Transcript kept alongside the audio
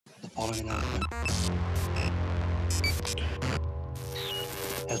following announcement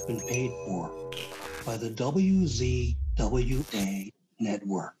has been paid for by the WZWA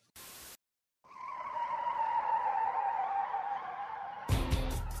network.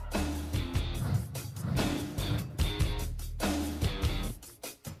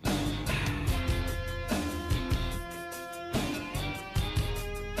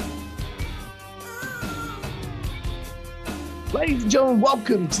 Ladies and gentlemen,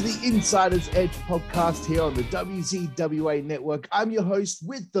 welcome to the Insider's Edge podcast here on the WZWA network. I'm your host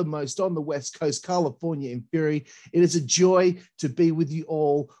with the most on the West Coast, California in Fury. It is a joy to be with you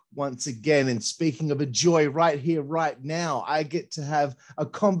all once again. And speaking of a joy, right here, right now, I get to have a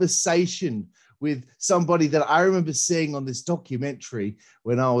conversation with somebody that I remember seeing on this documentary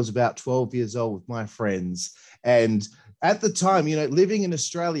when I was about 12 years old with my friends. And at the time, you know, living in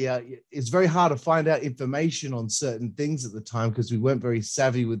Australia, it's very hard to find out information on certain things at the time because we weren't very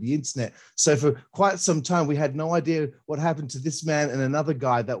savvy with the internet. So for quite some time, we had no idea what happened to this man and another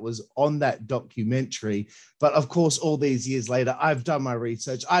guy that was on that documentary. But of course, all these years later, I've done my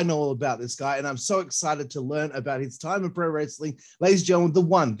research. I know all about this guy, and I'm so excited to learn about his time in pro wrestling. Ladies and gentlemen, the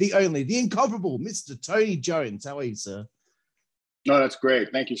one, the only, the incomparable, Mr. Tony Jones. How are you, sir? No, that's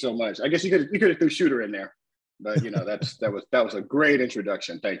great. Thank you so much. I guess you could have threw Shooter in there. But you know, that was a great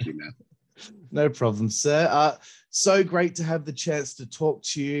introduction. Thank you, man. No problem, sir. So great to have the chance to talk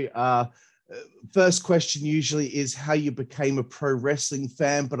to you. First question usually is how you became a pro wrestling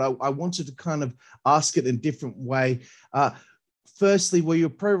fan, but I wanted to kind of ask it in a different way. Firstly, were you a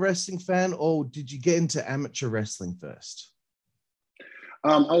pro wrestling fan, or did you get into amateur wrestling first?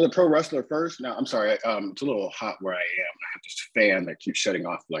 I was a pro wrestler first. Now, I'm sorry, it's a little hot where I am. I have this fan that keeps shutting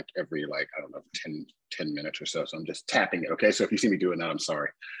off like every, I don't know, 10 minutes or so. So I'm just tapping it, okay? So if you see me doing that, I'm sorry.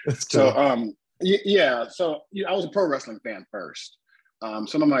 That's cool. So, I was a pro wrestling fan first.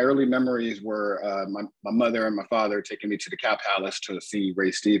 Some of my early memories were my mother and my father taking me to the Cow Palace to see Ray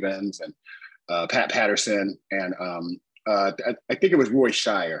Stevens and Pat Patterson. And I think it was Roy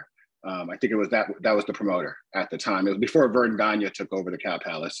Shire. I think it was that was the promoter at the time. It was before Vern Gagne took over the Cow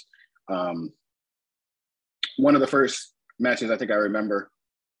Palace. One of the first matches I think I remember,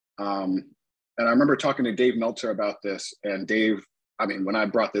 and I remember talking to Dave Meltzer about this, and Dave, I mean, when I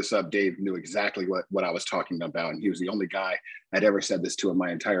brought this up, Dave knew exactly what I was talking about, and he was the only guy I'd ever said this to in my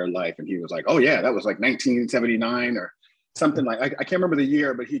entire life, and he was like, oh yeah, that was like 1979 or something like, I can't remember the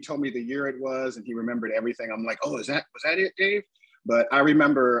year, but he told me the year it was, and he remembered everything. I'm like, oh, was that it, Dave? But I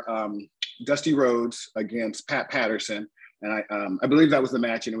remember Dusty Rhodes against Pat Patterson, and I believe that was the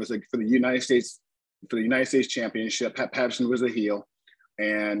match, and it was like for the United States Championship. Pat Patterson was a heel,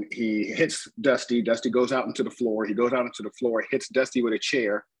 and he hits Dusty. Dusty goes out into the floor. He goes out into the floor, hits Dusty with a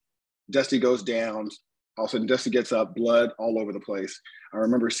chair. Dusty goes down. All of a sudden, Dusty gets up, blood all over the place. I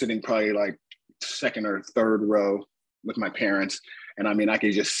remember sitting probably like second or third row with my parents, and I mean, I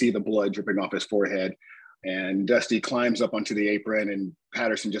could just see the blood dripping off his forehead. And Dusty climbs up onto the apron, and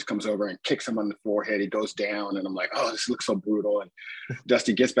Patterson just comes over and kicks him on the forehead. He goes down, and I'm like, oh, this looks so brutal. And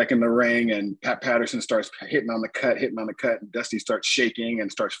Dusty gets back in the ring, and Pat Patterson starts hitting on the cut, and Dusty starts shaking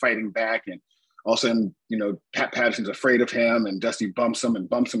and starts fighting back. And all of a sudden, you know, Pat Patterson's afraid of him, and Dusty bumps him and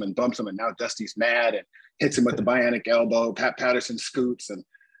bumps him and bumps him. And now Dusty's mad and hits him with the bionic elbow. Pat Patterson scoots, and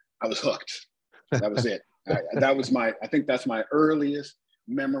I was hooked. That was it. I think that's my earliest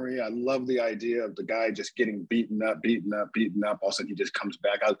memory. I love the idea of the guy just getting beaten up. All of a sudden he just comes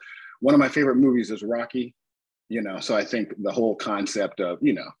back. One of my favorite movies is Rocky, you know, so I think the whole concept of,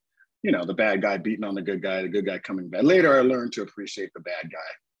 you know, the bad guy beating on the good guy coming back. Later I learned to appreciate the bad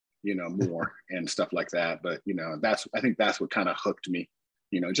guy, you know, more and stuff like that. But, you know, I think that's what kind of hooked me,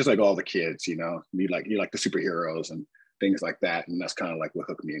 you know, just like all the kids, you know, you like the superheroes and things like that. And that's kind of like what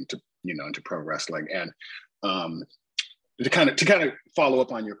hooked me into pro wrestling. And, to kind of follow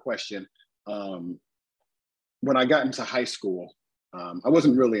up on your question, when I got into high school, I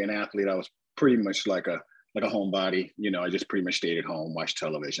wasn't really an athlete. I was pretty much like a homebody. You know, I just pretty much stayed at home, watched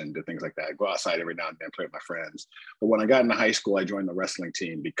television, did things like that. Go outside every now and then, play with my friends. But when I got into high school, I joined the wrestling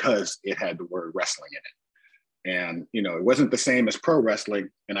team because it had the word wrestling in it. And, you know, it wasn't the same as pro wrestling,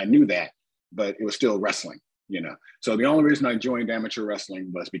 and I knew that, but it was still wrestling. You know, so the only reason I joined amateur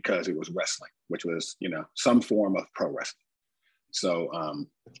wrestling was because it was wrestling, which was, you know, some form of pro wrestling. So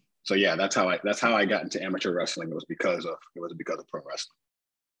yeah, that's how I got into amateur wrestling. It was because of pro wrestling.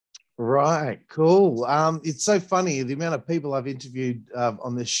 Right, cool. It's so funny the amount of people I've interviewed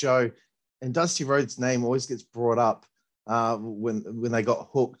on this show, and Dusty Rhodes' name always gets brought up when they got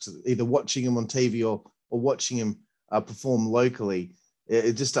hooked, either watching him on TV or watching him perform locally.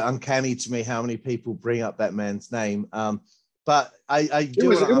 It's just uncanny to me how many people bring up that man's name. But I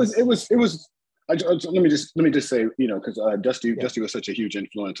do. Let me just say, you know, because Dusty was such a huge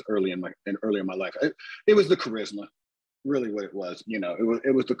influence early in my life. It was the charisma, really what it was. You know,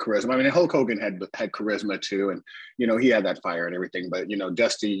 it was the charisma. I mean, Hulk Hogan had charisma too, and you know, he had that fire and everything. But you know,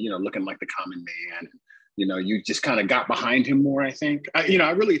 Dusty, you know, looking like the common man. You know, you just kind of got behind him more. I think.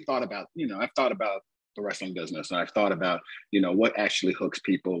 I really thought about. You know, I've thought about the wrestling business, and I've thought about, you know, what actually hooks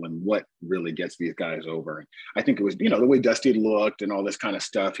people and what really gets these guys over. And I think it was, you know, the way Dusty looked and all this kind of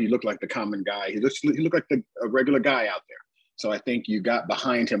stuff. He looked like the common guy. He looked like a regular guy out there. So I think you got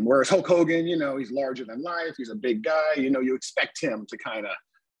behind him. Whereas Hulk Hogan, you know, he's larger than life. He's a big guy. You know, you expect him to kind of,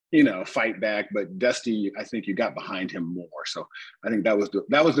 you know, fight back. But Dusty, I think you got behind him more. So I think that was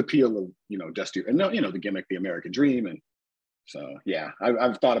the appeal of, you know, Dusty, and you know, the gimmick, the American Dream. And so, yeah,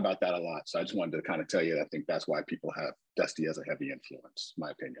 I've thought about that a lot. So I just wanted to kind of tell you, I think that's why people have Dusty as a heavy influence, my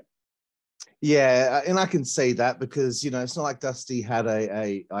opinion. Yeah, and I can say that because, you know, it's not like Dusty had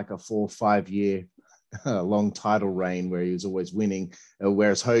a 4 or 5 year long title reign where he was always winning,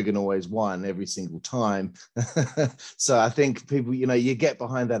 whereas Hogan always won every single time. So I think people, you know, you get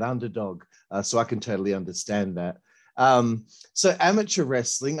behind that underdog. So I can totally understand that. So amateur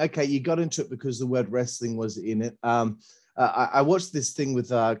wrestling, okay, you got into it because the word wrestling was in it. I watched this thing with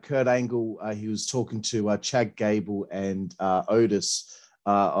Kurt Angle. He was talking to Chad Gable and Otis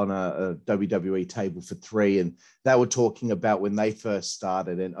on a WWE table for 3. And they were talking about when they first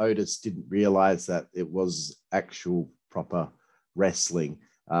started, and Otis didn't realize that it was actual proper wrestling.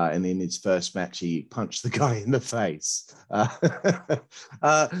 And in his first match, he punched the guy in the face.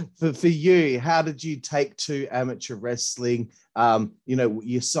 For you, how did you take to amateur wrestling? You know,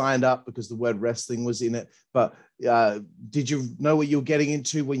 you signed up because the word wrestling was in it, but did you know what you were getting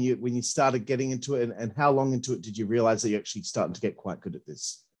into when you started getting into it, and how long into it did you realize that you're actually starting to get quite good at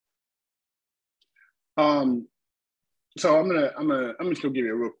this? So I'm just gonna give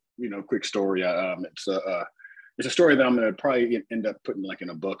you a real, you know, quick story. It's a story that I'm going to probably end up putting like in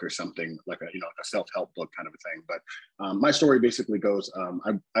a book or something, like a, you know, a self-help book kind of a thing. But my story basically goes,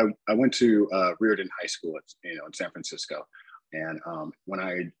 I went to Reardon High School, you know, in San Francisco. And when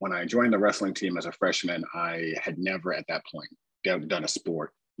I joined the wrestling team as a freshman, I had never at that point done a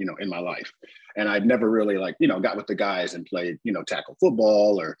sport, you know, in my life. And I'd never really, like, you know, got with the guys and played, you know, tackle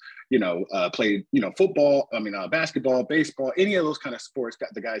football or, you know, played, you know, basketball, baseball, any of those kind of sports,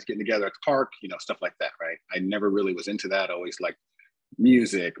 got the guys getting together at the park, you know, stuff like that, right? I never really was into that. Always like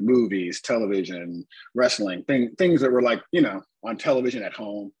music, movies, television, wrestling, things that were like, you know, on television at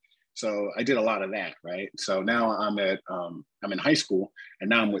home. So I did a lot of that, right? So now I'm in high school, and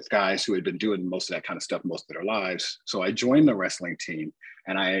now I'm with guys who had been doing most of that kind of stuff most of their lives. So I joined the wrestling team,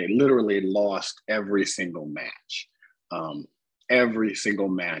 and I literally lost every single match. Every single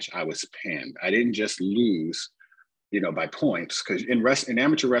match I was pinned. I didn't just lose, you know, by points, because in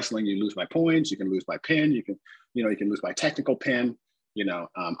amateur wrestling, you lose by points, you can lose by pin, you can lose by technical pin. You know,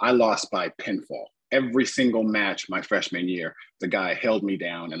 I lost by pinfall. Every single match my freshman year, the guy held me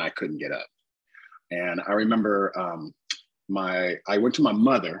down and I couldn't get up. And I remember I went to my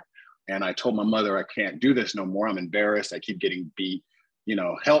mother and I told my mother, I can't do this no more. I'm embarrassed. I keep getting beat. You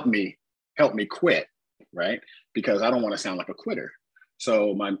know, help me quit, right? Because I don't want to sound like a quitter.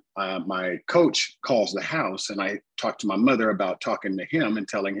 So my coach calls the house, and I talked to my mother about talking to him and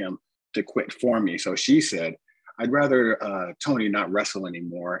telling him to quit for me. So she said, I'd rather Tony not wrestle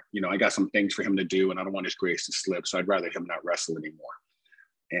anymore. You know, I got some things for him to do and I don't want his grace to slip. So I'd rather him not wrestle anymore.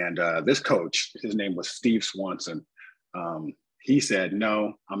 And this coach, his name was Steve Swanson. He said,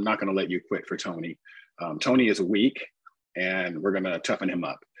 no, I'm not going to let you quit for Tony. Tony is weak and we're going to toughen him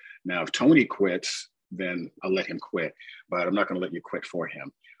up. Now, if Tony quits, then I'll let him quit, but I'm not going to let you quit for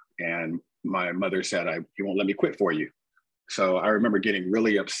him. And my mother said, he won't let me quit for you. So I remember getting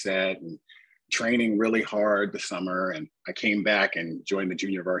really upset and training really hard the summer, and I came back and joined the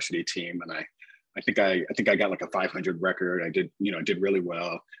junior varsity team, and I think I got like a 500 record. I did really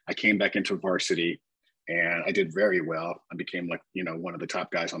well. I came back into varsity and I did very well. I became like, you know, one of the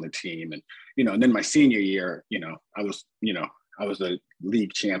top guys on the team, and and then my senior year, I was the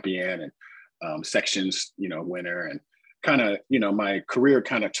league champion and sections winner, and kind of my career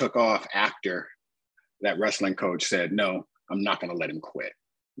kind of took off after that wrestling coach said, no, I'm not going to let him quit.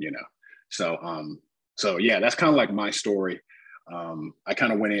 So yeah, that's kind of like my story. I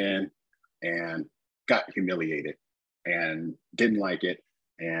kind of went in and got humiliated and didn't like it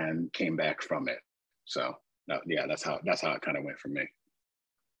and came back from it. So yeah, that's how it kind of went for me.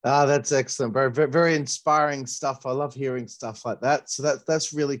 That's excellent. Very, very inspiring stuff. I love hearing stuff like that. So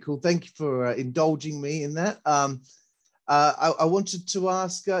that's really cool. Thank you for indulging me in that. I wanted to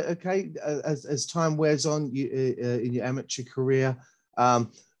ask, as time wears on in your amateur career,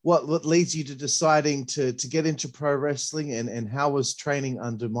 what leads you to deciding to get into pro wrestling, and how was training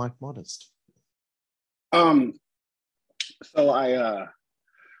under Mike Modest? So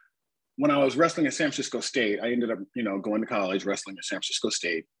when I was wrestling at San Francisco State, I ended up, going to college wrestling at San Francisco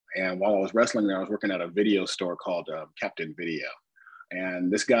State. And while I was wrestling there, I was working at a video store called Captain Video.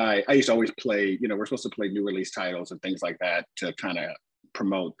 And this guy, I used to always play, we're supposed to play new release titles and things like that to kind of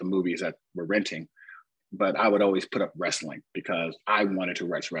promote the movies that we're renting. But I would always put up wrestling because I wanted to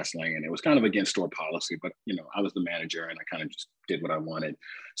watch wrestling, and it was kind of against store policy, but I was the manager and I kind of just did what I wanted.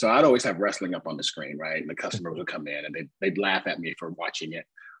 So I'd always have wrestling up on the screen, right? And the customers would come in and they'd laugh at me for watching it.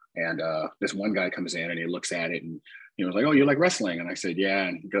 And this one guy comes in and he looks at it and he was like, "Oh, you like wrestling?" And I said, "Yeah."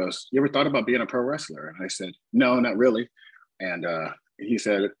 And he goes, "You ever thought about being a pro wrestler?" And I said, "No, not really." And he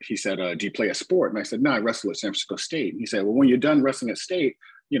said, "Do you play a sport?" And I said, "No, I wrestle at San Francisco State." And he said, "Well, when you're done wrestling at State,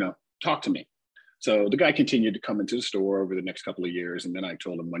 talk to me." So the guy continued to come into the store over the next couple of years. And then I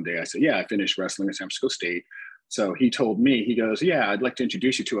told him one day, I said, "Yeah, I finished wrestling at San Francisco State." So he told me, he goes, "Yeah, I'd like to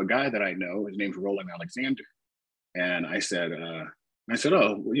introduce you to a guy that I know. His name's Roland Alexander." And I said, "Oh,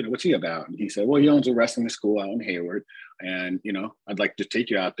 what's he about?" And he said, "Well, he owns a wrestling school out in Hayward. And, I'd like to take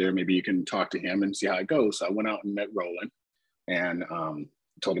you out there. Maybe you can talk to him and see how it goes." So I went out and met Roland and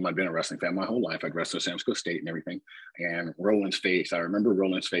told him I'd been a wrestling fan my whole life. I'd wrestled at San Francisco State and everything. And Roland's face, I remember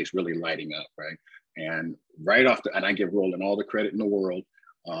Roland's face really lighting up, right? And and I give Roland all the credit in the world.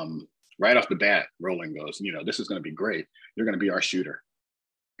 Right off the bat, Roland goes, "This is going to be great. You're going to be our shooter."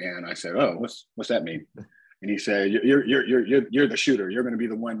 And I said, "Oh, what's that mean?" And he said, "You're the shooter. You're going to be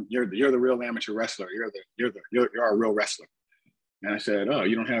the one. You're the real amateur wrestler. You're our real wrestler." And I said, "Oh,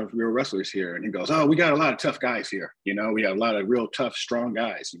 you don't have real wrestlers here?" And he goes, "Oh, we got a lot of tough guys here. We have a lot of real tough, strong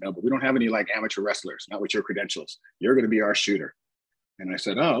guys, but we don't have any like amateur wrestlers, not with your credentials. You're going to be our shooter." And I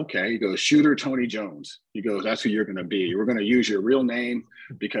said, "Oh, okay." He goes, "Shooter Tony Jones." He goes, "That's who you're going to be. We're going to use your real name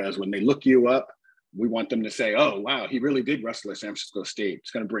because when they look you up, we want them to say, 'Oh, wow, he really did wrestle at San Francisco State.'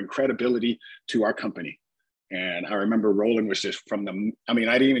 It's going to bring credibility to our company." And I remember Roland was just I didn't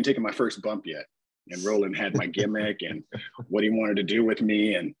even take my first bump yet. And Roland had my gimmick and what he wanted to do with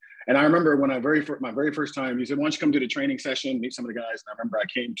me. And I remember when my very first time, he said, "Why don't you come to the training session, meet some of the guys?" And I remember I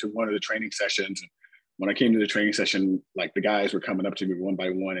came to one of the training sessions. And when I came to the training session, like the guys were coming up to me one by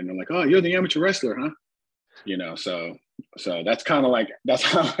one and they're like, "Oh, you're the amateur wrestler, huh?" So that's kind of like, that's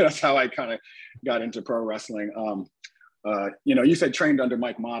how I kind of got into pro wrestling. You said trained under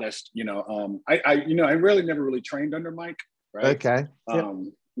Mike Modest, I really never really trained under Mike. Right. Okay.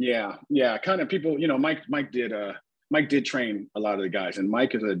 Yeah. Kind of people, Mike did train a lot of the guys, and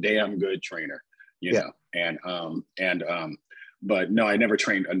Mike is a damn good trainer, but no, I never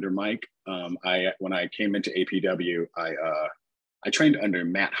trained under Mike. When I came into APW, I trained under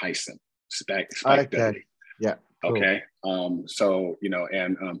Matt Hyson, Spike Dudley. Yeah. Cool. Okay. So,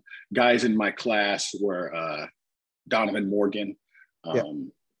 guys in my class were Donovan Morgan,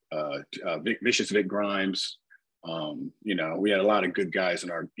 Vicious Vic Grimes. We had a lot of good guys in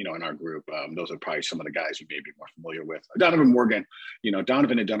our group. Those are probably some of the guys you may be more familiar with. Donovan Morgan,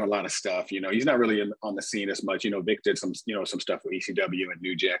 Donovan had done a lot of stuff. He's not really on the scene as much. Vic did some stuff with ECW and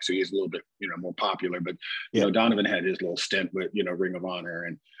New Jack, so he's a little bit, more popular. But Donovan had his little stint with Ring of Honor,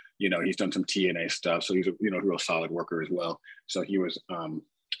 and he's done some TNA stuff. So he's a real solid worker as well. So he was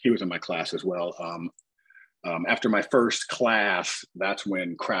in my class as well. After my first class, that's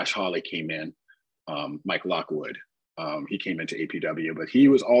when Crash Holly came in. Mike Lockwood, he came into APW, but he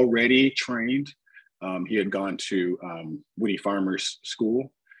was already trained. He had gone to Woody Farmer's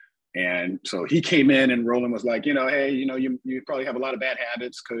school. And so he came in and Roland was like, "Hey, you probably have a lot of bad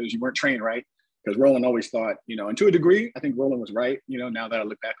habits because you weren't trained right." Because Roland always thought, and to a degree, I think Roland was right, now that I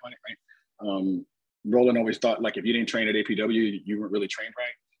look back on it, right? Roland always thought, like, if you didn't train at APW, you weren't really trained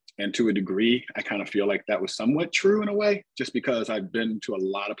right. And to a degree, I kind of feel like that was somewhat true in a way, just because I've been to a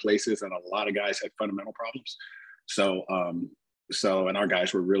lot of places and a lot of guys had fundamental problems. So, and our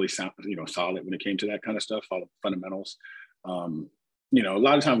guys were really solid when it came to that kind of stuff, fundamentals. A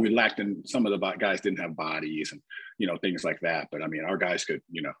lot of times we lacked in, some of the guys didn't have bodies and, things like that. But our guys could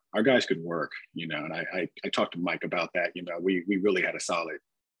work, and I talked to Mike about that. We really had a solid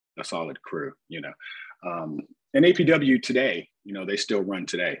crew, and APW today, they still run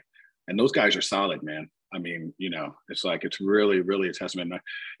today, and those guys are solid, man. It's like, it's really, really a testament.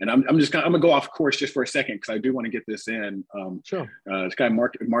 And I'm gonna go off course just for a second, because I do want to get this in. Sure. This guy,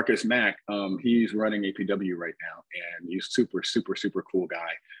 Marcus Mack, he's running APW right now, and he's super, super, super cool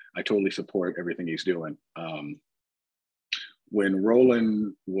guy. I totally support everything he's doing. When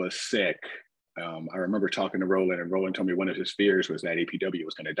Roland was sick, I remember talking to Roland, and Roland told me one of his fears was that APW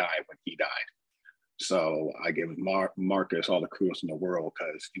was going to die when he died. So I give Marcus all the kudos in the world,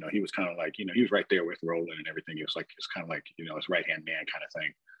 because, you know, he was kind of like, you know, he was right there with Roland and everything. It was like, it's kind of like, you know, his right-hand man kind of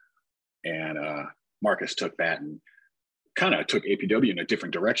thing. And Marcus took that and kind of took APW in a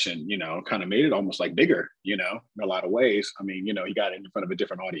different direction, you know, kind of made it almost like bigger, you know, in a lot of ways. I mean, you know, he got in front of a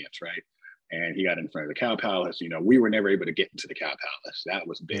different audience, right? And he got in front of the Cow Palace. You know, we were never able to get into the Cow Palace. That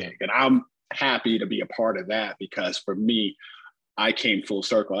was big. Yeah. And I'm happy to be a part of that, because for me, I came full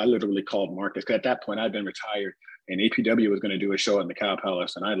circle. I literally called Marcus, because at that point I'd been retired, and APW was going to do a show in the Cow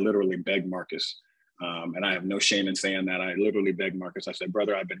Palace. And I literally begged Marcus, and I have no shame in saying that. I literally begged Marcus. I said,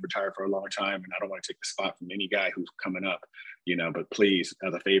 brother, I've been retired for a long time, and I don't want to take the spot from any guy who's coming up, you know, but please,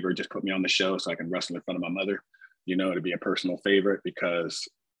 as a favor, just put me on the show so I can wrestle in front of my mother, you know, to be a personal favorite, because,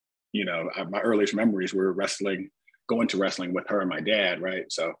 you know, my earliest memories were going to wrestling with her and my dad, right?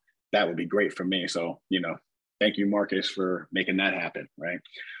 So that would be great for me. So, you know, thank you, Marcus, for making that happen, right?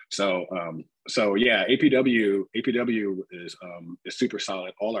 So, yeah, APW is super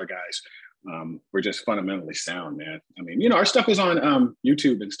solid. All our guys, we're just fundamentally sound, man. I mean, you know, our stuff is on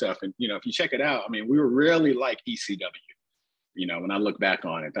YouTube and stuff, and, you know, if you check it out, I mean, we were really like ECW. You know, when I look back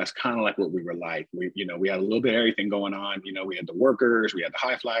on it, that's kind of like what we were like. We, you know, we had a little bit of everything going on. You know, we had the workers, we had the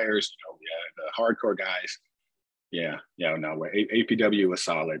high flyers, you know, we had the hardcore guys. Yeah, no, APW was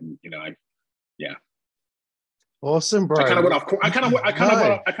solid, and, you know, yeah. Awesome, bro. I kind of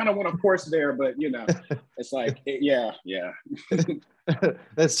went off course there, but, you know, it's like, yeah.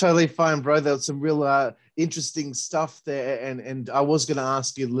 That's totally fine, bro. There's some real interesting stuff there, and I was going to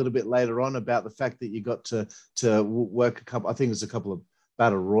ask you a little bit later on about the fact that you got to work I think it was a couple of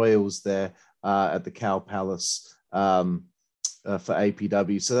battle royals there at the Cow Palace for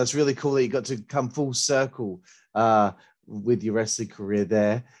APW. So that's really cool that you got to come full circle with your wrestling career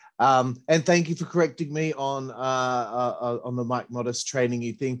there. And thank you for correcting me on the Mike Modest training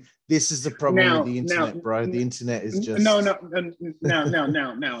you thing. This is the problem with the internet, bro. The internet is just no. I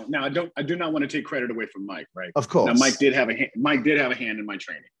do not want to take credit away from Mike, right? Of course. Now, Mike did have a hand in my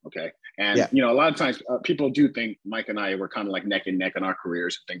training, okay? And you know, a lot of times people do think Mike and I were kind of like neck and neck in our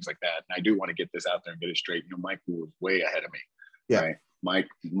careers and things like that. And I do want to get this out there and get it straight. You know, Mike was way ahead of me, right? Mike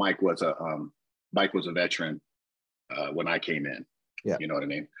was a veteran when I came in. Yeah, you know what I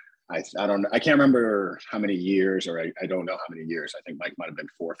mean. I can't remember how many years, or I don't know how many years. I think Mike might have been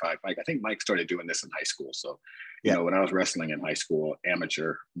 4 or 5. I think Mike started doing this in high school. So, you know, when I was wrestling in high school,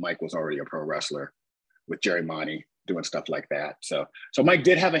 amateur, Mike was already a pro wrestler with Jerry Monty doing stuff like that. So Mike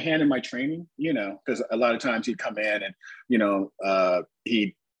did have a hand in my training, you know, because a lot of times he'd come in and, you know,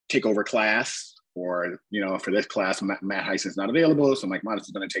 he'd take over class, or, you know, for this class, Matt Heison's not available, so Mike Modest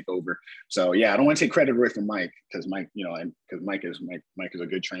is going to take over. So yeah, I don't want to take credit away from Mike, because Mike, you know, and because Mike is a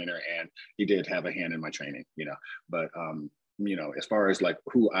good trainer, and he did have a hand in my training, you know. But you know, as far as like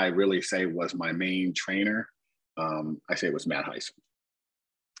who I really say was my main trainer, I say it was Matt Heisen.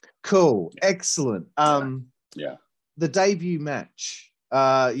 Cool, excellent. Yeah. The debut match,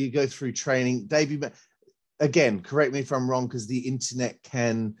 you go through training. Again, correct me if I'm wrong, because the internet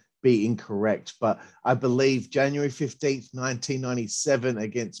can be incorrect, but I believe January 15th, 1997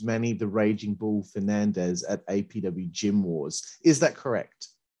 against Manny the Raging Bull Fernandez at APW Gym Wars. Is that correct?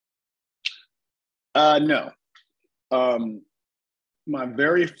 No. My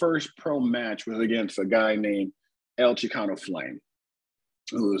very first pro match was against a guy named El Chicano Flame,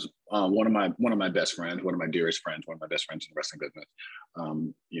 who was one of my best friends, one of my dearest friends, one of my best friends in the wrestling business.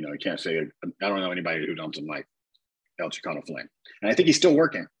 You know, you can't say, I don't know anybody who doesn't like El Chicano Flame. And I think he's still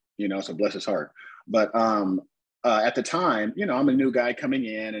working, you know, so bless his heart. But at the time, you know, I'm a new guy coming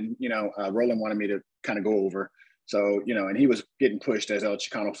in, and, you know, Roland wanted me to kind of go over. So, you know, and he was getting pushed as El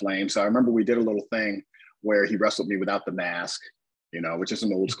Chicano Flame. So I remember we did a little thing where he wrestled me without the mask, you know, which is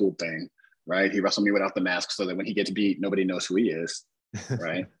an old school thing, right? He wrestled me without the mask so that when he gets beat, nobody knows who he is,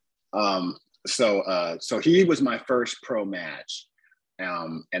 right? So he was my first pro match,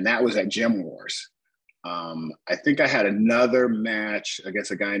 and that was at Gym Wars. I think I had another match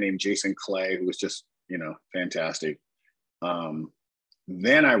against a guy named Jason Clay, who was just, you know, fantastic.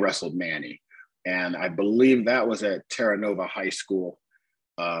 Then I wrestled Manny, and I believe that was at Terra Nova High School.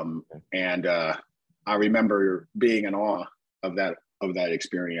 And I remember being in awe of that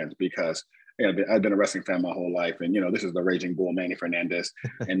experience, because, you know, I've been a wrestling fan my whole life, and, you know, this is the Raging Bull, Manny Fernandez,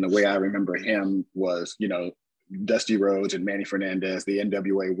 and the way I remember him was, you know, Dusty Rhodes and Manny Fernandez, the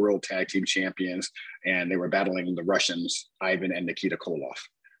NWA World Tag Team Champions, and they were battling the Russians, Ivan and Nikita Koloff.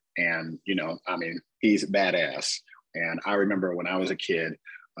 And, you know, I mean, he's badass. And I remember when I was a kid,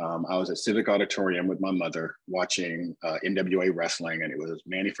 I was at Civic Auditorium with my mother watching NWA wrestling, and it was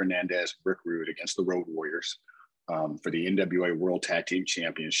Manny Fernandez, Rick Rude against the Road Warriors for the NWA World Tag Team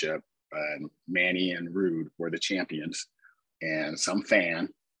Championship. And Manny and Rude were the champions. And some fan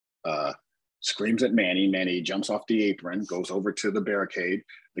screams at Manny. Manny jumps off the apron, goes over to the barricade.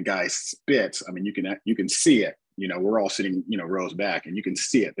 The guy spits. I mean, you can see it. You know, we're all sitting, you know, rows back, and you can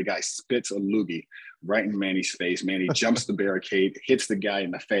see it. The guy spits a loogie right in Manny's face. Manny jumps the barricade, hits the guy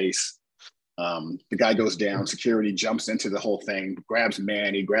in the face. The guy goes down. Security jumps into the whole thing, grabs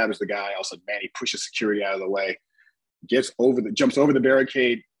Manny, grabs the guy. Also, Manny pushes security out of the way, jumps over the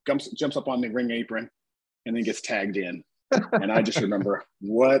barricade, jumps up on the ring apron, and then gets tagged in. And I just remember,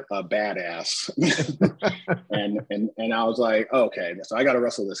 what a badass. and I was like, okay, so I got to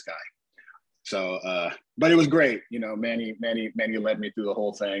wrestle this guy. So, but it was great. You know, Manny led me through the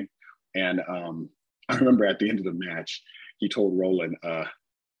whole thing. And I remember at the end of the match, he told Roland,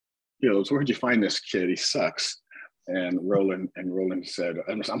 he goes, "Where'd you find this kid? He sucks." And Roland said,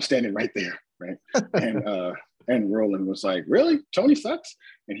 "I'm standing right there." Right. And Roland was like, "Really? Tony sucks?"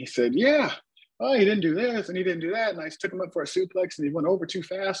 And he said, "Yeah. Oh, he didn't do this and he didn't do that. And I took him up for a suplex and he went over too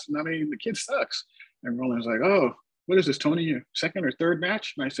fast. And I mean, the kid sucks." And Roland was like, "Oh, what is this, Tony? Your second or third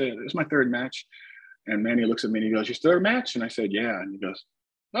match?" And I said, "It's my third match." And Manny looks at me and he goes, "Your third match?" And I said, "Yeah." And he goes,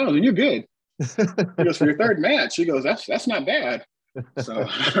 "Oh, then you're good." He goes, "For your third match," he goes, that's not bad. So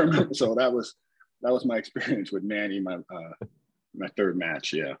I remember, so that was my experience with Manny, my third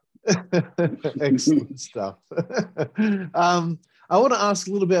match. Yeah. Excellent stuff. I want to ask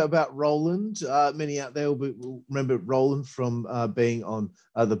a little bit about Roland. Many out there will remember Roland from being on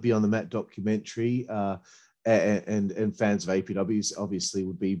the Beyond the Mat documentary, and fans of APWs obviously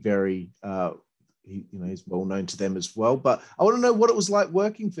would be very, he's well known to them as well. But I want to know what it was like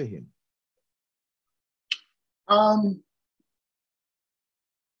working for him.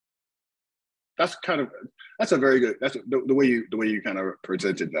 That's a very good. That's the way you kind of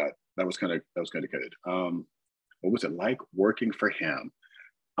presented that. That was kind of good. What was it like working for him?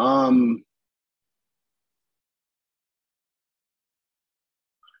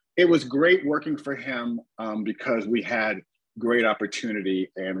 It was great working for him because we had great opportunity,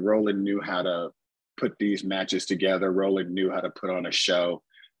 and Roland knew how to put these matches together. Roland knew how to put on a show.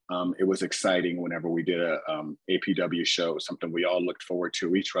 It was exciting whenever we did a APW show. It was something we all looked forward to.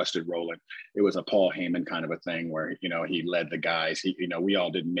 We trusted Roland. It was a Paul Heyman kind of a thing where, you know, he led the guys. We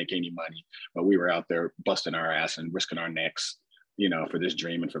all didn't make any money, but we were out there busting our ass and risking our necks, you know, for this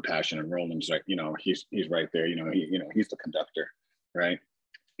dream and for passion. And Roland's like, you know, he's right there. He's the conductor, right?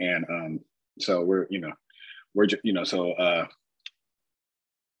 And so working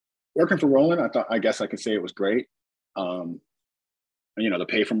for Roland, I guess I could say it was great. The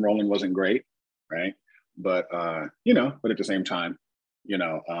pay from Roland wasn't great, right? But but at the same time,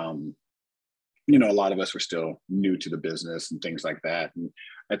 a lot of us were still new to the business and things like that. And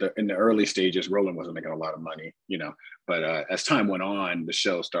in the early stages, Roland wasn't making a lot of money, But as time went on, the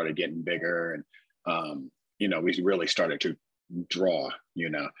show started getting bigger, and we really started to draw,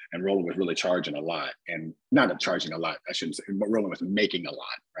 and Roland was really charging a lot, and not charging a lot, I shouldn't say, but Roland was making a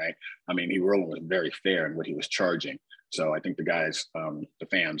lot, right? I mean, Roland was very fair in what he was charging. So I think the guys, the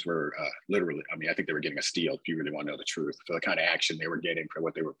fans were literally, I think they were getting a steal, if you really want to know the truth. For the kind of action they were getting for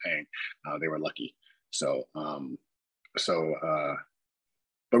what they were paying, they were lucky. So,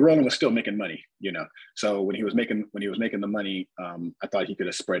 but Roland was still making money, So when he was making the money, I thought he could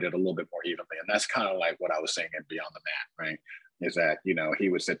have spread it a little bit more evenly. And that's kind of like what I was saying in Beyond the Mat, right? Is that, he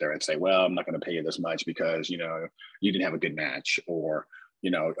would sit there and say, well, I'm not going to pay you this much because, you didn't have a good match, or,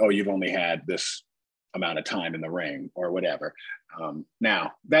 oh, you've only had this amount of time in the ring or whatever.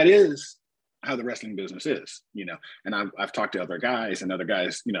 Now that is how the wrestling business is, and I've talked to other guys, and other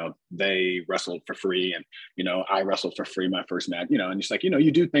guys, they wrestled for free, and, I wrestled for free my first match, and it's like,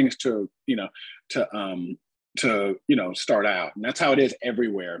 you do things to start out, and that's how it is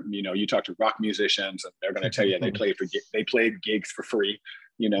everywhere. You talk to rock musicians and they're going to tell you they played gigs for free,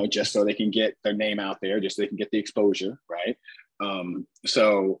 just so they can get their name out there, just so they can get the exposure, right?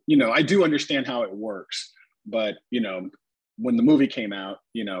 So, I do understand how it works, but, when the movie came out,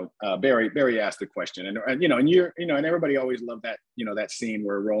 Barry asked the question, and and everybody always loved that, that scene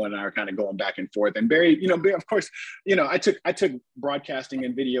where Roland and I are kind of going back and forth, and Barry, of course, I took broadcasting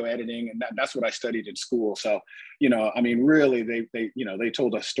and video editing, and that's what I studied in school. So, really they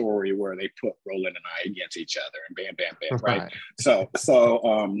told a story where they put Roland and I against each other, and bam, bam, bam, right? So,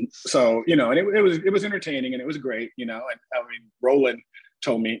 and it was entertaining, and it was great, and Roland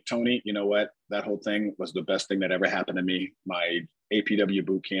told me, Tony, you know what? That whole thing was the best thing that ever happened to me. My APW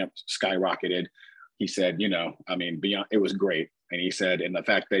boot camp skyrocketed. He said, beyond, it was great. And he said, and the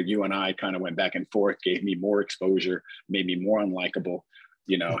fact that you and I kind of went back and forth gave me more exposure, made me more unlikable.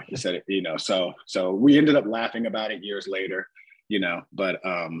 He said, so we ended up laughing about it years later, but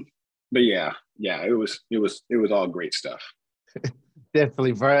yeah, it was all great stuff.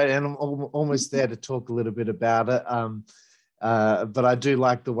 Definitely, bro. And I'm almost there to talk a little bit about it. But I do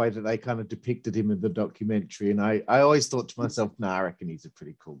like the way that they kind of depicted him in the documentary. And I always thought to myself, I reckon he's a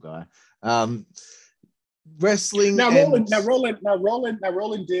pretty cool guy. Wrestling. Roland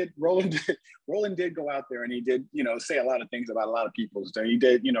did go out there and he did, say a lot of things about a lot of people. So he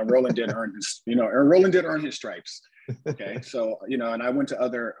did, Roland did earn his, Roland did earn his stripes. Okay. So, and I went to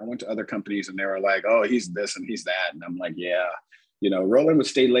other companies and they were like, oh, he's this and he's that. And I'm like, yeah, Roland would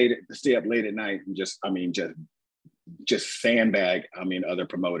stay up late at night and just sandbag, other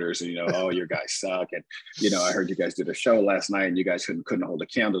promoters, and, oh, your guys suck. And, I heard you guys did a show last night and you guys couldn't hold a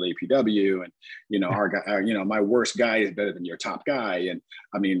candle to APW. And, our guy, my worst guy is better than your top guy.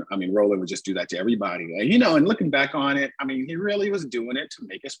 And Roland would just do that to everybody. And looking back on it, he really was doing it to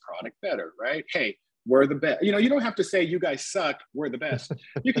make his product better, right? Hey, we're the best. You don't have to say you guys suck, we're the best.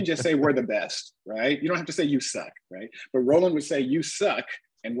 You can just say we're the best, right? You don't have to say you suck, right? But Roland would say you suck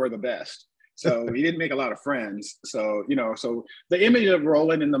and we're the best. So he didn't make a lot of friends. So, so the image of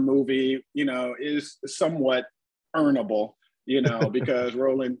Roland in the movie, is somewhat earnable, because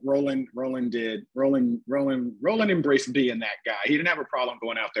Roland embraced being that guy. He didn't have a problem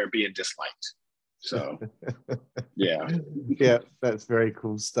going out there being disliked. So, yeah. Yeah, that's very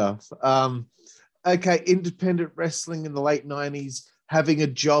cool stuff. Okay, independent wrestling in the late 90s, having a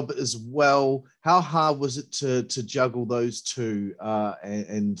job as well. How hard was it to juggle those two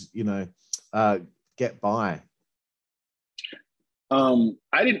and get by?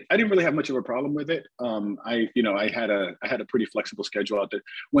 I didn't really have much of a problem with it. I had a pretty flexible schedule out there.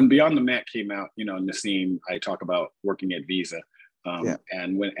 When Beyond the Mat came out, Nassim, I talk about working at Visa.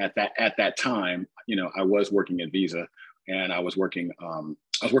 And when at that time, I was working at Visa and I was working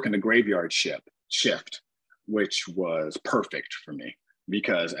the graveyard shift, which was perfect for me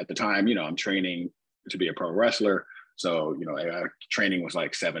because at the time, I'm training to be a pro wrestler. So, training was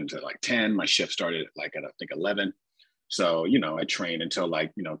like 7 to 10. My shift started at I think 11. So, I trained until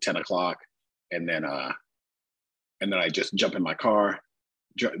 10 o'clock. And then I just jump in my car,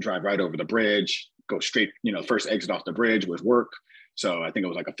 drive right over the bridge, go straight, first exit off the bridge was work. So I think it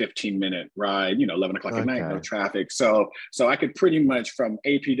was a 15-minute ride, 11 o'clock at night, no traffic. So I could pretty much from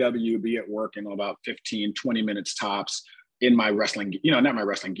APW be at work in about 15, 20 minutes tops in my wrestling, not my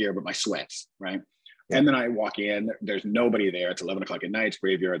wrestling gear, but my sweats, right? Yeah. And then I walk in, there's nobody there. It's 11 o'clock at night, it's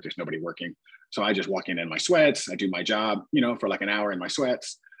graveyard, there's nobody working. So I just walk in my sweats, I do my job, for an hour in my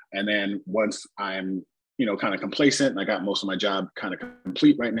sweats. And then once I'm, kind of complacent and I got most of my job kind of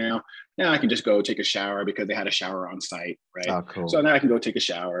complete right now I can just go take a shower because they had a shower on site, right? Oh, cool. So now I can go take a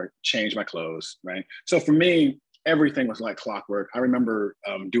shower, change my clothes, right? So for me, everything was like clockwork. I remember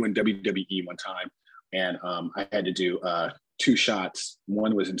doing WWE one time and I had to do 2 shots.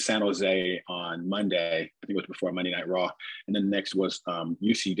 One was in San Jose on Monday. I think it was before Monday Night Raw. And then the next was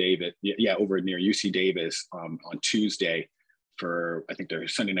UC Davis. Yeah, over near UC Davis on Tuesday for, I think their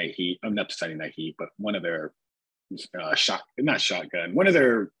Sunday Night Heat. Not the Sunday Night Heat, but one of their one of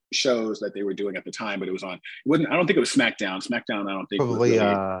their shows that they were doing at the time, but it was on, I don't think it was SmackDown. SmackDown, I don't think probably was really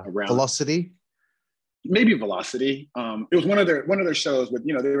around. Velocity. Maybe Velocity. It was one of their shows with,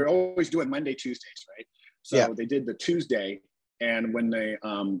 they were always doing Monday, Tuesdays, right? So They did the Tuesday. And when I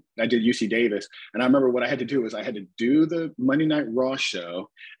did UC Davis, and I remember what I had to do was I had to do the Monday Night Raw show.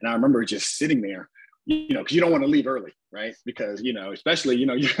 And I remember just sitting there, because you don't want to leave early, right? Because, especially,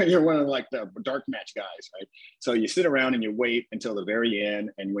 you're one of the dark match guys, right? So you sit around and you wait until the very end.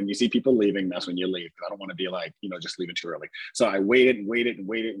 And when you see people leaving, that's when you leave. Because I don't want to be just leaving too early. So I waited.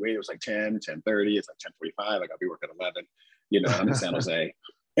 It was 10, 10:30. It's 10:45. I got to be working at 11. I'm in San Jose.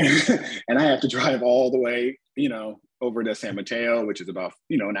 And I have to drive all the way, over to San Mateo, which is about,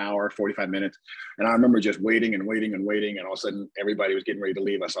 an hour, 45 minutes. And I remember just waiting. And all of a sudden everybody was getting ready to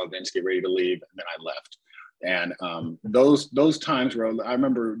leave. I saw Vince get ready to leave and then I left. And those times where I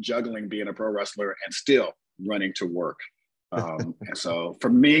remember juggling being a pro wrestler and still running to work. And so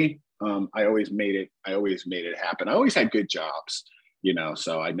for me, I always made it happen. I always had good jobs.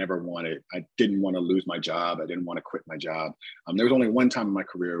 So I didn't want to lose my job. I didn't want to quit my job. There was only one time in my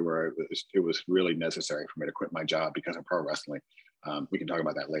career where it was really necessary for me to quit my job because of pro wrestling. We can talk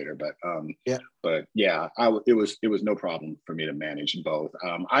about that later, but yeah. But yeah, it was no problem for me to manage both.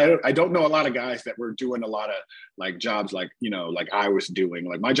 I don't know a lot of guys that were doing a lot of like jobs like, you know, like I was doing.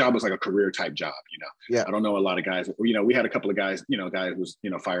 Like my job was like a career type job, you know. Yeah. I don't know a lot of guys. You know, we had a couple of guys, you know, guy who was, you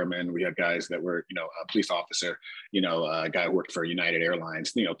know, firemen. We had guys that were, you know, a police officer, you know, a guy who worked for United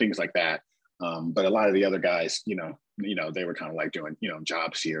Airlines, you know, things like that. But a lot of the other guys, you know, they were kind of like doing, you know,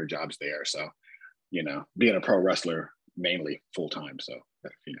 jobs here, jobs there. So, you know, being a pro wrestler mainly full time. So,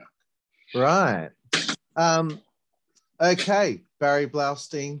 you know. Right. Okay. Barry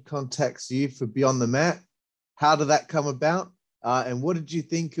Blaustein contacts you for Beyond the Mat. How did that come about? And what did you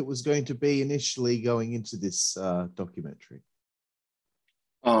think it was going to be initially going into this documentary?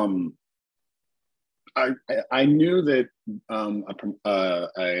 I knew that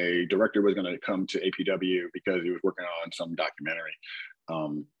a director was going to come to APW because he was working on some documentary.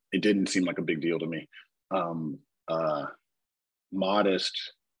 It didn't seem like a big deal to me.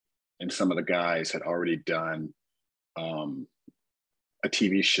 Modest and some of the guys had already done a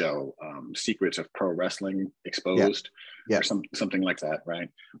TV show, Secrets of Pro Wrestling Exposed, or something like that, right?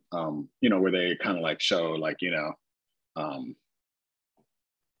 You know, where they kind of like show like, you know,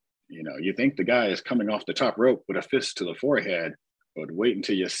 you think the guy is coming off the top rope with a fist to the forehead, but wait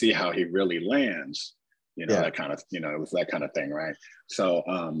until you see how he really lands. You know, that kind of, you know, it was that kind of thing, right? So,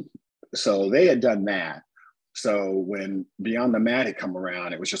 so they had done that. So when Beyond the Mat had come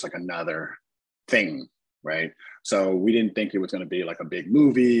around, it was just like another thing, right? So we didn't think it was going to be like a big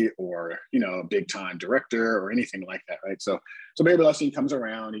movie or, you know, a big time director or anything like that, right? So Barry Blaustein comes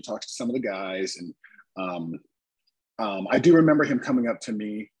around, he talks to some of the guys, and I do remember him coming up to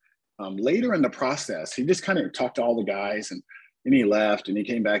me later in the process. He just kind of talked to all the guys, and he left, and he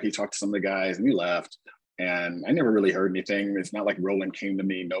came back, he talked to some of the guys, and he left. And I never really heard anything. It's not like Roland came to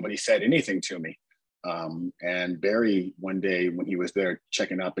me. Nobody said anything to me. And Barry, one day when he was there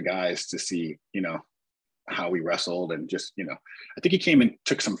checking out the guys to see, you know, how we wrestled, and just, you know, I think he came and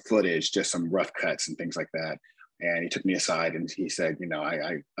took some footage, just some rough cuts and things like that. And he took me aside and he said, you know,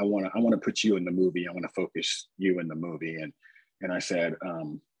 I want to put you in the movie. I want to focus you in the movie. And I said,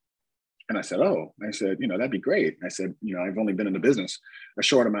 oh, I said, you know, that'd be great. I said, you know, I've only been in the business a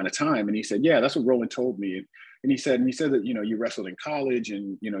short amount of time. And he said, yeah, that's what Roland told me. And he said that, you know, you wrestled in college,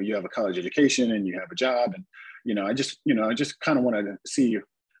 and, you know, you have a college education and you have a job. And, you know, I just kind of wanted to see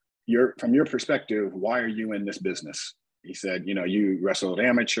from your perspective, why are you in this business? He said, you know, you wrestled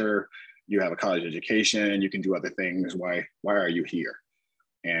amateur, you have a college education, you can do other things. Why are you here?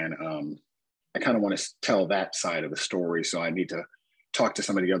 And I kind of want to tell that side of the story. So I need to talk to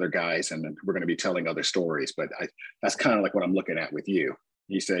some of the other guys, and we're going to be telling other stories. But that's kind of like what I'm looking at with you.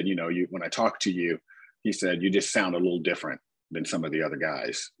 He said, you know, when I talk to you, he said, you just sound a little different than some of the other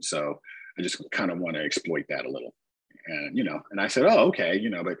guys. So I just kind of want to exploit that a little. And, you know, and I said, oh, okay,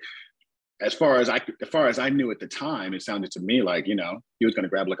 you know, but as far as I knew at the time, it sounded to me like, you know, he was going to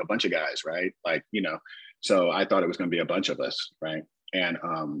grab like a bunch of guys, right? Like, you know, so I thought it was going to be a bunch of us, right? And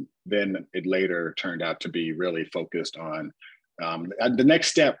then it later turned out to be really focused on, the next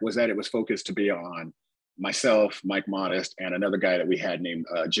step was that it was focused to be on myself, Mike Modest, and another guy that we had named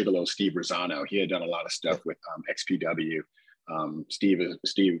Gigolo Steve Rosano. He had done a lot of stuff with XPW. Steve,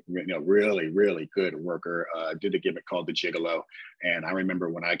 you know, really, really good worker, did a gimmick called the Gigolo. And I remember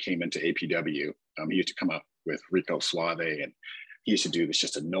when I came into APW, he used to come up with Rico Suave, and he used to do this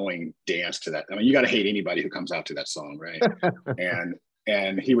just annoying dance to that. I mean, you got to hate anybody who comes out to that song, right?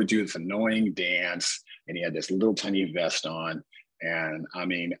 and he would do this annoying dance, and he had this little tiny vest on. And I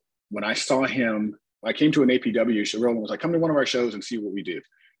mean, when I saw him, I came to an APW show. Roland was like, come to one of our shows and see what we do.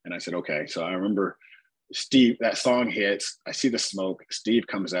 And I said, okay. So I remember Steve, that song hits, I see the smoke, Steve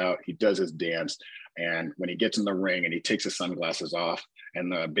comes out, he does his dance. And when he gets in the ring and he takes his sunglasses off,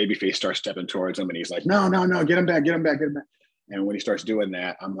 and the babyface starts stepping towards him, and he's like, no, get him back. And when he starts doing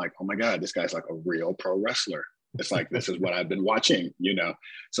that, I'm like, oh my God, this guy's like a real pro wrestler. It's like, this is what I've been watching, you know?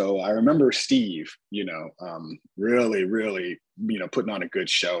 So I remember Steve, you know, really, really, you know, putting on a good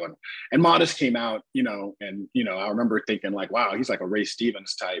show. And Modest came out, you know, and, you know, I remember thinking like, wow, he's like a Ray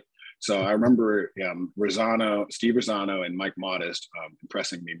Stevens type. So I remember Steve Rosano and Mike Modest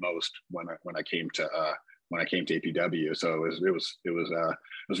impressing me most when I came to APW. So it was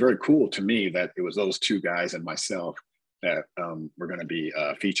very cool to me that it was those two guys and myself that were going to be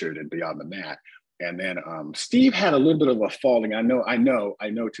featured in Beyond the Mat. And then Steve had a little bit of a falling. I know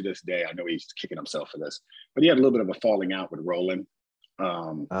to this day, I know he's kicking himself for this, but he had a little bit of a falling out with Roland.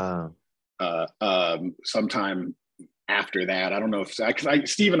 Sometime after that, I don't know if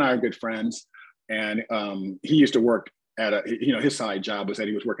Steve and I are good friends, and he used to work at his side job was that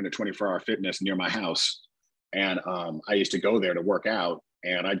he was working at 24 Hour Fitness near my house. And I used to go there to work out,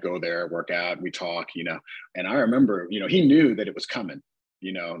 and I'd go there, work out, we talk, and I remember, he knew that it was coming,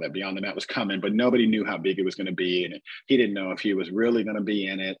 that Beyond the Mat was coming, but nobody knew how big it was going to be. And he didn't know if he was really going to be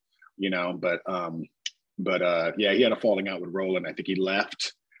in it, but yeah, he had a falling out with Roland. I think he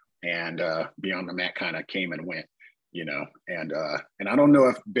left, and Beyond the Mat kind of came and went, and I don't know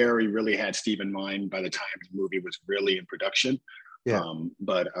if Barry really had Steve in mind by the time the movie was really in production. Yeah.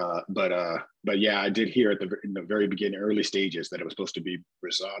 But yeah, I did hear in the very beginning, early stages, that it was supposed to be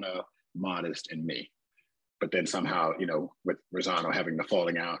Rossano, Modest, and me. But then somehow, with Rossano having the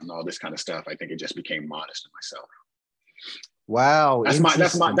falling out and all this kind of stuff, I think it just became Modest and myself. Wow. That's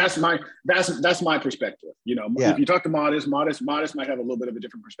my perspective. If you talk to Modest might have a little bit of a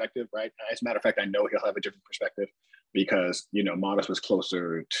different perspective, right? As a matter of fact, I know he'll have a different perspective because, Modest was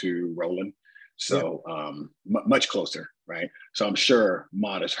closer to Roland. So much closer, right? So I'm sure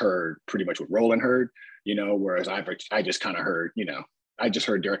Modest heard pretty much what Roland heard, whereas I just kind of heard, I just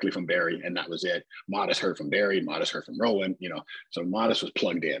heard directly from Barry, and that was it. Modest heard from Barry, Modest heard from Roland, so Modest was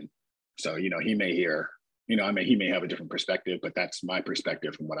plugged in. So, he may hear, he may have a different perspective, but that's my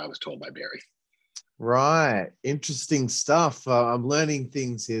perspective from what I was told by Barry. Right. Interesting stuff. I'm learning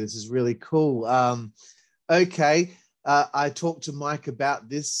things here. This is really cool. Okay. I talked to Mike about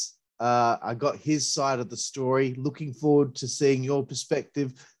this. I got his side of the story. Looking forward to seeing your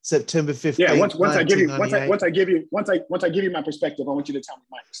perspective. September 15th. Yeah, once I give you my perspective, I want you to tell me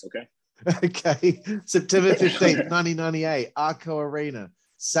Mike's, okay? Okay. September 15th, 1998, Arco Arena,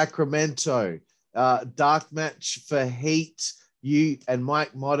 Sacramento. Dark match for Heat, you and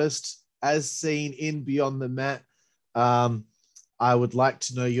Mike Modest, as seen in Beyond the Mat. I would like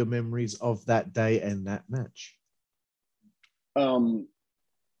to know your memories of that day and that match. I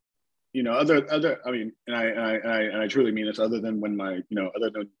truly mean this, other than when my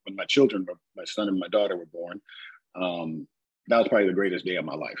children, my son and my daughter were born, that was probably the greatest day of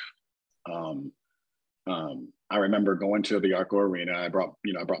my life. I remember going to the Arco Arena. I brought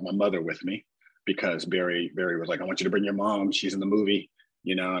my mother with me because Barry was like, I want you to bring your mom. She's in the movie,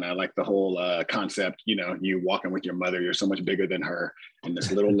 and I like the whole concept, you walking with your mother, you're so much bigger than her. And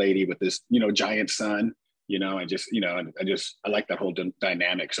this little lady with this, giant son, I like that whole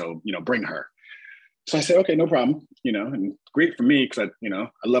dynamic. So, bring her. So I said, okay, no problem, and great for me because I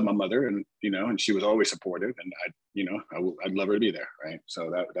love my mother, and, and she was always supportive, and I'd love her to be there. Right.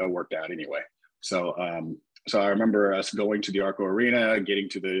 So that worked out anyway. So I remember us going to the Arco Arena, getting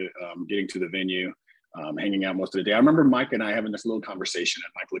to the venue, hanging out most of the day. I remember Mike and I having this little conversation,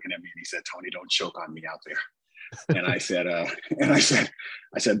 and Mike looking at me and he said, Tony, don't choke on me out there. And I said,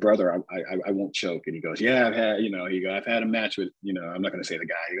 brother, I won't choke. And he goes, yeah, I've had a match with, I'm not going to say the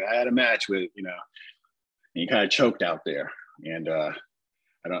guy. I had a match with, and he kind of choked out there. And I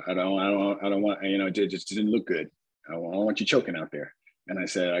don't want, it just didn't look good. I don't want you choking out there. And I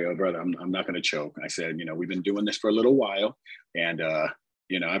go, brother, I'm not going to choke. I said, we've been doing this for a little while. And,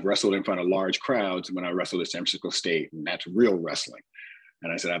 I've wrestled in front of large crowds when I wrestled at San Francisco State, and that's real wrestling.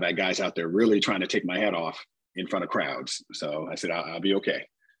 And I said, I've had guys out there really trying to take my head off in front of crowds. So I said, I'll be okay.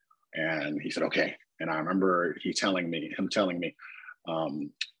 And he said, okay. And I remember him telling me, and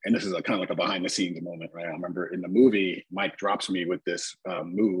this is a kind of like a behind the scenes moment, right? I remember in the movie, Mike drops me with this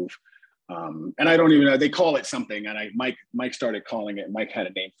move. And I don't even know, they call it something. And Mike started calling it, Mike had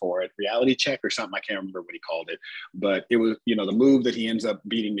a name for it, reality check or something. I can't remember what he called it, but it was, the move that he ends up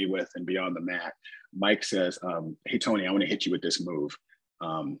beating me with and Beyond the Mat. Mike says, hey, Tony, I want to hit you with this move.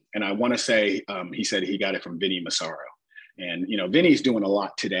 And I want to say, he said he got it from Vinny Massaro. And, Vinny's doing a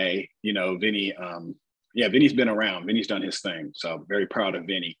lot today. Vinny's been around. Vinny's done his thing. So I'm very proud of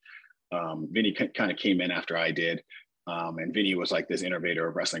Vinny. Vinny kind of came in after I did. And Vinny was like this innovator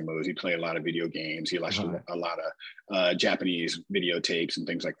of wrestling moves. He played a lot of video games. He watched a lot of Japanese videotapes and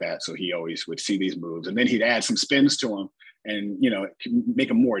things like that. So he always would see these moves. And then he'd add some spins to them and, make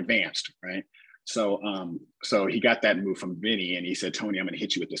them more advanced, right? So he got that move from Vinny, and he said, Tony, I'm going to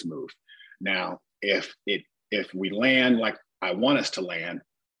hit you with this move. Now, if we land like I want us to land,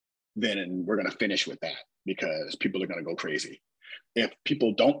 then we're going to finish with that because people are going to go crazy. If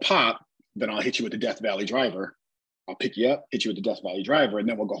people don't pop, then I'll hit you with the Death Valley Driver. I'll pick you up, hit you with the Death Valley Driver, and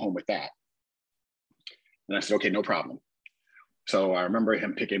then we'll go home with that. And I said, okay, no problem. So I remember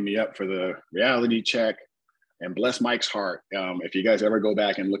him picking me up for the reality check, and bless Mike's heart. If you guys ever go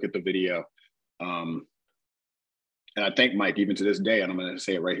back and look at the video, and I thank Mike even to this day, and I'm going to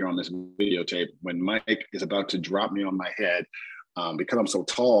say it right here on this videotape, when Mike is about to drop me on my head, because I'm so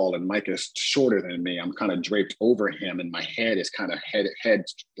tall and Mike is shorter than me, I'm kind of draped over him, and my head is kind of head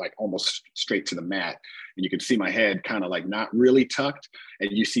like almost straight to the mat. And you can see my head kind of like not really tucked.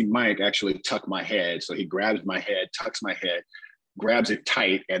 And you see Mike actually tuck my head. So he grabs my head, tucks my head, grabs it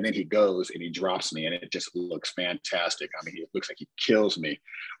tight, and then he goes and he drops me, and it just looks fantastic. I mean, it looks like he kills me,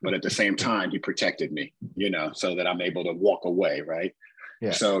 but at the same time, he protected me, so that I'm able to walk away, right?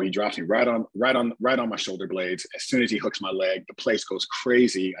 Yeah. So he drops me right on my shoulder blades. As soon as he hooks my leg, the place goes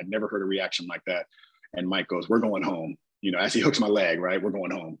crazy. I'd never heard a reaction like that. And Mike goes, "We're going home." As he hooks my leg, right? "We're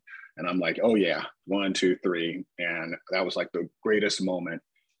going home." And I'm like, "Oh yeah, 1, 2, 3." And that was like the greatest moment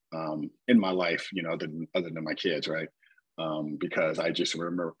in my life, other than my kids, right? Because I just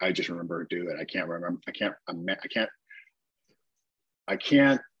remember doing it. I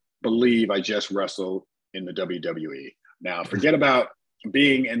can't believe I just wrestled in the WWE. Now, forget about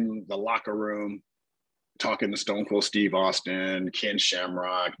being in the locker room, talking to Stone Cold Steve Austin, Ken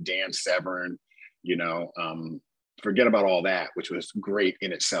Shamrock, Dan Severn, forget about all that, which was great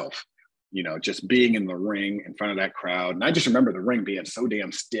in itself. Just being in the ring in front of that crowd. And I just remember the ring being so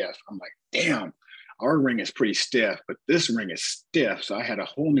damn stiff. I'm like, damn, our ring is pretty stiff, but this ring is stiff. So I had a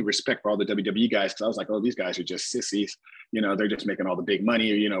whole new respect for all the WWE guys, because I was like, oh, these guys are just sissies. They're just making all the big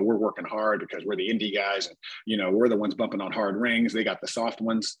money. We're working hard because we're the indie guys, and, we're the ones bumping on hard rings. They got the soft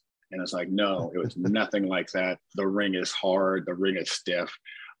ones. And it's like, no, it was nothing like that. The ring is hard. The ring is stiff.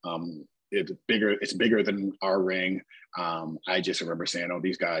 It's bigger than our ring. I just remember saying, oh,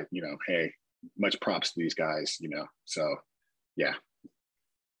 these guys, hey, much props to these guys, so yeah.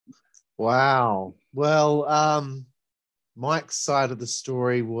 Wow. Well, Mike's side of the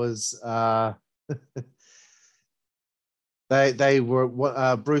story was they were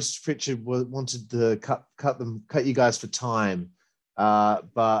Bruce Pritchard wanted to cut you guys for time,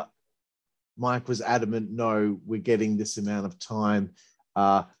 but Mike was adamant, no, we're getting this amount of time.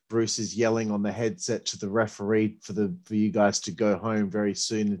 Bruce is yelling on the headset to the referee for you guys to go home very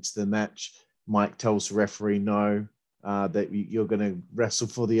soon into the match. Mike tells the referee no, that you're going to wrestle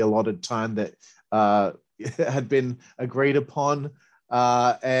for the allotted time that had been agreed upon,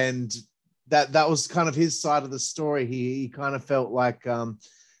 and that was kind of his side of the story. He kind of felt like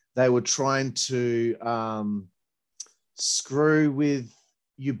they were trying to screw with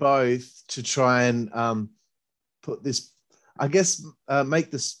you both to try and put this, I guess, make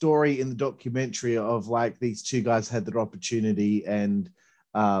the story in the documentary of like these two guys had their opportunity and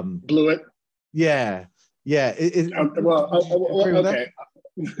blew it. Yeah. Okay.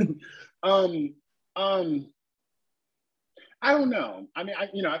 I don't know. I mean,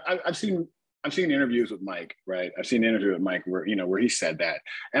 I've seen interviews with Mike, right? I've seen an interview with Mike where he said that,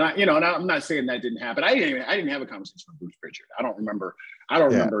 and I'm not saying that didn't happen. I didn't have a conversation with Bruce Pritchard. I don't remember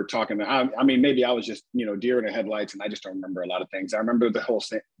talking to. I mean, maybe I was just deer in the headlights, and I just don't remember a lot of things. I remember the whole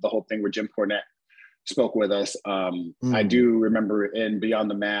thing where Jim Cornette spoke with us. I do remember in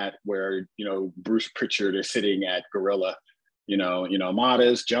Beyond the Mat where Bruce Pritchard is sitting at Gorilla,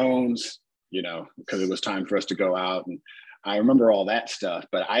 Amadas, Jones, because it was time for us to go out, and I remember all that stuff,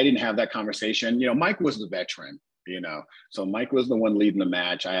 but I didn't have that conversation. Mike was the veteran, so Mike was the one leading the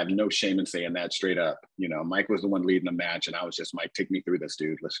match. I have no shame in saying that straight up. Mike was the one leading the match, and I was just, Mike, take me through this,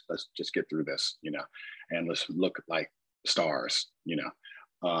 dude. Let's just get through this, and let's look like stars,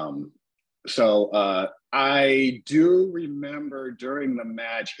 So I do remember during the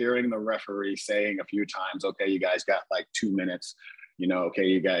match hearing the referee saying a few times, okay, you guys got like 2 minutes, okay,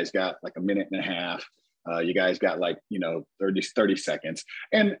 you guys got like a minute and a half. You guys got like, 30 seconds.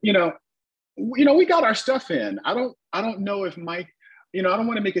 And, we got our stuff in. I don't know if Mike, I don't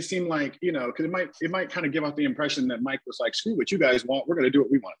want to make it seem like, because it might kind of give off the impression that Mike was like, screw what you guys want. We're going to do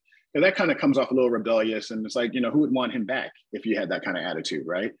what we want. And that kind of comes off a little rebellious, and it's like, who would want him back if you had that kind of attitude,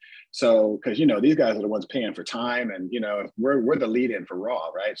 right? So, because, these guys are the ones paying for time, and, we're the lead in for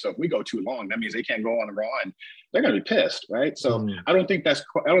Raw, right? So if we go too long, that means they can't go on Raw, and they're going to be pissed, right? So I don't think that's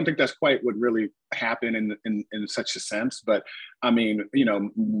quite what really happened in such a sense. But I mean,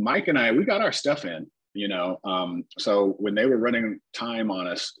 Mike and I, we got our stuff in, so when they were running time on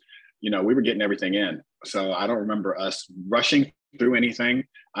us, we were getting everything in. So I don't remember us rushing through anything.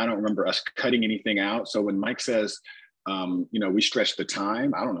 I don't remember us cutting anything out. So when Mike says, we stretched the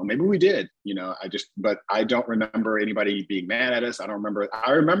time, I don't know, maybe we did, but I don't remember anybody being mad at us. I remember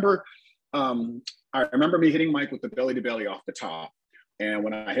me hitting Mike with the belly to belly off the top. And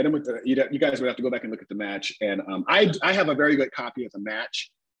when I hit him with you guys would have to go back and look at the match. And I have a very good copy of the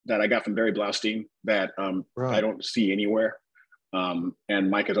match that I got from Barry Blaustein that right. I don't see anywhere.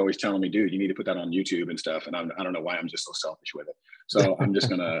 And Mike is always telling me, dude, you need to put that on YouTube and stuff. And I don't know why I'm just so selfish with it. So I'm just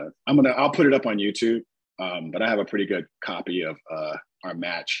I'll put it up on YouTube. but I have a pretty good copy of our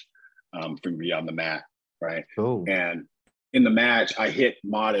match from Beyond the Mat, right? Cool. And in the match, I hit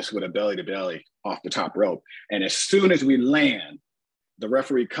Modest with a belly to belly off the top rope. And as soon as we land, the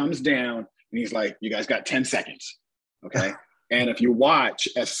referee comes down and he's like, you guys got 10 seconds, okay? And if you watch,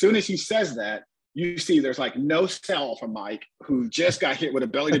 as soon as he says that, you see there's like no sell for Mike, who just got hit with a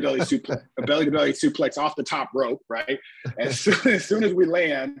belly-to-belly suplex off the top rope, right? As soon as we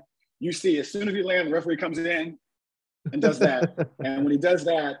land, you see, as soon as we land, the referee comes in and does that. And when he does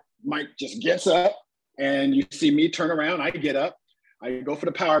that, Mike just gets up, and you see me turn around. I get up, I go for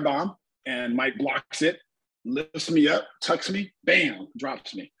the power bomb, and Mike blocks it, lifts me up, tucks me, bam,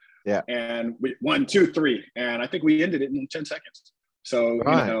 drops me. Yeah. And we 1, 2, 3, and I think we ended it in 10 seconds. So,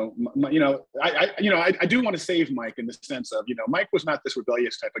 right. I do want to save Mike in the sense of, Mike was not this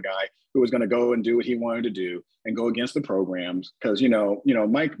rebellious type of guy who was going to go and do what he wanted to do and go against the programs. Because,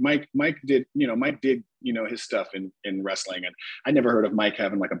 Mike did his stuff in wrestling. And I never heard of Mike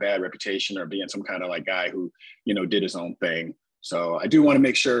having like a bad reputation or being some kind of like guy who, did his own thing. So I do want to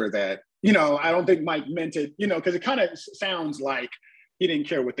make sure that, I don't think Mike meant it, because it kind of sounds like he didn't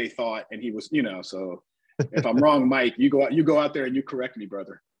care what they thought. And he was, so if I'm wrong, Mike, you go out there and you correct me,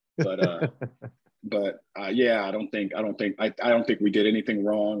 brother. But yeah, I don't think we did anything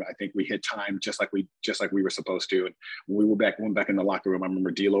wrong. I think we hit time just like we were supposed to. And when we went back in the locker room, I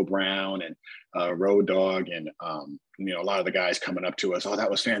remember D'Lo Brown and Road Dogg and a lot of the guys coming up to us. Oh, that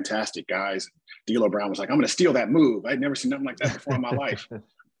was fantastic, guys. D'Lo Brown was like, I'm going to steal that move. I'd never seen nothing like that before in my life.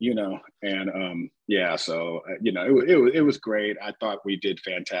 Yeah, so it was great. I thought we did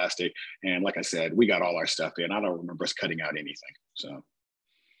fantastic, and like I said, we got all our stuff in. I don't remember us cutting out anything. So,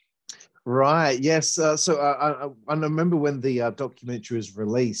 right, yes. So I remember when the documentary was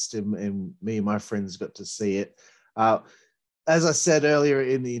released, and me and my friends got to see it. As I said earlier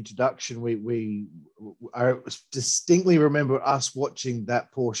in the introduction, I distinctly remember us watching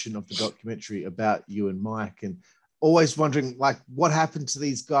that portion of the documentary about you and Mike, and always wondering, like, what happened to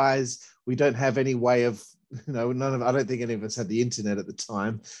these guys? We don't have any way of, I don't think any of us had the internet at the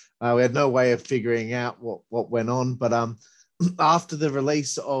time. We had no way of figuring out what went on. But after the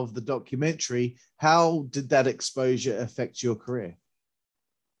release of the documentary, how did that exposure affect your career?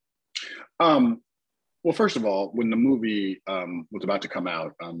 Well, first of all, when the movie was about to come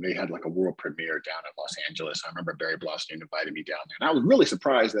out, they had like a world premiere down in Los Angeles. I remember Barry Blostein invited me down there. And I was really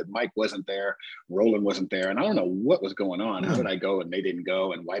surprised that Mike wasn't there, Roland wasn't there. And I don't know what was going on. How did I go and they didn't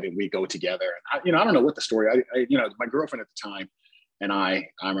go? And why didn't we go together? And I don't know what the story, my girlfriend at the time and I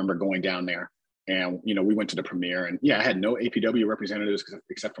remember going down there and, we went to the premiere and I had no APW representatives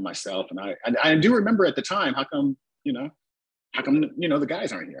except for myself. And I do remember at the time, how come, the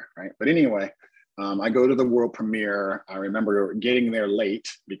guys aren't here, right? But anyway, I go to the world premiere. I remember getting there late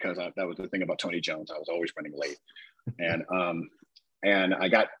because that was the thing about Tony Jones. I was always running late. And I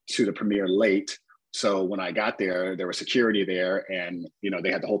got to the premiere late. So when I got there, there was security there and,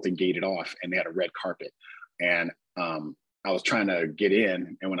 they had the whole thing gated off and they had a red carpet. And I was trying to get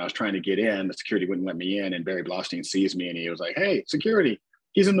in. And when I was trying to get in, the security wouldn't let me in. And Barry Blostein sees me and he was like, hey, security,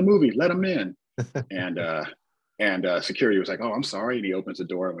 he's in the movie, let him in. And security was like, oh, I'm sorry. And he opens the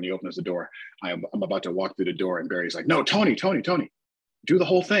door. And when he opens the door, I'm about to walk through the door. And Barry's like, no, Tony, do the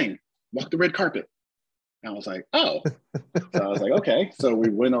whole thing. Walk the red carpet. And I was like, oh. So I was like, okay. So we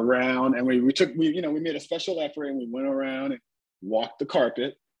went around and we made a special effort and we went around and walked the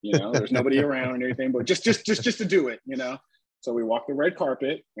carpet. There's nobody around and everything, but just to do it, So we walked the red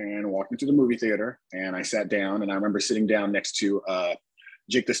carpet and walked into the movie theater. And I sat down and I remember sitting down next to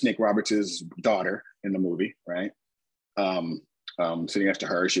Jake the Snake Roberts' daughter in the movie, right? Sitting next to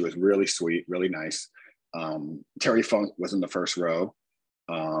her, she was really sweet, really nice. Terry Funk was in the first row,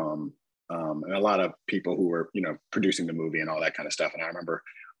 and a lot of people who were, producing the movie and all that kind of stuff. And I remember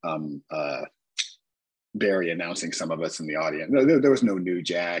Barry announcing some of us in the audience. There was no New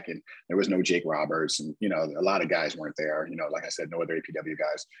Jack, and there was no Jake Roberts, and a lot of guys weren't there. Like I said, no other APW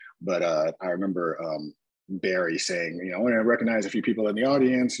guys. But I remember Barry saying, I want to recognize a few people in the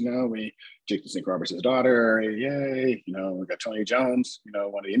audience, Jake the Snake Roberts' daughter, yay, we got Tony Jones,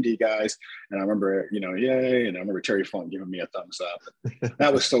 one of the indie guys. And I remember, yay. And I remember Terry Funk giving me a thumbs up.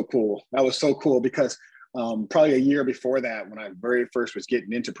 That was so cool. That was so cool because probably a year before that, when I very first was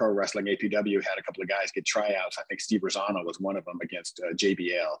getting into pro wrestling, APW had a couple of guys get tryouts. I think Steve Rosano was one of them against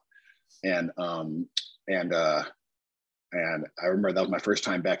JBL. And I remember that was my first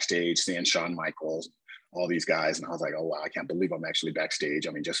time backstage seeing Shawn Michaels, all these guys. And I was like, oh, wow, I can't believe I'm actually backstage.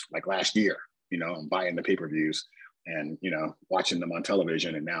 I mean, just like last year, I'm buying the pay-per-views and, watching them on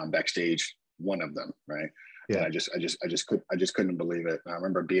television. And now I'm backstage, one of them. Right. Yeah. And I just couldn't believe it. And I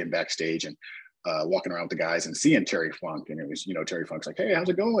remember being backstage and walking around with the guys and seeing Terry Funk, and it was, Terry Funk's like, "Hey, how's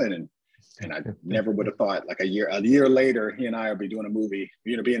it going?" And I never would have thought like a year later, he and I will be doing a movie,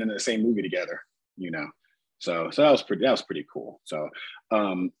 being in the same movie together, So that was pretty cool. So,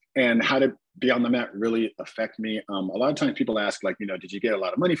 and how did Beyond the Mat really affect me? A lot of times people ask, like, did you get a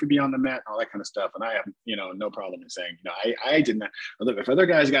lot of money for Beyond the Mat and all that kind of stuff? And I have, no problem in saying, I didn't. Look, if other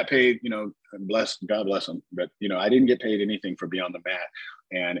guys got paid, God bless them. But, I didn't get paid anything for Beyond the Mat.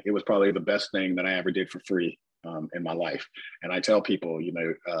 And it was probably the best thing that I ever did for free in my life. And I tell people,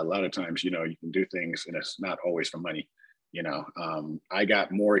 a lot of times, you can do things and it's not always for money. I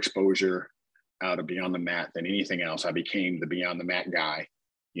got more exposure out of Beyond the Mat than anything else. I became the Beyond the Mat guy.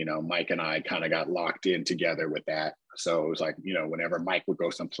 Mike and I kind of got locked in together with that. So it was like, whenever Mike would go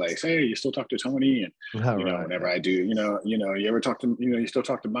someplace, "Hey, you still talk to Tony?" And, whenever I do, you ever talk to, you still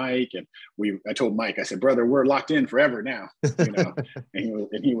talk to Mike? And I told Mike, I said, "Brother, we're locked in forever now," and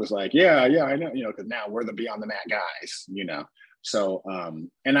he was like, yeah, I know, because now we're the Beyond the Mat guys, So,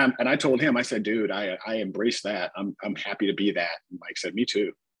 and I told him, I said, "Dude, I embrace that. I'm happy to be that." And Mike said, "Me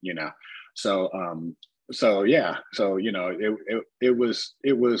too," So yeah, so it was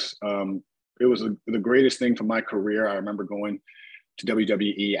the greatest thing for my career. I remember going to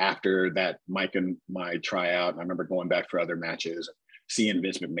WWE after that Mike and my tryout. I remember going back for other matches, seeing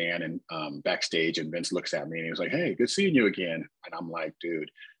Vince McMahon and backstage, and Vince looks at me and he was like, "Hey, good seeing you again." And I'm like, dude,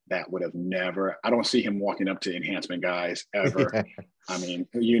 that would have never. I don't see him walking up to enhancement guys ever. Yeah. I mean,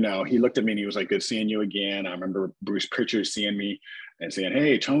 he looked at me and he was like, "Good seeing you again." I remember Bruce Pritchard seeing me and saying,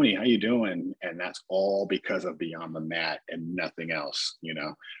 "Hey, Tony, how you doing?" And that's all because of Beyond the Mat and nothing else,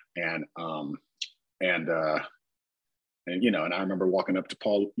 And I remember walking up to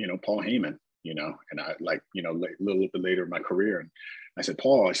Paul Heyman, and I a little bit later in my career, and I said,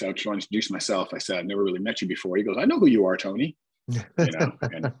 "Paul," I said, "I just want to introduce myself." I said, "I've never really met you before." He goes, "I know who you are, Tony." And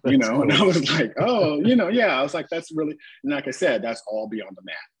cool. And I was like, "Oh, yeah." I was like, "That's really," and like I said, that's all Beyond the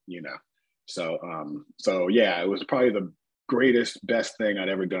Mat, So yeah, it was probably the greatest, best thing I'd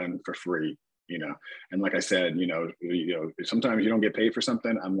ever done for free, And like I said, sometimes you don't get paid for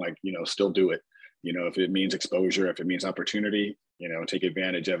something. I'm like, still do it. If it means exposure, if it means opportunity, take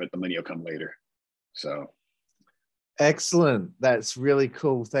advantage of it. The money will come later. So. Excellent. That's really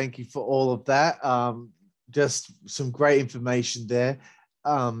cool. Thank you for all of that. Just some great information there.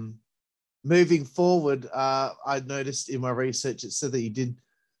 Moving forward, I noticed in my research, it said that you did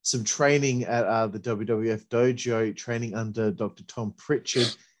some training at the WWF dojo, training under Dr. Tom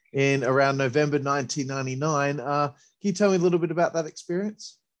Pritchard in around November 1999. Can you tell me a little bit about that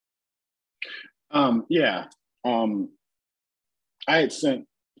experience? Yeah. I had sent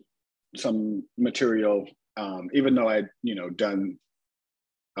some material, even though I'd, done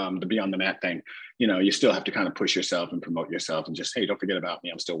the Beyond the Mat thing, you still have to kind of push yourself and promote yourself and just, "Hey, don't forget about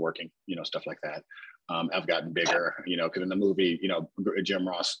me. I'm still working," stuff like that. I've gotten bigger, because in the movie, Jim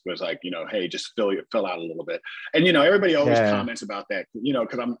Ross was like, "Hey, just fill out a little bit." And, everybody always comments about that,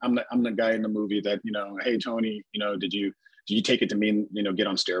 because I'm the guy in the movie that, "Hey, Tony, did you take it to mean, get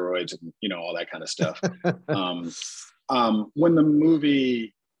on steroids," and, all that kind of stuff. When the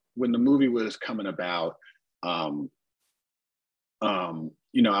movie was coming about,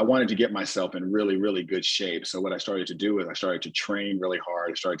 I wanted to get myself in really, really good shape. So what I started to do is I started to train really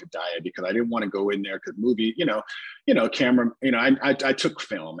hard. I started to diet because I didn't want to go in there because movie, camera, I took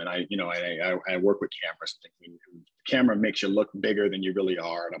film and I work with cameras. The camera makes you look bigger than you really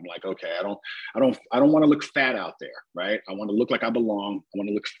are. And I'm like, okay, I don't want to look fat out there, right? I want to look like I belong. I want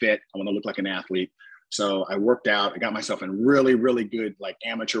to look fit. I want to look like an athlete. So I worked out. I got myself in really, really good, like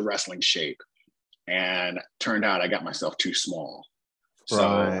amateur wrestling shape. And turned out I got myself too small. So,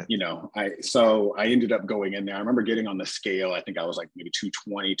 right. I ended up going in there. I remember getting on the scale. I think I was like maybe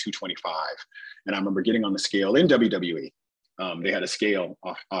 220, 225. And I remember getting on the scale in WWE. They had a scale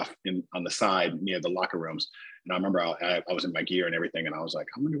off on the side near the locker rooms. And I remember I was in my gear and everything. And I was like,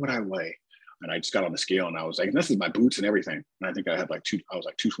 I wonder what I weigh. And I just got on the scale and I was like, and this is my boots and everything. And I think I had I was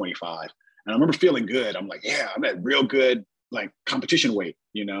like 225. And I remember feeling good. I'm like, yeah, I'm at real good, like competition weight,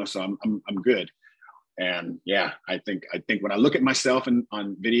 so I'm good. And yeah, I think when I look at myself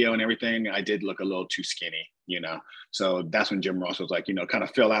on video and everything, I did look a little too skinny, So that's when Jim Ross was like, kind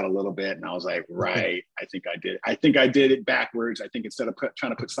of fill out a little bit. And I was like, right, I think I did it backwards. I think instead of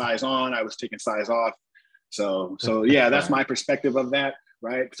trying to put size on, I was taking size off. So yeah, that's my perspective of that,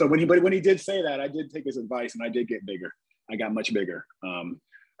 right? So when he did say that, I did take his advice and I did get bigger. I got much bigger.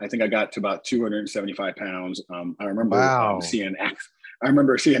 I think I got to about 275 pounds. I remember seeing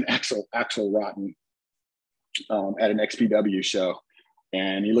Axel Rotten at an XPW show,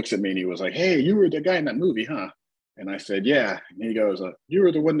 and he looks at me and he was like, "Hey, you were the guy in that movie, huh?" And I said, yeah. And he goes, you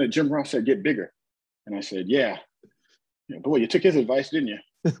were the one that Jim Ross said, get bigger. And I said, yeah. Boy, you took his advice, didn't you?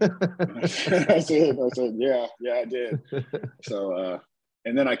 I said, yeah, I did. So,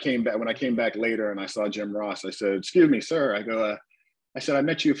 and then when I came back later and I saw Jim Ross, I said, excuse me, sir. I said, I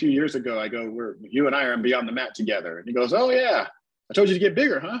met you a few years ago. I go, you and I are beyond the mat together. And he goes, oh yeah, I told you to get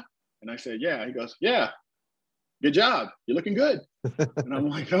bigger, huh? And I said, yeah. He goes, yeah, good job. You're looking good. And I'm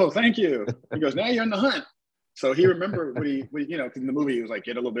like, oh, thank you. He goes, now you're in the hunt. So he remembered what he because in the movie he was like,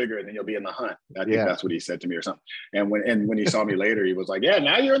 get a little bigger and then you'll be in the hunt. I think that's what he said to me or something. And when he saw me later, he was like, yeah,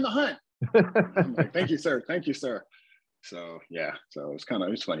 now you're in the hunt. I'm like, thank you, sir. Thank you, sir. So yeah, so it's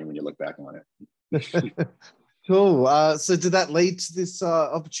funny when you look back on it. Cool. So did that lead to this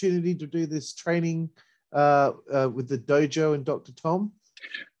opportunity to do this training with the dojo and Dr. Tom?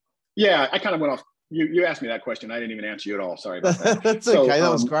 Yeah, I kind of went off. You asked me that question. I didn't even answer you at all. Sorry about that. That's okay.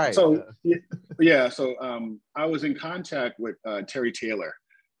 That was great. So I was in contact with Terry Taylor.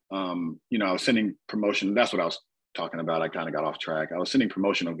 I was sending promotion. That's what I was talking about. I kind of got off track. I was sending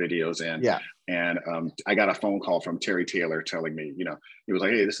promotional videos in. Yeah. And I got a phone call from Terry Taylor telling me, he was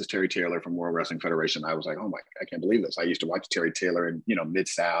like, hey, this is Terry Taylor from World Wrestling Federation. I was like, oh my, I can't believe this. I used to watch Terry Taylor in,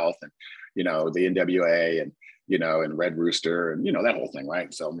 Mid-South and, the NWA and, and Red Rooster and, that whole thing.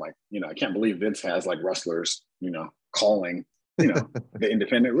 Right. So I'm like, I can't believe Vince has like wrestlers, calling, the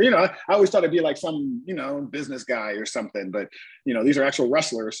independent, I always thought it'd be like some, business guy or something, but, these are actual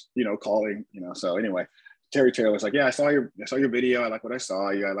wrestlers, calling, so anyway, Terry Taylor was like, yeah, I saw your video. I like what I saw.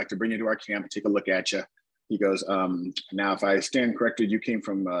 I'd like to bring you to our camp and take a look at you. He goes, now, if I stand corrected, you came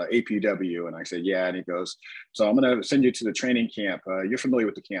from APW. And I said, yeah. And he goes, so I'm going to send you to the training camp. You're familiar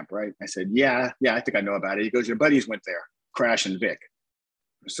with the camp, right? I said, yeah, I think I know about it. He goes, your buddies went there, Crash and Vic.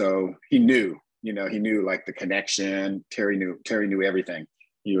 So he knew, he knew like the connection. Terry knew everything.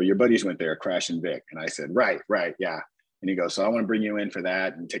 Your buddies went there, Crash and Vic. And I said, right, yeah. And he goes, so I want to bring you in for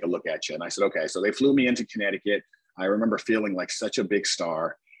that and take a look at you. And I said, okay. So they flew me into Connecticut. I remember feeling like such a big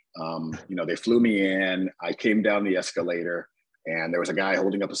star. They flew me in. I came down the escalator and there was a guy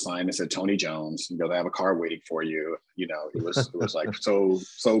holding up a sign that said Tony Jones. He goes, I have a car waiting for you. It was like so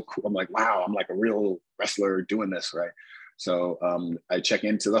cool. I'm like, wow, I'm like a real wrestler doing this, right? So I check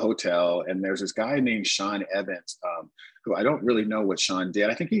into the hotel and there's this guy named Sean Evans, who I don't really know what Sean did.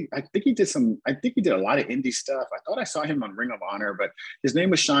 I think he did a lot of indie stuff. I thought I saw him on Ring of Honor, but his name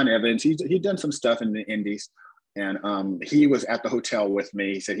was Sean Evans. He'd done some stuff in the indies. And he was at the hotel with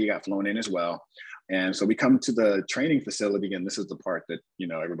me. He said he got flown in as well. And so we come to the training facility, and this is the part that,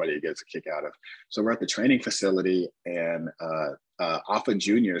 everybody gets a kick out of. So we're at the training facility and Alpha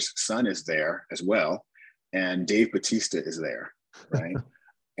Jr.'s son is there as well. And Dave Batista is there, right?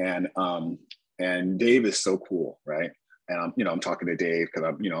 and Dave is so cool, right? And I'm talking to Dave because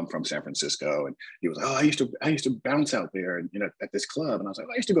I'm from San Francisco, and he was like, oh, I used to bounce out there, and at this club, and I was like,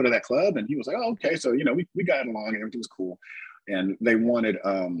 I used to go to that club, and he was like, oh, okay, so we got along, and everything was cool, and they wanted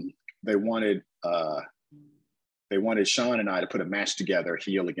Sean and I to put a match together,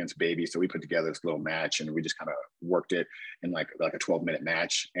 heel against baby, so we put together this little match, and we just kind of worked it in like a 12-minute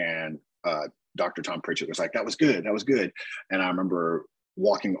match, and Dr. Tom Pritchett was like, that was good, and I remember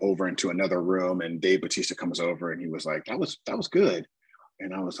walking over into another room and Dave Batista comes over and he was like, that was good.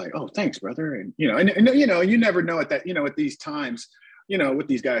 And I was like, oh, thanks, brother. And, you never know at these times, what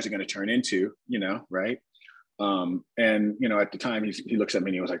these guys are going to turn into, right. And, at the time he looks at me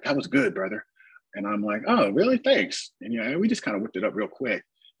and he was like, that was good, brother. And I'm like, oh, really? Thanks. And, we just kind of whipped it up real quick.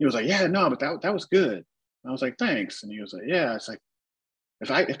 He was like, yeah, no, but that was good. And I was like, thanks. And he was like, yeah, it's like,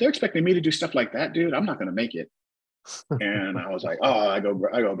 if they're expecting me to do stuff like that, dude, I'm not going to make it. And I was like, oh, I go,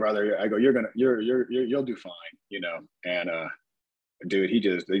 brother, you'll do fine, and dude,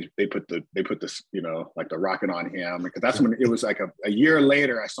 they put this, like the rocket on him, because that's when it was like a year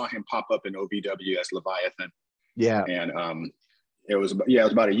later I saw him pop up in OVW as Leviathan. Yeah. And it was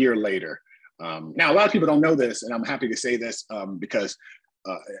about a year later. Now a lot of people don't know this, and I'm happy to say this because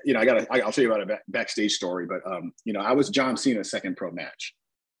I'll tell you about a backstage story, but I was John Cena's second pro match.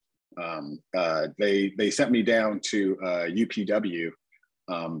 They sent me down to UPW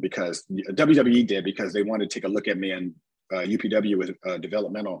because WWE did, because they wanted to take a look at me, and UPW was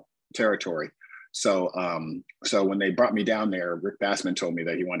developmental territory. So when they brought me down there, Rick Bassman told me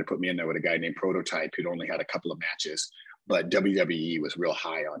that he wanted to put me in there with a guy named Prototype who'd only had a couple of matches, but WWE was real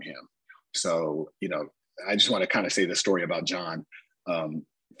high on him. So, I just want to kind of say the story about John.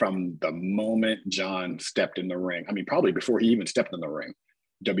 From the moment John stepped in the ring, I mean, probably before he even stepped in the ring,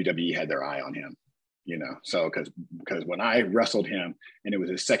 WWE had their eye on him, so because when I wrestled him and it was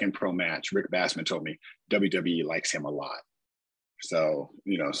his second pro match, Rick Bassman told me WWE likes him a lot. So,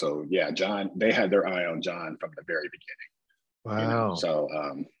 so yeah, John, they had their eye on John from the very beginning. Wow. So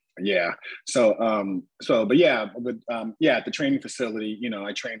yeah. But yeah, at the training facility,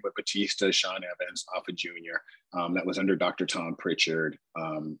 I trained with Batista, Sean Evans, Alpha Jr. That was under Dr. Tom Pritchard.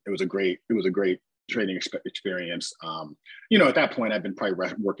 It was a great training experience. At that point, I've been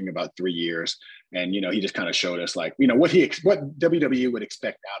probably working about 3 years, and he just kind of showed us like, what WWE would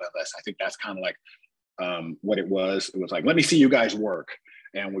expect out of us. I think that's kind of like what it was. It was like, let me see you guys work.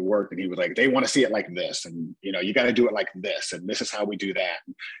 And we worked, and he was like, they want to see it like this. And, you got to do it like this. And this is how we do that.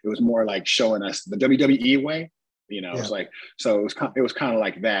 And it was more like showing us the WWE way, It was like, so it was kind of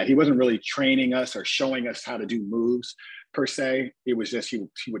like that. He wasn't really training us or showing us how to do moves per se. It was just, he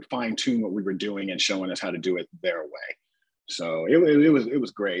would fine tune what we were doing and showing us how to do it their way. So it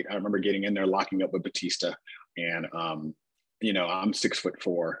was great. I remember getting in there, locking up with Batista, and, I'm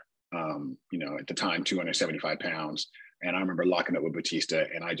 6'4", at the time, 275 pounds. And I remember locking up with Batista,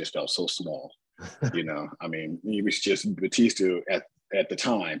 and I just felt so small. I mean, he was just Batista at the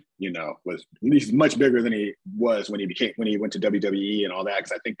time, was at least much bigger than he was when he went to WWE and all that.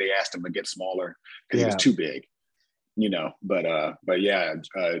 Because I think they asked him to get smaller because he was too big, But yeah,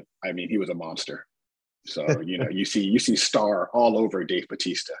 I mean, he was a monster. So you see star all over Dave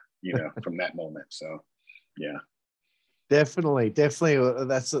Batista, from that moment. So yeah. Definitely. That's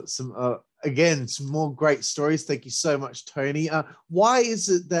some again, some more great stories. Thank you so much, Tony. Why is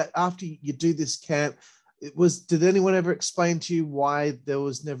it that after you do this camp, did anyone ever explain to you why there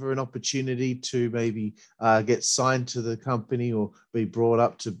was never an opportunity to maybe get signed to the company or be brought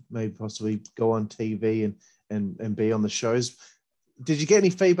up to maybe possibly go on TV and be on the shows? Did you get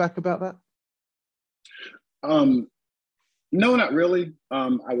any feedback about that? No, not really.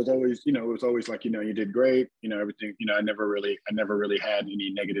 I was always, it was always like, you did great, everything, I never really had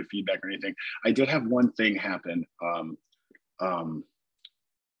any negative feedback or anything. I did have one thing happen,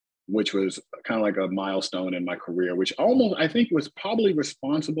 which was kind of like a milestone in my career, which I think was probably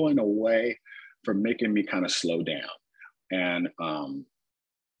responsible in a way for making me kind of slow down. And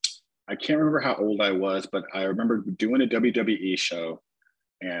I can't remember how old I was, but I remember doing a WWE show,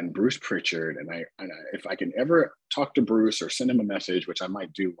 and Bruce Pritchard, and if I can ever talk to Bruce or send him a message, which I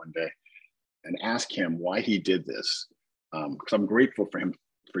might do one day, and ask him why he did this, because I'm grateful for him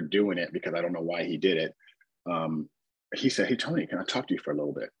for doing it, because I don't know why he did it. He said, "Hey, Tony, can I talk to you for a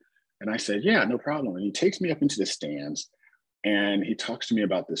little bit?" And I said, "Yeah, no problem." And he takes me up into the stands, and he talks to me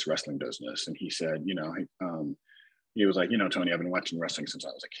about this wrestling business. And he said, he was like, Tony, I've been watching wrestling since I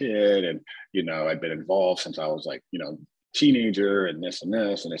was a kid, and I've been involved since I was like, teenager, and this and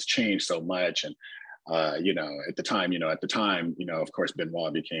this, and it's changed so much. And at the time, of course,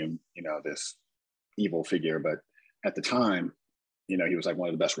 Benoit became this evil figure, but at the time, he was like one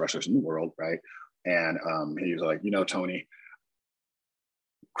of the best wrestlers in the world, right? And he was like, Tony,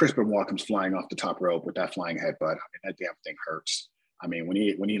 Chris Benoit comes flying off the top rope with that flying headbutt. I mean, that damn thing hurts. I mean, when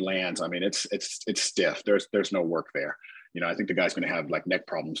he lands, I mean, it's stiff. There's no work there. I think the guy's going to have like neck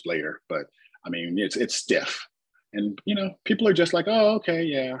problems later, but I mean, it's stiff. And, people are just like, oh, okay,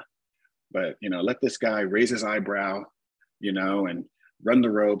 yeah. But, let this guy raise his eyebrow, and run the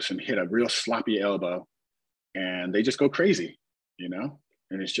ropes and hit a real sloppy elbow. And they just go crazy, And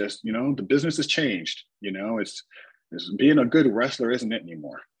it's just, the business has changed, it's being a good wrestler isn't it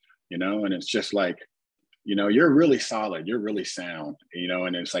anymore, And it's just like, you're really solid, you're really sound,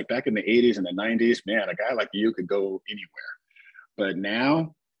 And it's like back in the 80s and the 90s, man, a guy like you could go anywhere. But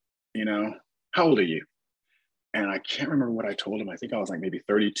now, how old are you? And I can't remember what I told him. I think I was like maybe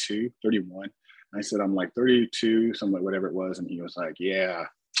 32, 31. I said, I'm like 32, something, whatever it was. And he was like, yeah,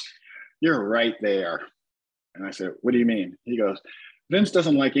 you're right there. And I said, what do you mean? He goes, Vince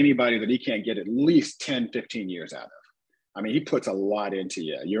doesn't like anybody that he can't get at least 10, 15 years out of. I mean, he puts a lot into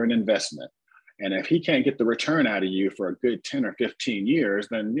you. You're an investment. And if he can't get the return out of you for a good 10 or 15 years,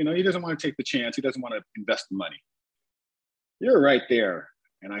 then, he doesn't want to take the chance. He doesn't want to invest the money. You're right there.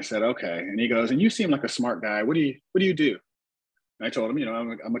 And I said, okay. And he goes, and you seem like a smart guy. What do you do? And I told him,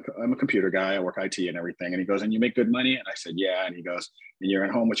 I'm a computer guy. I work IT and everything. And he goes, and you make good money? And I said, yeah. And he goes, and you're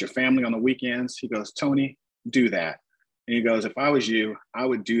at home with your family on the weekends? He goes, Tony, do that. And he goes, if I was you, I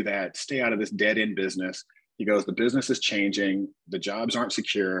would do that. Stay out of this dead end business. He goes, the business is changing. The jobs aren't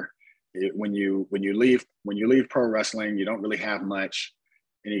secure. When you leave pro wrestling, you don't really have much.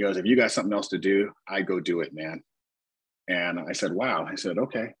 And he goes, if you got something else to do, I go do it, man. And I said, wow. I said,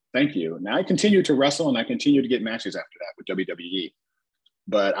 okay, thank you. Now I continued to wrestle, and I continued to get matches after that with WWE.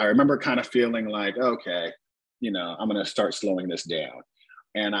 But I remember kind of feeling like, okay, I'm going to start slowing this down.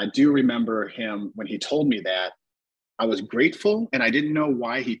 And I do remember him when he told me that. I was grateful, and I didn't know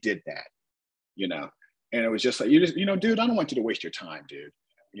why he did that. And it was just like, dude, I don't want you to waste your time, dude.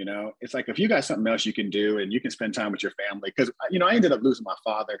 It's like, if you got something else you can do and you can spend time with your family, because, I ended up losing my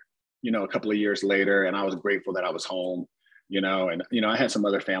father, a couple of years later, and I was grateful that I was home, and, I had some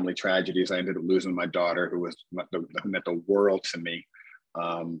other family tragedies. I ended up losing my daughter, who meant the world to me,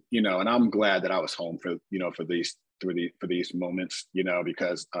 and I'm glad that I was home for these moments,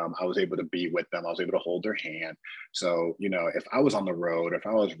 because I was able to be with them. I was able to hold their hand. So, if I was on the road, if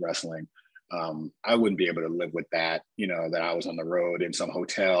I was wrestling, I wouldn't be able to live with that, that I was on the road in some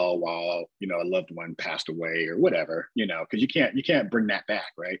hotel while, a loved one passed away or whatever, because you can't bring that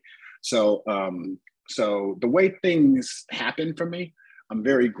back. Right. So, so the way things happen for me, I'm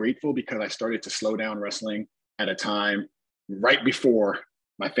very grateful, because I started to slow down wrestling at a time right before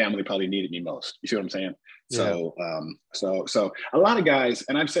my family probably needed me most. You see what I'm saying? Yeah. So a lot of guys,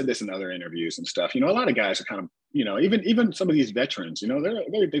 and I've said this in other interviews and stuff, a lot of guys are kind of, even some of these veterans,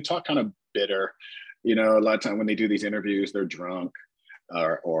 they talk kind of bitter, a lot of time when they do these interviews, they're drunk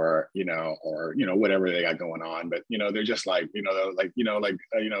or whatever they got going on. But, they're just like,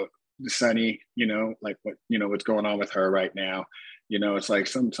 Sunny, like what's going on with her right now. It's like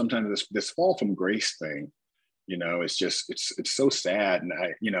sometimes this fall from grace thing, it's just, it's so sad. And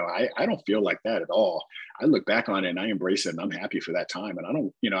I don't feel like that at all. I look back on it and I embrace it, and I'm happy for that time. And I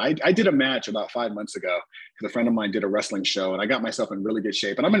don't, I did a match about 5 months ago, because a friend of mine did a wrestling show, and I got myself in really good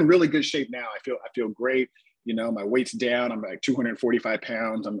shape, and I'm in really good shape now. I feel great. My weight's down. I'm like 245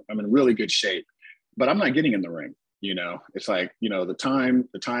 pounds. I'm in really good shape, but I'm not getting in the ring. It's like, the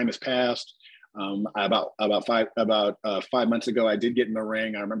time has passed. About 5 months ago, I did get in the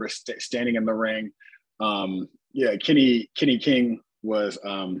ring. I remember standing in the ring. Kenny King was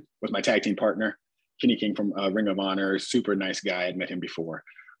my tag team partner. Kenny King from Ring of Honor, super nice guy. I'd met him before.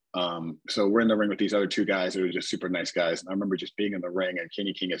 So we're in the ring with these other two guys that are just super nice guys. And I remember just being in the ring, and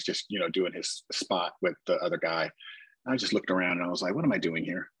Kenny King is just, doing his spot with the other guy. And I just looked around and I was like, what am I doing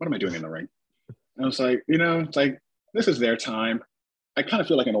here? What am I doing in the ring? And I was like, it's like, this is their time. I kind of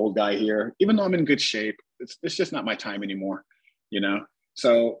feel like an old guy here, even though I'm in good shape. It's just not my time anymore,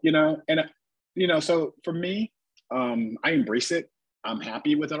 So, so for me, I embrace it. I'm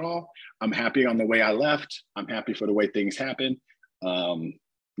happy with it all. I'm happy on the way I left. I'm happy for the way things happen.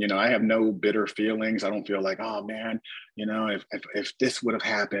 I have no bitter feelings. I don't feel like, oh man, if this would have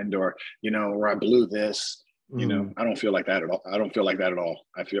happened, or, or I blew this, I don't feel like that at all. I don't feel like that at all.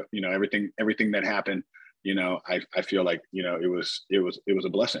 I feel, everything that happened, I feel like, it was a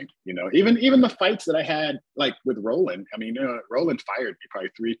blessing, even the fights that I had, like with Roland. I mean, Roland fired me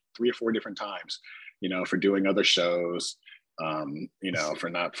probably three or four different times, for doing other shows, for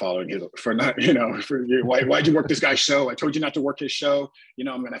not following why'd you work this guy's show? I told you not to work his show. I'm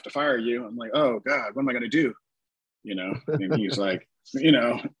going to have to fire you. I'm like, oh God, what am I going to do? And he's like,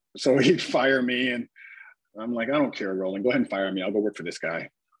 so he'd fire me, and I'm like, I don't care, Roland, go ahead and fire me. I'll go work for this guy.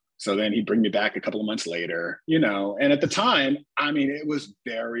 So then he'd bring me back a couple of months later, and at the time, I mean, it was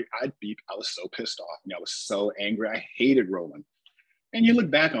I was so pissed off. I was so angry. I hated Roland. And you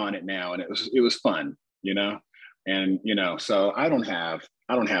look back on it now, and it was fun, and, so I don't have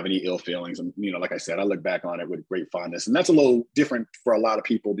any ill feelings. And, like I said, I look back on it with great fondness, and that's a little different for a lot of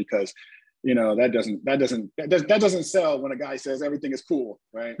people, because, that doesn't sell when a guy says everything is cool,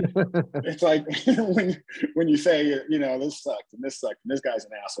 right? It's like when you say, this sucked and this sucked and this guy's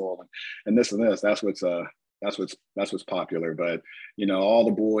an asshole and this and this, that's what's popular. But, all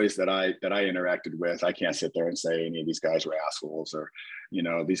the boys that I interacted with, I can't sit there and say any of these guys were assholes, or,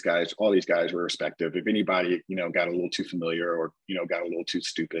 all these guys were respective. If anybody, got a little too familiar, or, got a little too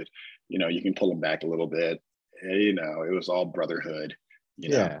stupid, you can pull them back a little bit. It was all brotherhood,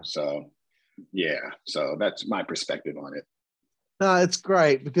 Yeah. So yeah, so that's my perspective on it. No, it's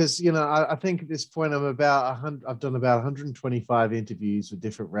great, because I think at this point I've done about 125 interviews with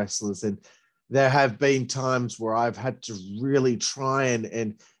different wrestlers, and there have been times where I've had to really try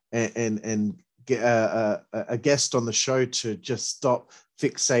and get a guest on the show to just stop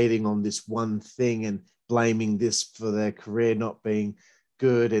fixating on this one thing and blaming this for their career not being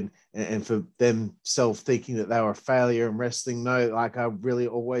good, and for themselves thinking that they were a failure in wrestling. No, like, I really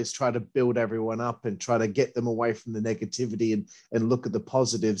always try to build everyone up and try to get them away from the negativity and look at the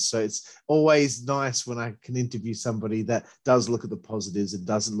positives. So it's always nice when I can interview somebody that does look at the positives and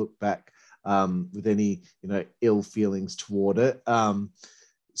doesn't look back with any ill feelings toward it.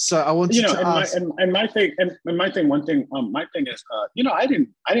 So I want to ask. My thing is, I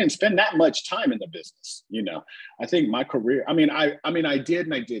didn't spend that much time in the business. I think my career. I did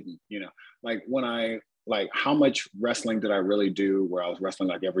and I didn't. Like how much wrestling did I really do? Where I was wrestling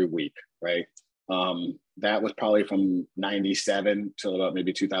like every week, right? That was probably from '97 till about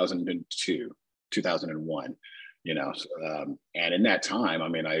maybe 2002. 2001. And in that time, I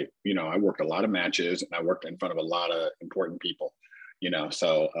mean, I worked a lot of matches and I worked in front of a lot of important people,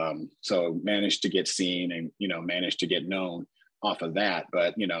 so managed to get seen and, managed to get known off of that.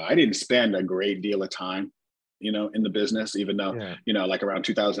 But, I didn't spend a great deal of time, in the business, even though, like around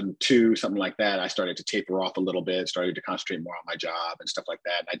 2002, something like that, I started to taper off a little bit, started to concentrate more on my job and stuff like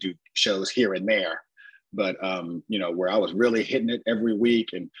that. And I do shows here and there, but, where I was really hitting it every week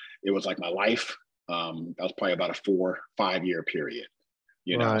and it was like my life. That was probably about a 4-5 year period,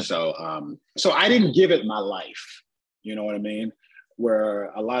 Right. So I didn't give it my life, you know what I mean?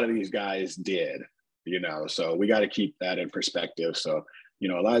 Where a lot of these guys did, so we got to keep that in perspective. So, a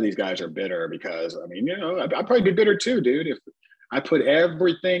lot of these guys are bitter because, I mean, I'd probably be bitter too, dude. If I put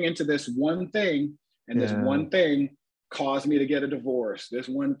everything into this one thing and this one thing caused me to get a divorce. This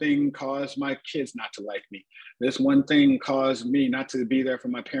one thing caused my kids not to like me. This one thing caused me not to be there for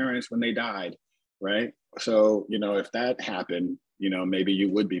my parents when they died. Right. So, if that happened, maybe you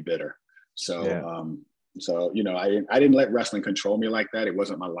would be bitter. So, I didn't let wrestling control me like that. It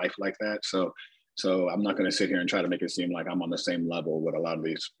wasn't my life like that. So I'm not going to sit here and try to make it seem like I'm on the same level with a lot of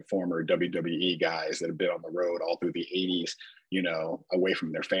these former WWE guys that have been on the road all through the 80s, away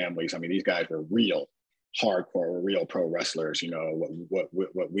from their families. I mean, these guys were real hardcore, real pro wrestlers,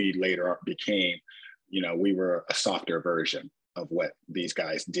 what we later became, we were a softer version of what these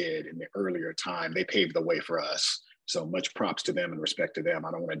guys did in the earlier time. They paved the way for us. So much props to them and respect to them.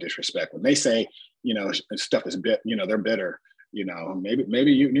 I don't want to disrespect when they say, stuff is they're bitter.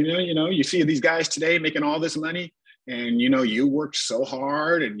 Maybe you see these guys today making all this money and, you worked so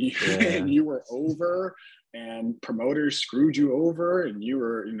hard and and you were over and promoters screwed you over and you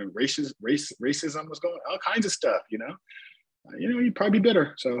were, racism was going, all kinds of stuff, you'd probably be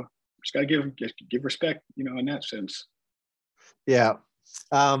bitter. So just got to give respect, in that sense. Yeah.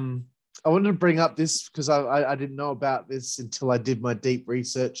 I wanted to bring up this because I didn't know about this until I did my deep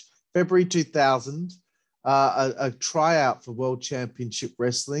research. February 2000, a tryout for World Championship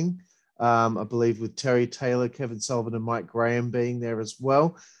Wrestling, I believe with Terry Taylor, Kevin Sullivan, and Mike Graham being there as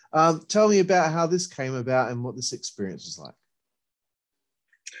well. Tell me about how this came about and what this experience was like.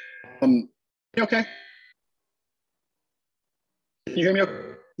 Okay. Can you hear me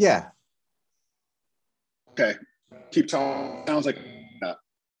okay? Yeah. Okay. Keep talking. Sounds like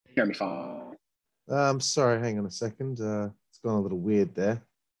hear me fine. Sorry, hang on a second. It's gone a little weird there.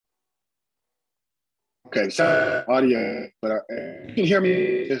 Okay, so audio, but you can hear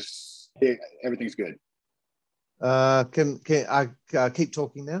me. Everything's good. Can I keep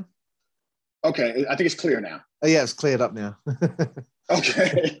talking now? Okay, I think it's clear now. Oh, yeah, it's cleared up now.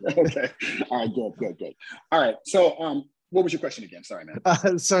 Okay. All right, good. All right, so what was your question again? Sorry,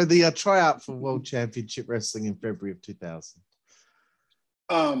 man. So the tryout for World Championship Wrestling in February of 2000.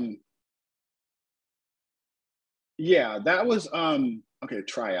 Yeah, that was okay.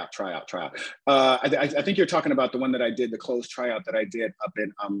 Tryout. I think you're talking about the one that I did, the closed tryout that I did up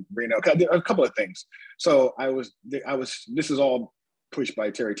in Reno. I did a couple of things. So I was. This is all pushed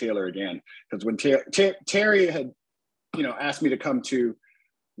by Terry Taylor again, because when Terry had, asked me to come to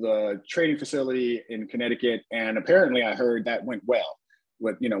the training facility in Connecticut, and apparently I heard that went well.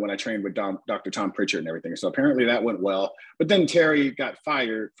 When I trained with Dr. Tom Pritchard and everything. So apparently that went well. But then Terry got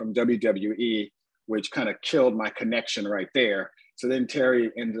fired from WWE, which kind of killed my connection right there. So then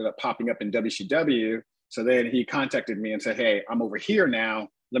Terry ended up popping up in WCW. So then he contacted me and said, "Hey, I'm over here now.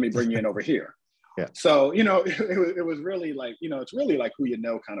 Let me bring you in over here." Yeah. So, it was really like, it's really like who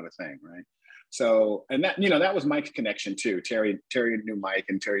kind of a thing, right? So, and that, that was Mike's connection too. Terry knew Mike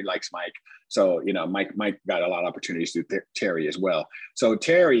and Terry likes Mike. So, Mike got a lot of opportunities through Terry as well. So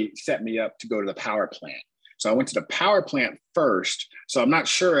Terry set me up to go to the power plant. So I went to the power plant first. So I'm not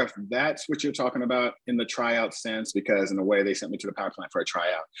sure if that's what you're talking about in the tryout sense, because in a way they sent me to the power plant for a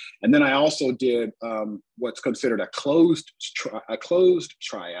tryout. And then I also did what's considered a closed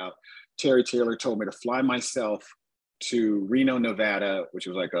tryout. Terry Taylor told me to fly myself to Reno, Nevada, which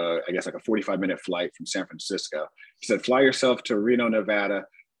was like a 45-minute flight from San Francisco. He said, "Fly yourself to Reno, Nevada,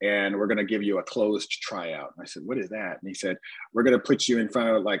 and we're going to give you a closed tryout." And I said, "What is that?" And he said, "We're going to put you in front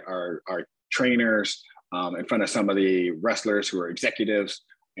of like our trainers, in front of some of the wrestlers who are executives,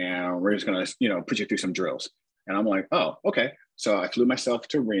 and we're just going to, put you through some drills." And I'm like, "Oh, okay." So I flew myself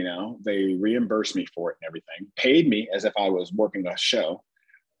to Reno. They reimbursed me for it and everything, paid me as if I was working a show.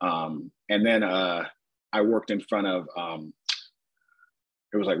 And then I worked in front of,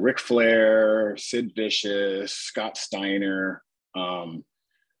 it was like Ric Flair, Sid Vicious, Scott Steiner. I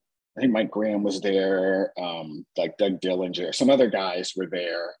think Mike Graham was there, like Doug Dillinger. Some other guys were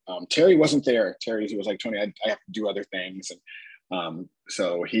there. Terry wasn't there. He was like, "Tony, I have to do other things." And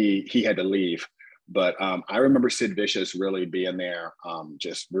so he had to leave. But I remember Sid Vicious really being there,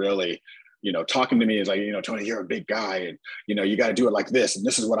 just really, talking to me as like, Tony, you're a big guy, and you got to do it like this, and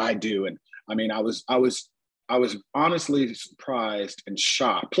this is what I do. And I mean, I was honestly surprised and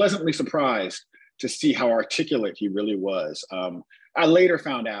shocked, pleasantly surprised to see how articulate he really was. I later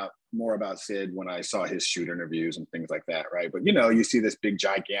found out more about Sid when I saw his shoot interviews and things like that, right? But you see this big,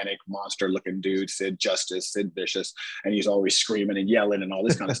 gigantic, monster-looking dude, Sid Justice, Sid Vicious, and he's always screaming and yelling and all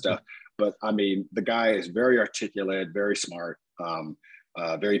this kind of stuff. But I mean, the guy is very articulate, very smart,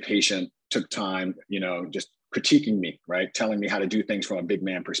 very patient, took time, just critiquing me, right? Telling me how to do things from a big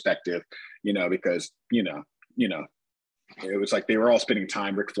man perspective, because, it was like they were all spending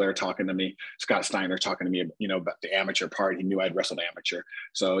time. Ric Flair talking to me, Scott Steiner talking to me, about the amateur part. He knew I'd wrestled amateur.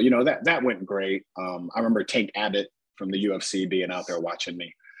 So, that went great. I remember Tank Abbott from the UFC being out there watching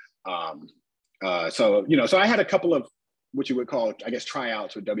me. So I had a couple of what you would call, I guess,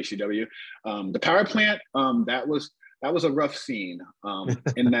 tryouts with WCW. The power plant, that was a rough scene.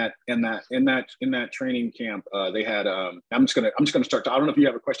 In that training camp, they had. I'm just gonna start. I don't know if you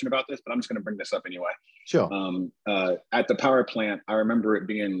have a question about this, but I'm just gonna bring this up anyway. Sure. At the power plant, I remember it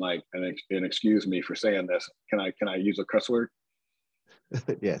being like, and excuse me for saying this. Can I use a cuss word?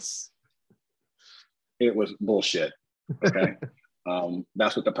 Yes. It was bullshit. Okay.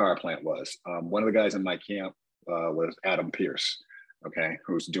 That's what the power plant was. One of the guys in my camp was Adam Pearce. Okay,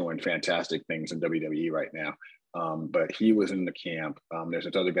 who's doing fantastic things in WWE right now. But he was in the camp. There's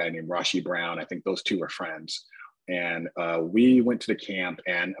this other guy named Rashi Brown. I think those two were friends. And we went to the camp,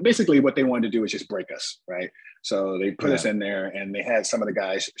 and basically what they wanted to do is just break us, right? So they put us in there, and they had some of the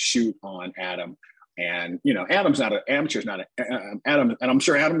guys shoot on Adam. And, Adam's not an amateur, Adam, and I'm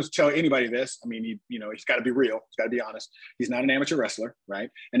sure Adam will tell anybody this. I mean, he's got to be real. He's got to be honest. He's not an amateur wrestler, right?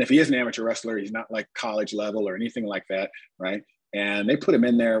 And if he is an amateur wrestler, he's not like college level or anything like that, right? And they put him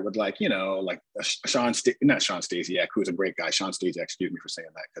in there with not Sean Stasiak, who's a great guy. Sean Stasiak, excuse me for saying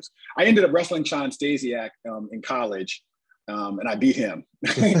that, because I ended up wrestling Sean Stasiak in college, and I beat him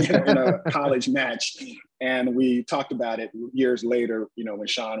in a college match. And we talked about it years later, when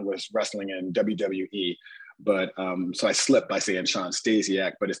Sean was wrestling in WWE. But so I slipped by saying Sean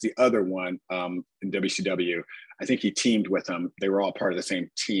Stasiak, but it's the other one in WCW. I think he teamed with him. They were all part of the same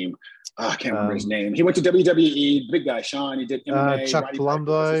team. I can't remember his name. He went to WWE, big guy, Sean. He did MMA. Chuck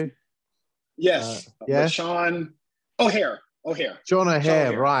Palumbo. Yes. Sean O'Hare. Sean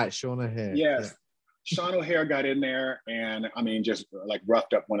O'Hare, right. Sean O'Hare. Yes. Yeah. Sean O'Hare got in there and, I mean, just like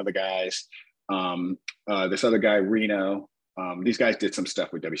roughed up one of the guys. This other guy, Reno, these guys did some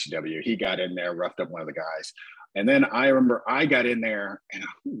stuff with WCW. He got in there, roughed up one of the guys. And then I remember I got in there, and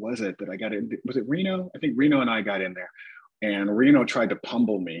who was it that I got in? Was it Reno? I think Reno and I got in there. And Reno tried to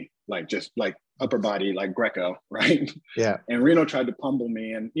pummel me, just upper body, like Greco, right? Yeah. And Reno tried to pummel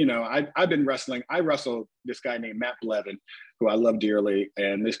me. And, I've been wrestling. I wrestled this guy named Matt Blevin, who I love dearly.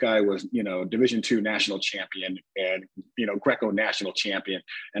 And this guy was, Division II national champion and, Greco national champion.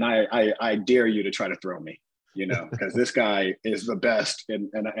 And I dare you to try to throw me, because this guy is the best.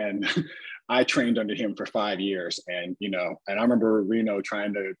 And I trained under him for 5 years. And, and I remember Reno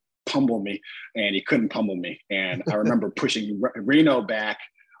trying to pummel me, and he couldn't pummel me. And I remember pushing Reno back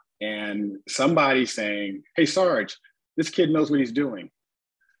and somebody saying, "Hey, Sarge, this kid knows what he's doing."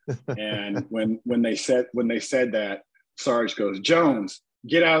 And when they said that, Sarge goes, "Jones,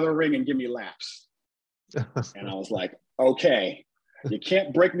 get out of the ring and give me laps." And I was like, "Okay, you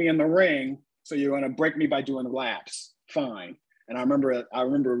can't break me in the ring, so you're going to break me by doing laps. Fine." And I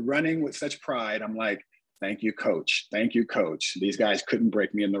remember running with such pride. I'm like, "Thank you, coach. Thank you, coach. These guys couldn't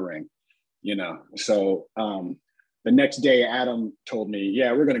break me in the ring." So the next day, Adam told me,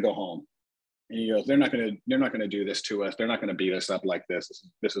 "Yeah, we're going to go home." And he goes, they're not going to do this to us. They're not going to beat us up like this.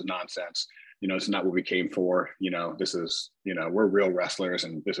 This is nonsense. It's not what we came for. This is, we're real wrestlers,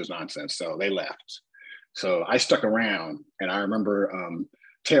 and this is nonsense. So they left. So I stuck around, and I remember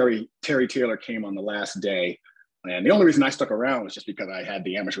Terry Taylor came on the last day. And the only reason I stuck around was just because I had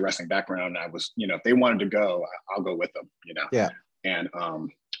the amateur wrestling background. And I was, if they wanted to go, I'll go with them, Yeah.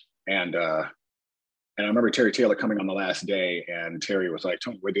 And I remember Terry Taylor coming on the last day, and Terry was like,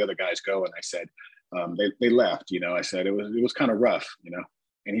 "Tony, where'd the other guys go?" And I said, they left, I said, it was kind of rough,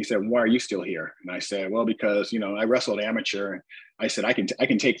 and he said, "Why are you still here?" And I said, "Well, because, I wrestled amateur." And I said, I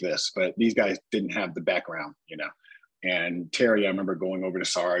can take this, but these guys didn't have the background, And Terry, I remember going over to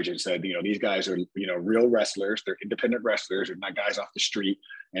Sarge and said, these guys are, real wrestlers. They're independent wrestlers. They're not guys off the street.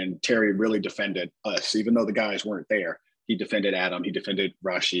 And Terry really defended us, even though the guys weren't there. He defended Adam. He defended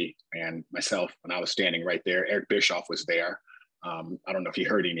Rashi and myself when I was standing right there. Eric Bischoff was there. I don't know if he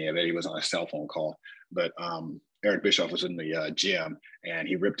heard any of it. He was on a cell phone call. But Eric Bischoff was in the gym, and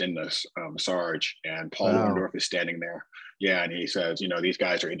he ripped into Sarge, and Paul Orndorff is standing there. Yeah, and he says, these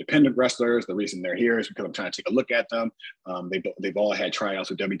guys are independent wrestlers. The reason they're here is because I'm trying to take a look at them. They've all had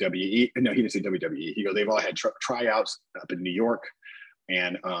tryouts with WWE. No, he didn't say WWE. He goes, they've all had tryouts up in New York.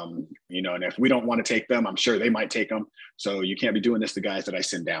 And, and if we don't want to take them, I'm sure they might take them. So you can't be doing this to guys that I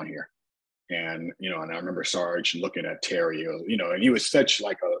send down here. And, and I remember Sarge looking at Terry, and he was such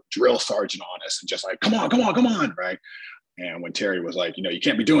like a drill sergeant on us and just like, come on, right? And when Terry was like, you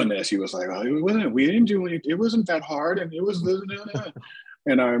can't be doing this, he was like, oh, we didn't do anything. It wasn't that hard. And it was,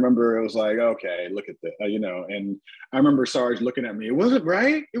 and I remember it was like, okay, look at the, and I remember Sarge looking at me, it wasn't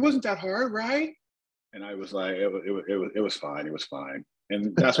right. It wasn't that hard, right? And I was like, it was fine. It was fine.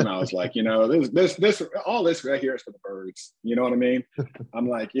 And that's when I was like, this all this right here is for the birds. You know what I mean? I'm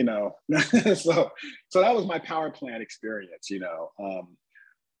like, so that was my power plant experience.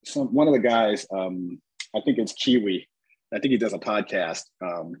 One of the guys, I think it's Kiwi. I think he does a podcast.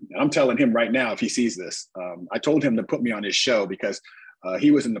 I'm telling him right now, if he sees this, I told him to put me on his show because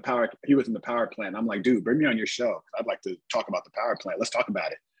he was in the power plant. I'm like, dude, bring me on your show. I'd like to talk about the power plant. Let's talk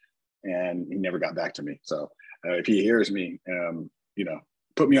about it. And he never got back to me. So if he hears me,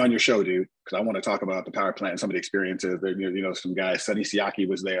 put me on your show, dude, because I want to talk about the power plant and some of the experiences. Some guys, Sonny Siaki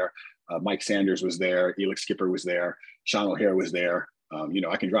was there, Mike Sanders was there, Elix Skipper was there, Sean O'Hare was there.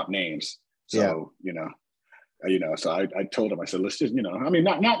 I can drop names. So, so I told him, I said, let's just,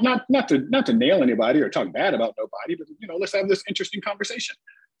 not to nail anybody or talk bad about nobody, but, let's have this interesting conversation.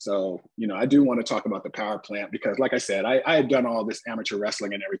 So, I do want to talk about the power plant because, like I said, I had done all this amateur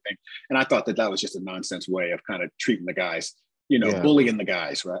wrestling and everything. And I thought that was just a nonsense way of kind of treating the guys, bullying the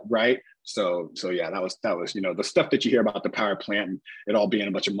guys. Right. So yeah, that was, the stuff that you hear about the power plant and it all being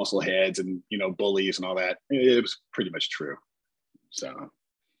a bunch of muscle heads and, bullies and all that. It was pretty much true. So.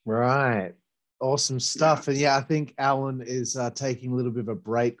 Right. Awesome stuff. Yeah. And yeah, I think Alan is taking a little bit of a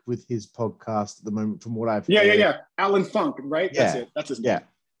break with his podcast at the moment from what I've heard. Yeah. Alan Funk, right? Yeah. That's it. That's his name.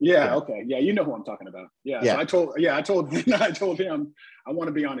 Yeah. Okay. Yeah. You know who I'm talking about. Yeah. So I told him I want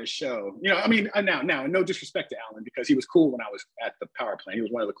to be on his show. Now, no disrespect to Alan because he was cool when I was at the power plant. He was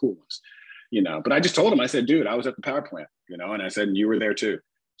one of the cool ones, but I just told him, I said, dude, I was at the power plant, and I said, and you were there too.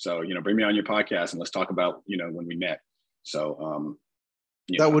 So, bring me on your podcast and let's talk about, when we met. So,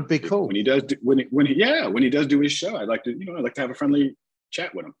 that would be cool. When he does do his show, I'd like to have a friendly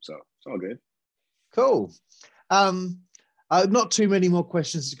chat with him. So it's all good. Cool. Not too many more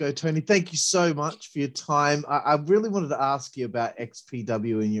questions to go, Tony. Thank you so much for your time. I really wanted to ask you about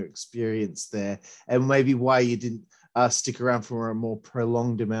XPW and your experience there and maybe why you didn't stick around for a more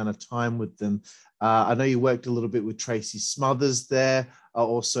prolonged amount of time with them. I know you worked a little bit with Tracy Smothers there,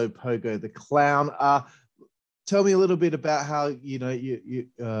 also Pogo the Clown. Tell me a little bit about how, you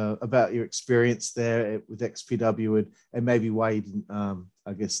about your experience there with XPW and maybe why you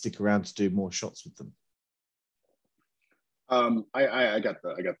didn't, stick around to do more shots with them. I got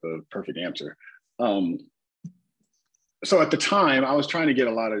the perfect answer. So at the time I was trying to get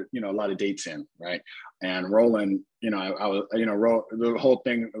a lot of dates in, right? And Roland, I was, the whole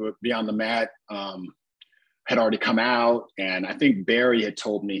thing with Beyond the Mat had already come out. And I think Barry had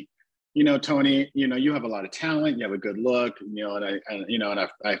told me, Tony, you have a lot of talent, you have a good look, and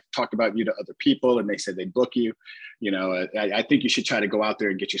I've talked about you to other people and they said they'd book you, I think you should try to go out there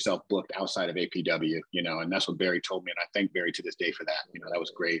and get yourself booked outside of APW, and that's what Barry told me. And I thank Barry to this day for that. That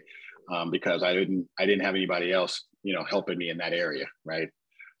was great because I didn't have anybody else, helping me in that area. Right.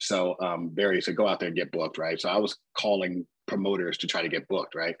 So Barry said, go out there and get booked. Right. So I was calling promoters to try to get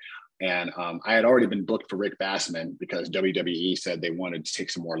booked. Right. And I had already been booked for Rick Bassman because WWE said they wanted to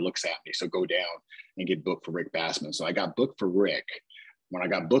take some more looks at me. So go down and get booked for Rick Bassman. So I got booked for Rick. When I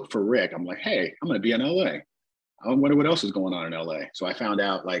got booked for Rick, I'm like, hey, I'm going to be in LA. I wonder what else is going on in LA. So I found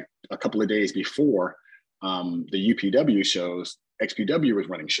out like a couple of days before the UPW shows, XPW was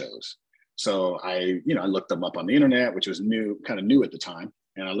running shows. So I looked them up on the internet, which was kind of new at the time.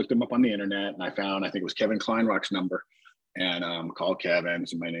 And I looked them up on the internet and I found, I think it was Kevin Kleinrock's number. And called Kevin.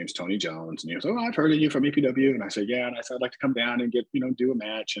 So my name's Tony Jones. And he was, oh, I've heard of you from APW. And I said, yeah. And I said, I'd like to come down and get, do a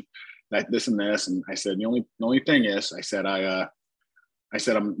match and like this and this. And I said, the only thing is, I said, I'm,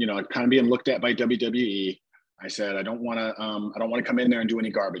 kind of being looked at by WWE. I said, I don't want to come in there and do any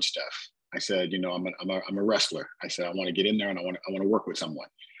garbage stuff. I said, I'm a wrestler. I said, I want to get in there and I want to work with someone.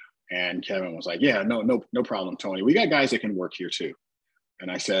 And Kevin was like, yeah, no problem, Tony. We got guys that can work here too.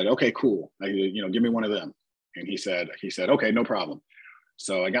 And I said, okay, cool. Give me one of them. And he said, okay, no problem.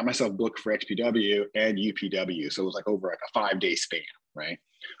 So I got myself booked for XPW and UPW. So it was like over like a 5-day span, right?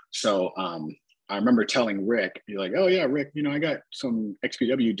 So I remember telling Rick, he's like, oh yeah, Rick, I got some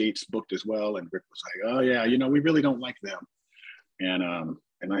XPW dates booked as well. And Rick was like, oh yeah, we really don't like them.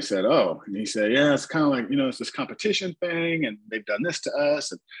 And I said, oh, and he said, yeah, it's kind of like, it's this competition thing, and they've done this to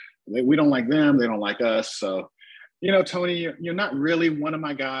us, and we don't like them, they don't like us. So, Tony, you're not really one of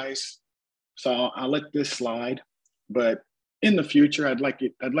my guys, so I'll let this slide. But in the future, I'd like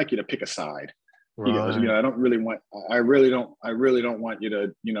you to pick a side. Right. He goes, I really don't want you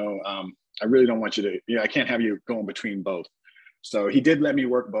to, I really don't want you to, I can't have you going between both. So he did let me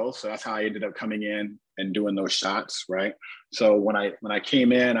work both. So that's how I ended up coming in and doing those shots, right? So when I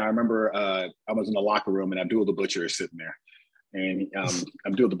came in, I remember I was in the locker room and Abdul the Butcher is sitting there. And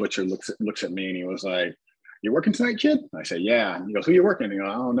Abdul the Butcher looks at me and he was like, "You working tonight, kid?" I said, "Yeah." And he goes, "Who you working?" And he goes,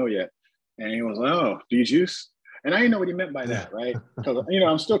 "I don't know yet." And he was like, "Oh, do you juice?" And I didn't know what he meant by that, right? Because,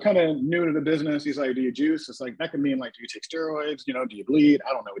 I'm still kind of new to the business. He's like, "Do you juice?" It's like, that could mean like, do you take steroids? Do you bleed?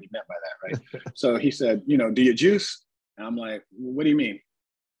 I don't know what he meant by that, right? So he said, "Do you juice?" And I'm like, "What do you mean?"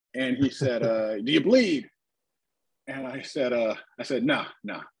 And he said, "Do you bleed?" And I said, no,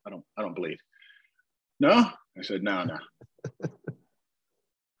 I don't bleed. No? I said, no.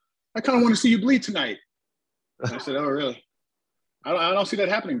 I kind of want to see you bleed tonight. And I said, "Oh, really?" I don't see that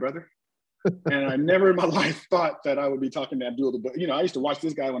happening, brother. And I never in my life thought that I would be talking to Abdul. But, I used to watch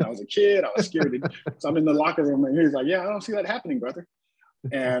this guy when I was a kid. I was scared. So I'm in the locker room and he's like, "Yeah, I don't see that happening, brother."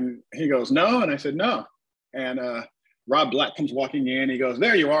 And he goes, "No." And I said, "No." And Rob Black comes walking in. He goes,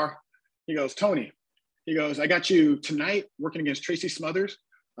 "There you are." He goes, "Tony." He goes, "I got you tonight working against Tracy Smothers.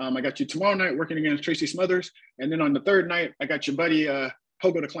 I got you tomorrow night working against Tracy Smothers. And then on the third night, I got your buddy,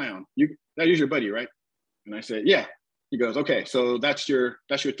 Pogo the Clown. That is your buddy, right?" And I said, "Yeah." He goes, "Okay, so that's your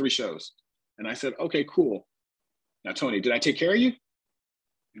 3 shows." And I said, "Okay, cool. Now, Tony, did I take care of you?"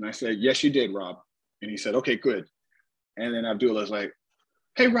 And I said, "Yes, you did, Rob." And he said, "Okay, good." And then Abdullah's like,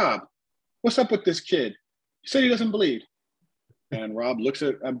 "Hey, Rob, what's up with this kid? He said he doesn't bleed." And Rob looks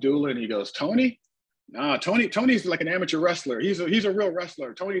at Abdullah and he goes, "Tony? Nah, Tony's like an amateur wrestler. He's a real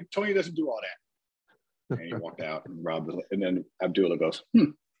wrestler. Tony doesn't do all that." And he walked out, and then Abdullah goes,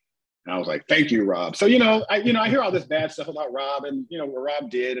 "Hmm." And I was like, "Thank you, Rob." So, I hear all this bad stuff about Rob and, what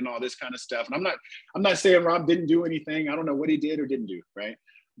Rob did and all this kind of stuff. And I'm not saying Rob didn't do anything. I don't know what he did or didn't do, right?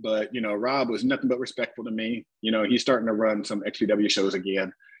 But, Rob was nothing but respectful to me. He's starting to run some XPW shows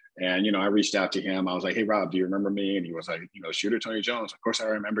again. And, I reached out to him. I was like, "Hey, Rob, do you remember me?" And he was like, "Shooter Tony Jones. Of course I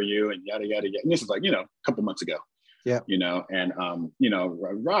remember you," and yada, yada, yada. And this is like, a couple months ago. Yeah. And,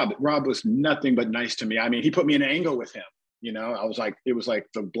 Rob was nothing but nice to me. I mean, he put me in an angle with him. I was like, it was like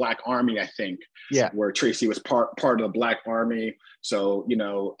the Black Army, I think, where Tracy was part of the Black Army. So,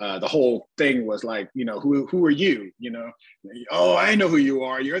 the whole thing was like, who are you? "Oh, I know who you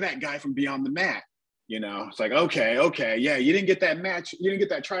are. You're that guy from Beyond the Mat." It's like, okay. Yeah, you didn't get that match. You didn't get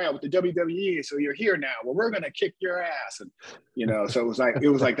that tryout with the WWE. So you're here now. Well, we're going to kick your ass. And, so it was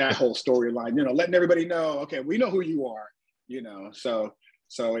like that whole storyline, letting everybody know, okay, we know who you are,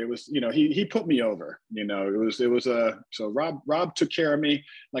 So it was, he put me over, so Rob took care of me.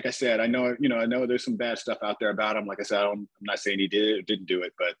 Like I said, I know there's some bad stuff out there about him. Like I said, I'm not saying he did or didn't do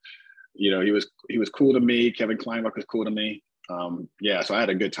it, but, he was cool to me. Kevin Kleinrock was cool to me. So I had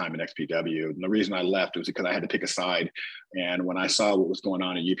a good time in XPW. And the reason I left was because I had to pick a side. And when I saw what was going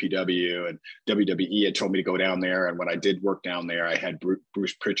on at UPW and WWE had told me to go down there. And when I did work down there, I had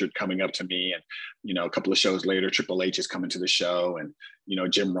Bruce Pritchard coming up to me. And, a couple of shows later, Triple H is coming to the show. And,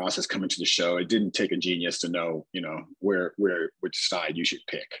 Jim Ross is coming to the show. It didn't take a genius to know, which side you should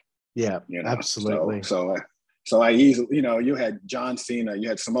pick. Yeah, absolutely. So I easily, you had John Cena, you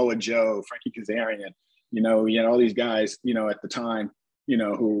had Samoa Joe, Frankie Kazarian, you had all these guys, at the time,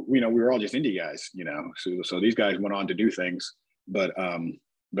 who, we were all just indie guys, so these guys went on to do things, but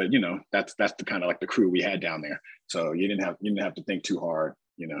that's the kind of like the crew we had down there. So you didn't have to think too hard,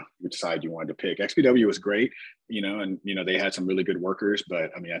 which side you wanted to pick. XPW was great, and, they had some really good workers,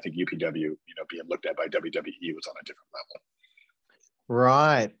 but I mean, I think UPW, being looked at by WWE was on a different level.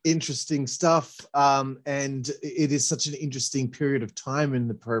 Right. Interesting stuff. And it is such an interesting period of time in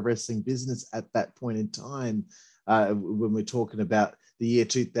the pro wrestling business at that point in time. When we're talking about the year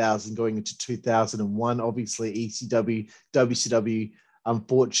 2000 going into 2001, obviously ECW, WCW,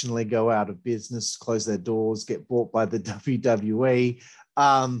 unfortunately go out of business, close their doors, get bought by the WWE.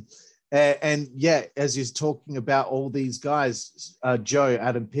 And yeah, as you're talking about all these guys, Joe,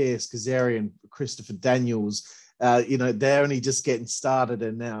 Adam Pearce, Kazarian, Christopher Daniels, they're only just getting started,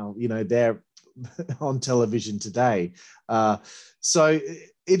 and now, they're on television today. So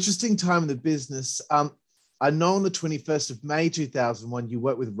interesting time in the business. I know on the 21st of May, 2001, you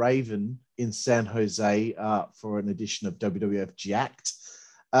worked with Raven in San Jose for an edition of WWF Jacked.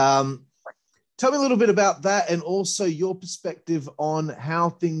 Tell me a little bit about that, and also your perspective on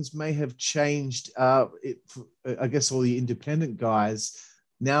how things may have changed. I guess all the independent guys,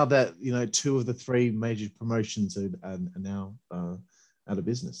 now that, you know, 2 of the 3 major promotions are now out of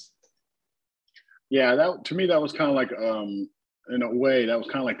business. Yeah, that to me, that was kind of like, in a way, that was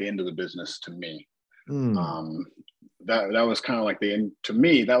kind of like the end of the business to me. That was kind of like the end to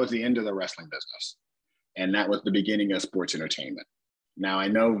me. That was the end of the wrestling business, and that was the beginning of sports entertainment. Now, I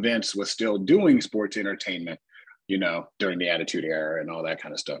know Vince was still doing sports entertainment, you know, during the Attitude Era and all that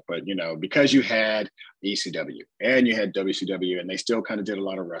kind of stuff. But, you know, because you had ECW and you had WCW, and they still kind of did a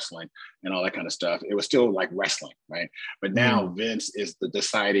lot of wrestling and all that kind of stuff, it was still like wrestling, right? But now Vince is the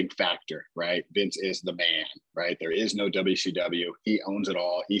deciding factor, right? Vince is the man, right? There is no WCW. He owns it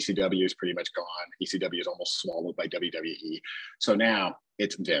all. ECW is pretty much gone. ECW is almost swallowed by WWE. So now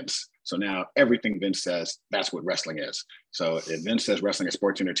it's Vince. So now everything Vince says, that's what wrestling is. So if Vince says wrestling is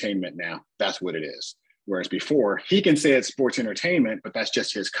sports entertainment now, that's what it is. Whereas before, he can say it's sports entertainment, but that's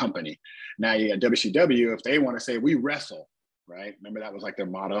just his company. Now you got WCW, if they want to say we wrestle, right? Remember that was like their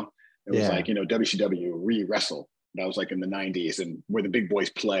motto? It was like, you know, WCW, we wrestle. That was like in the 90s, and where the big boys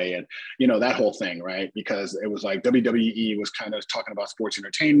play, and, you know, that whole thing, right? Because it was like WWE was kind of talking about sports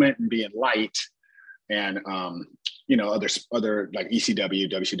entertainment and being light. And, you know, other like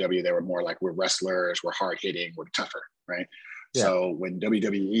ECW, WCW, they were more like, we're wrestlers, we're hard hitting, we're tougher, right? Yeah. So when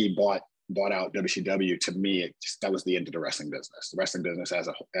WWE bought out WCW, to me, that was the end of the wrestling business. The wrestling business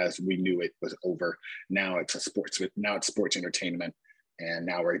as we knew it was over. Now it's sports entertainment. And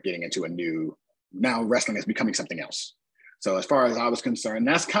now we're getting into now wrestling is becoming something else. So as far as I was concerned,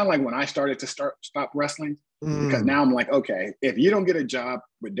 that's kind of like when I started to stop wrestling, because now I'm like, okay, if you don't get a job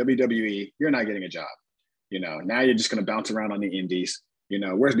with WWE, you're not getting a job. You know, now you're just going to bounce around on the indies, you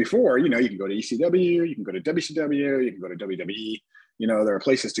know, whereas before, you know, you can go to ECW, you can go to WCW, you can go to WWE, you know, there are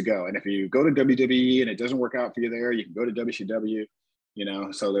places to go. And if you go to WWE and it doesn't work out for you there, you can go to WCW, you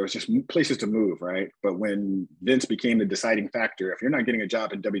know, so there was just places to move, right? But when Vince became the deciding factor, if you're not getting a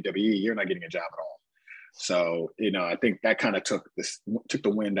job in WWE, you're not getting a job at all. So, you know, I think that kind of took the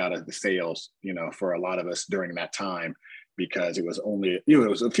wind out of the sails, you know, for a lot of us during that time, because it was only, you know, it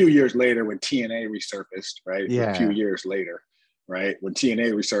was a few years later when TNA resurfaced, right? Yeah. A few years later, right? When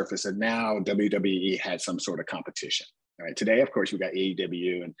TNA resurfaced, and now WWE had some sort of competition. Right. Today, of course, we got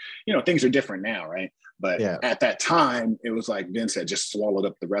AEW, and, you know, things are different now, right? But at that time, it was like Vince had just swallowed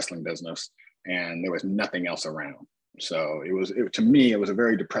up the wrestling business, and there was nothing else around. So to me, it was a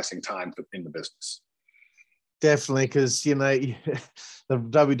very depressing time in the business. Definitely, because, you know, the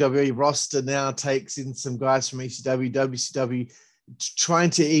WWE roster now takes in some guys from ECW, WCW, trying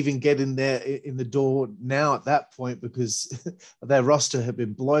to even get in there in the door now at that point, because their roster had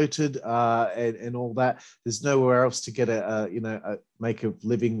been bloated and all that. There's nowhere else to get make a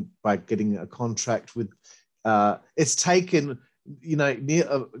living by getting a contract with. It's taken, you know,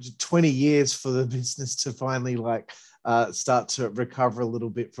 near 20 years for the business to finally start to recover a little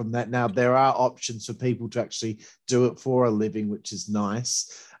bit from that. Now there are options for people to actually do it for a living, which is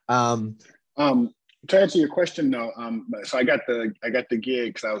nice. To answer your question, though, so I got the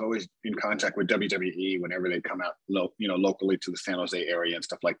gig because I was always in contact with WWE whenever they come out, locally to the San Jose area and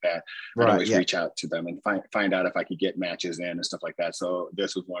stuff like that. I'd always reach out to them and find out if I could get matches in and stuff like that. So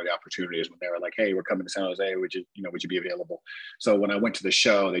this was one of the opportunities when they were like, "Hey, we're coming to San Jose. Would you be available?" So when I went to the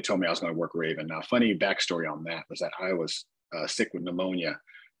show, they told me I was going to work Raven. Now, funny backstory on that was that I was sick with pneumonia.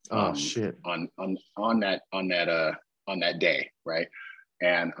 Shit. On that day, right?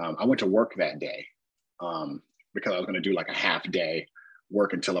 And I went to work that day. Because I was going to do like a half day,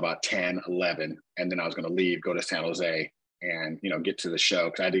 work until about 10, 11, and then I was going to leave, go to San Jose, and, you know, get to the show,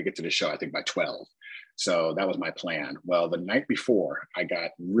 because I had to get to the show, I think, by 12. So that was my plan. Well, the night before, I got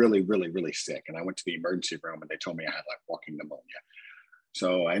really, really, really sick, and I went to the emergency room, and they told me I had like walking pneumonia.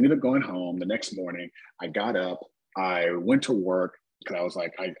 So I ended up going home. The next morning, I got up, I went to work, because I was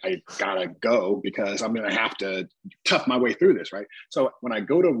like, I gotta go, because I'm gonna have to tough my way through this, right? So when I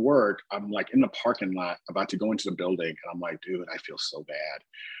go to work, I'm like in the parking lot about to go into the building, and I'm like, dude, I feel so bad.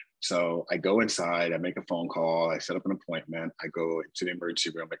 So I go inside, I make a phone call, I set up an appointment, I go to the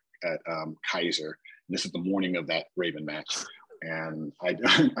emergency room at Kaiser. And this is the morning of that Raven match. And I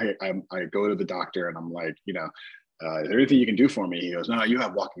go to the doctor, and I'm like, you know, is there anything you can do for me? He goes, no, you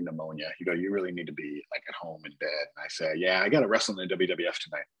have walking pneumonia. You go, you really need to be like at home in bed. And I said, yeah, I got to wrestle in the WWF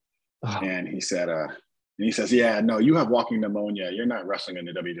tonight. Oh. And he says, yeah, no, you have walking pneumonia. You're not wrestling in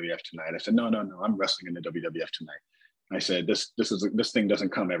the WWF tonight. I said, no, I'm wrestling in the WWF tonight. I said, this thing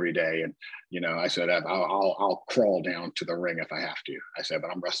doesn't come every day. And, you know, I said, I'll crawl down to the ring if I have to. I said,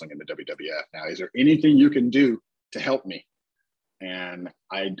 but I'm wrestling in the WWF. Now, is there anything you can do to help me? And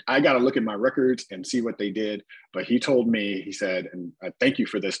I got to look at my records and see what they did. But he told me, he said, and I thank you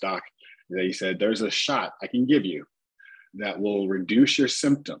for this, Doc, that he said, there's a shot I can give you that will reduce your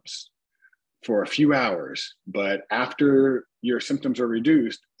symptoms for a few hours. But after your symptoms are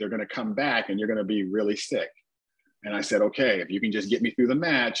reduced, they're going to come back and you're going to be really sick. And I said, okay, if you can just get me through the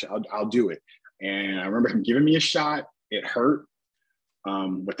match, I'll do it. And I remember him giving me a shot. It hurt.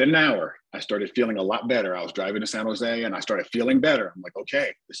 Within an hour, I started feeling a lot better. I was driving to San Jose and I started feeling better. I'm like,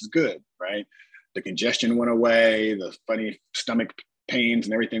 okay, this is good, right? The congestion went away, the funny stomach pains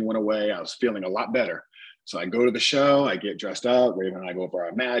and everything went away. I was feeling a lot better. So I go to the show, I get dressed up, Raven and I go for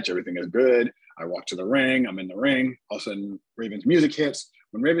our match, everything is good. I walk to the ring, I'm in the ring. All of a sudden, Raven's music hits.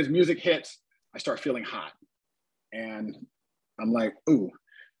 When Raven's music hits, I start feeling hot. And I'm like, ooh,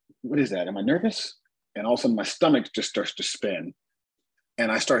 what is that? Am I nervous? And all of a sudden, my stomach just starts to spin.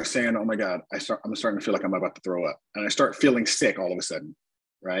 And I start saying, oh my God, I'm starting to feel like I'm about to throw up. And I start feeling sick all of a sudden,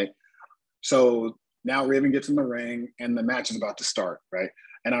 right? So now Raven gets in the ring and the match is about to start, right?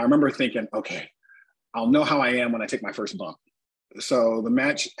 And I remember thinking, okay, I'll know how I am when I take my first bump. So the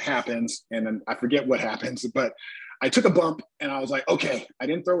match happens and then I forget what happens, but I took a bump and I was like, okay, I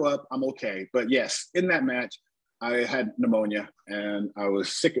didn't throw up, I'm okay. But yes, in that match, I had pneumonia and I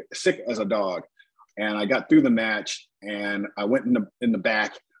was sick as a dog. And I got through the match and I went in the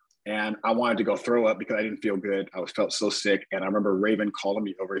back and I wanted to go throw up because I didn't feel good. I felt so sick. And I remember Raven calling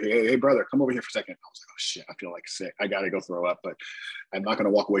me over here. Hey, brother, come over here for a second. I was like, oh shit, I feel like sick. I got to go throw up, but I'm not going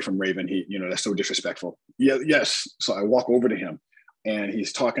to walk away from Raven. That's so disrespectful. Yeah, yes. So I walk over to him and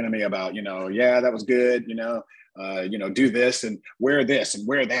he's talking to me about, yeah, that was good. Do this and wear this and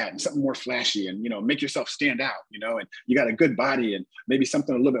wear that and something more flashy and, make yourself stand out, and you got a good body and maybe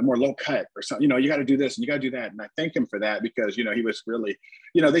something a little bit more low cut or something, you got to do this and you got to do that. And I thank him for that because, he was really,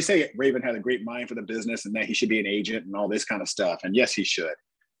 they say Raven had a great mind for the business and that he should be an agent and all this kind of stuff. And yes, he should,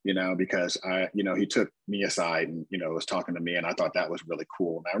 because he took me aside and, was talking to me and I thought that was really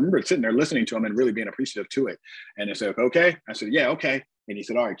cool. And I remember sitting there listening to him and really being appreciative to it. And he said, okay. I said, yeah, okay. And he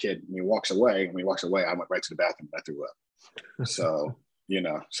said, all right, kid. And he walks away. And when he walks away, I went right to the bathroom and I threw up. So,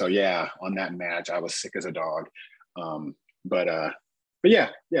 so yeah, on that match, I was sick as a dog. But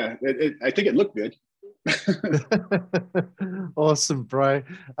yeah, I think it looked good. Awesome, bro.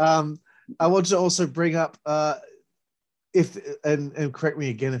 I want to also bring up, and correct me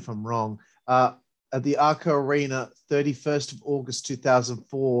again if I'm wrong, at the Arco Arena, 31st of August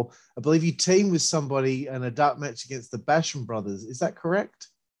 2004, I believe you teamed with somebody in a dark match against the Basham brothers. Is that correct?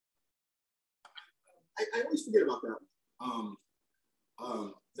 I always forget about that.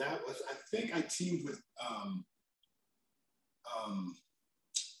 That was, I think I teamed with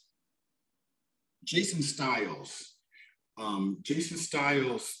Jason Styles. Jason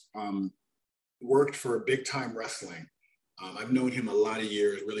Styles worked for Big Time Wrestling. I've known him a lot of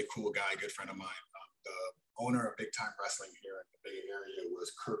years, really cool guy, good friend of mine. The owner of Big Time Wrestling here in the Bay Area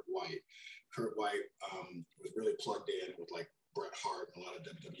was Kurt White. Kurt White was really plugged in with like Bret Hart and a lot of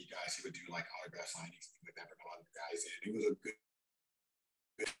WWE guys. He would do like autograph signings, things like that, bring a lot of guys in. He was a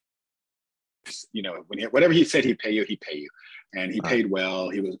good, whatever he said he'd pay you, and he paid well.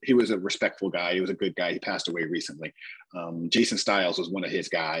 He was a respectful guy. He was a good guy. He passed away recently. Jason Styles was one of his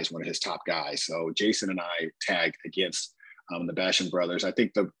guys, one of his top guys. So Jason and I tagged against the Basham brothers. I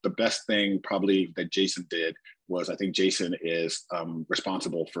think the best thing probably that Jason did was, I think Jason is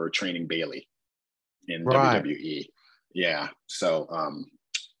responsible for training Bailey in WWE. Yeah. So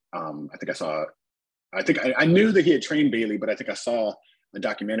I knew that he had trained Bailey, but I think I saw a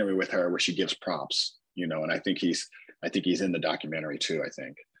documentary with her where she gives props, and I think he's in the documentary too, I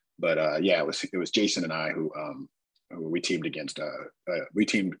think. But yeah, it was Jason and I who we teamed against. We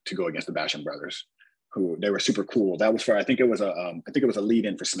teamed to go against the Basham brothers, who they were super cool. That was for I think it was a lead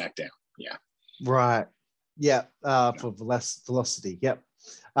in for SmackDown. Yeah. Right. Yeah. For Velocity. Yep.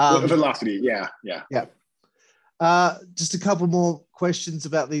 Velocity. Yeah. Just a couple more questions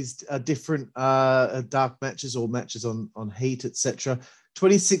about these different dark matches or matches on Heat, etc.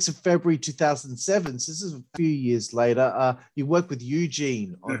 26th of February 2007. So this is a few years later. You worked with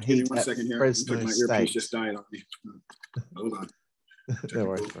Eugene on Heat at Fresno State. My earpiece just died on me. Hold on. No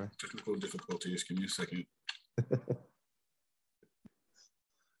worries, bro. Technical difficulties. Give me a second.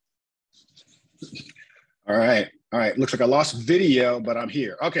 All right. Looks like I lost video, but I'm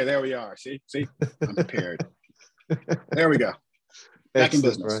here. Okay, there we are. See, I'm prepared. There we go. Back in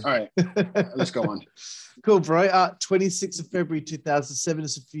business. Bro. All right, let's go on. Cool, bro. 26th of February 2007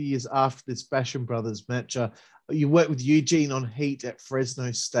 is a few years after this Basham brothers match. You worked with Eugene on Heat at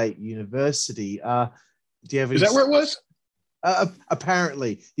Fresno State University. Do you have? Is that where it was?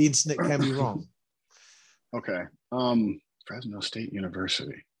 Apparently, the internet can be wrong. Okay. Fresno State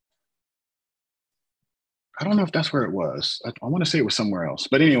University. I don't know if that's where it was. I want to say it was somewhere else.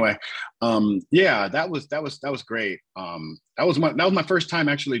 But anyway, yeah, that was great. That was my first time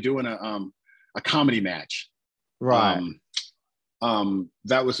actually doing a comedy match. Right.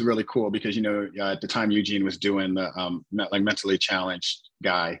 That was really cool because, you know, at the time Eugene was doing the like mentally challenged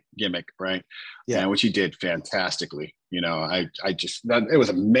guy gimmick, right? Yeah. And which he did fantastically. You know, it was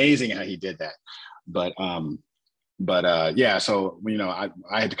amazing how he did that. But yeah, so, you know,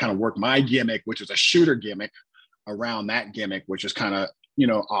 I had to kind of work my gimmick, which was a shooter gimmick, around that gimmick, which was kind of, you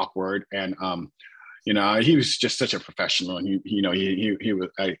know, awkward. And you know, he was just such a professional, and he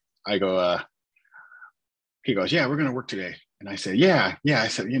was. He goes, yeah, we're gonna work today. And I said, yeah. I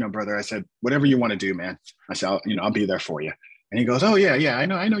said, you know, brother, I said, whatever you want to do, man. I said, I'll be there for you. And he goes, oh yeah, I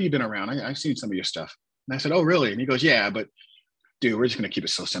know you've been around. I've seen some of your stuff. And I said, oh really? And he goes, yeah, but dude, we're just gonna keep it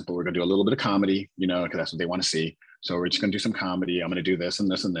so simple. We're gonna do a little bit of comedy, you know, because that's what they want to see. So we're just gonna do some comedy. I'm gonna do this and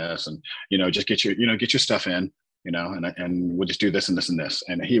this and this, and you know, just get your stuff in, you know, and we'll just do this and this and this.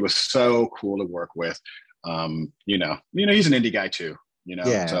 And he was so cool to work with. You know, he's an indie guy too, you know.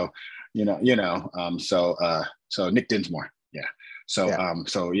 Yeah. So, so Nick Dinsmore. Yeah. So, yeah.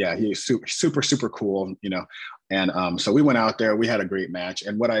 So yeah, he's super cool, you know. And so we went out there, we had a great match.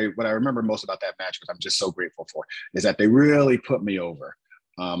 And what I remember most about that match, which I'm just so grateful for, is that they really put me over.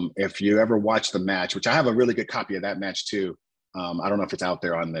 If you ever watch the match, which I have a really good copy of that match too. I don't know if it's out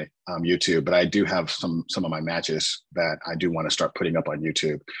there on the YouTube, but I do have some of my matches that I do want to start putting up on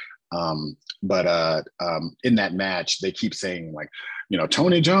YouTube. But in that match, they keep saying, like, you know,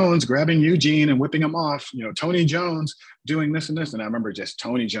 Tony Jones grabbing Eugene and whipping him off, you know, Tony Jones doing this and this. And I remember just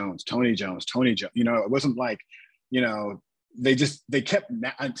Tony Jones. You know, it wasn't like, you know, they kept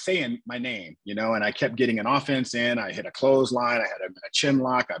saying my name, you know, and I kept getting an offense in. I hit a clothesline. I had a chin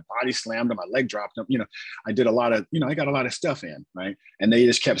lock. I body slammed him. My leg dropped him. You know, I did a lot of, you know, I got a lot of stuff in, right? And they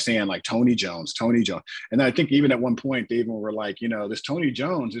just kept saying, like, Tony Jones. And I think even at one point, they even were like, you know, this Tony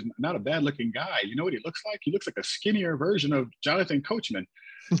Jones is not a bad looking guy. You know what he looks like? He looks like a skinnier version of Jonathan Coachman.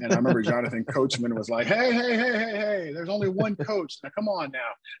 And I remember Jonathan Coachman was like, hey, there's only one coach. Now, come on now.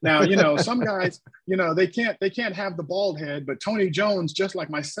 Now, you know, some guys, you know, they can't have the bald head, but Tony Jones, just like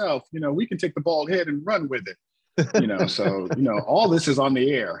myself, you know, we can take the bald head and run with it, you know? So, you know, all this is on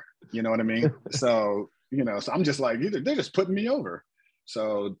the air, you know what I mean? So, you know, so I'm just like, they're just putting me over.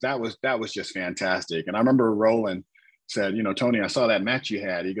 So that was just fantastic. And I remember Roland said, you know, Tony, I saw that match you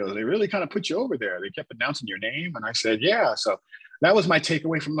had. He goes, they really kind of put you over there. They kept announcing your name. And I said, yeah. So that was my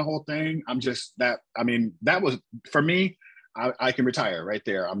takeaway from the whole thing. That was, for me, I can retire right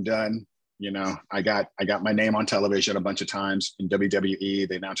there. I'm done. You know, I got my name on television a bunch of times in WWE.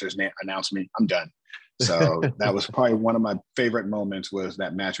 The announcers announced me. I'm done. So that was probably one of my favorite moments, was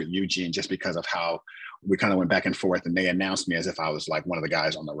that match with Eugene, just because of how we kind of went back and forth, and they announced me as if I was like one of the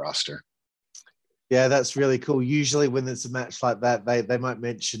guys on the roster. Yeah, that's really cool. Usually when it's a match like that, they might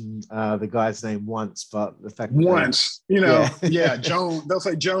mention the guy's name once, but the fact once, you know, yeah, Jones, they'll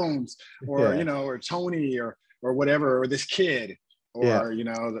say Jones, or, you know, or Tony, or whatever, or this kid, or, you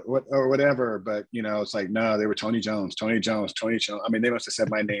know, or whatever. But, you know, it's like, no, they were Tony Jones. I mean, they must have said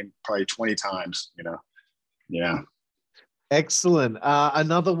my name probably 20 times, you know? Yeah. Excellent.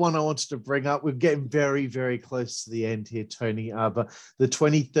 Another one I wanted to bring up, we're getting very, very close to the end here, Tony, but the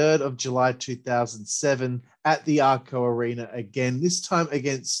 23rd of July, 2007 at the Arco Arena again, this time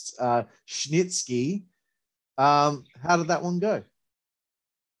against Snitsky. How did that one go?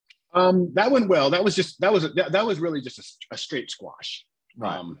 That went well. That was really just a straight squash.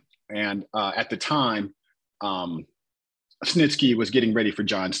 Right. And at the time, Snitsky was getting ready for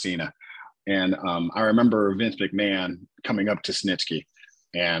John Cena. And I remember Vince McMahon coming up to Snitsky,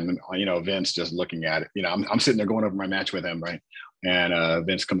 and, you know, Vince just looking at it. You know, I'm sitting there going over my match with him, right? And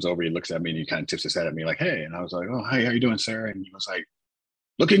Vince comes over, he looks at me, and he kind of tips his head at me like, hey. And I was like, oh, hi, how you doing, sir? And he was like,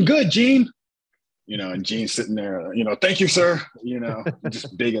 looking good, Gene. You know, and Gene's sitting there, you know, thank you, sir. You know,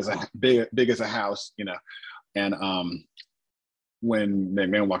 just big as a house, you know. And when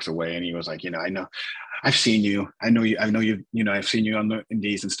McMahon walks away, and he was like, you know, I know, I've seen you. I know you, you know, I've seen you on the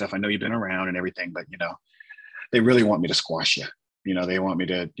indies and stuff. I know you've been around and everything, but, you know, they really want me to squash you. You know, they want me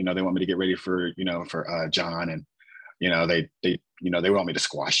to get ready for, you know, for John, and, you know, they want me to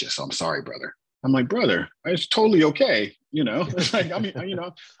squash you. So I'm sorry, brother. I'm like, brother, it's totally okay. You know, it's like, I mean, you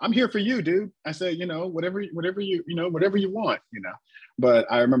know, I'm here for you, dude. I said, you know, whatever you want, you know.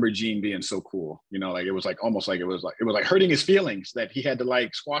 But I remember Gene being so cool, you know, like it was like almost like it was like hurting his feelings that he had to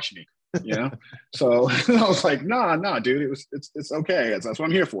like squash me, you know. So I was like, nah, dude, it's okay. That's what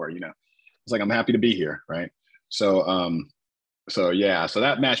I'm here for, you know. It's like, I'm happy to be here, right? So so yeah, so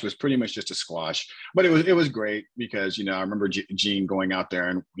that match was pretty much just a squash, but it was great because, you know, I remember Gene going out there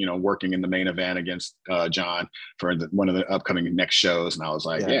and, you know, working in the main event against John for one of the upcoming next shows. And I was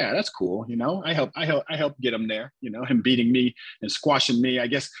like, yeah, that's cool. You know, I helped get him there, you know, him beating me and squashing me. I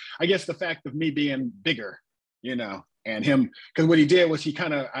guess the fact of me being bigger, you know, and him, because what he did was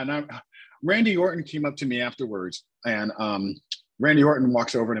Randy Orton came up to me afterwards, and Randy Orton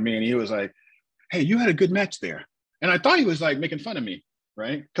walks over to me and he was like, hey, you had a good match there. And I thought he was like making fun of me,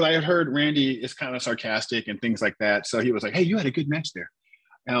 right? Because I had heard Randy is kind of sarcastic and things like that. So he was like, hey, you had a good match there.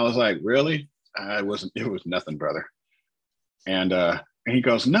 And I was like, really? It was nothing, brother. And he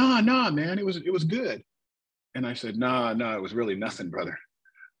goes, nah, man, it was good. And I said, nah, it was really nothing, brother.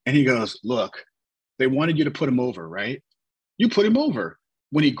 And he goes, look, they wanted you to put him over, right? You put him over.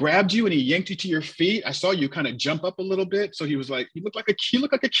 When he grabbed you and he yanked you to your feet, I saw you kind of jump up a little bit. So he was like, he looked like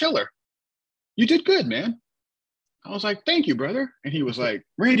a killer. You did good, man. I was like, thank you, brother. And he was like,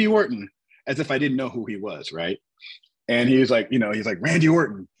 Randy Orton, as if I didn't know who he was, right? And he was like, you know, he's like, Randy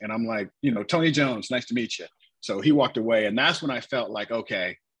Orton. And I'm like, you know, Tony Jones, nice to meet you. So he walked away. And that's when I felt like,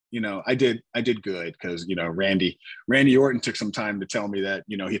 okay, you know, I did good because, you know, Randy Orton took some time to tell me that,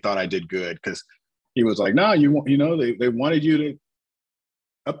 you know, he thought I did good because he was like, no, you know, they wanted you to,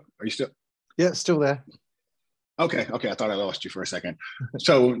 are you still? Yeah, still there. Okay. I thought I lost you for a second.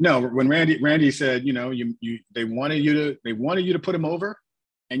 So no, when Randy said, you know, they wanted you to put him over,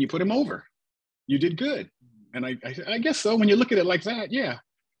 and you put him over. You did good. And I guess so. When you look at it like that, yeah.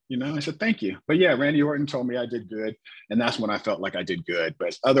 You know, I said, thank you. But yeah, Randy Orton told me I did good. And that's when I felt like I did good.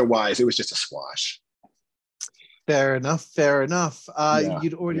 But otherwise, it was just a squash. Fair enough.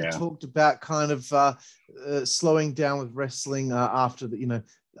 You'd already talked about kind of slowing down with wrestling after the,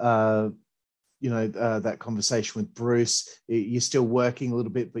 that conversation with Bruce. You're still working a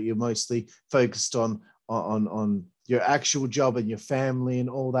little bit, but you're mostly focused on your actual job and your family and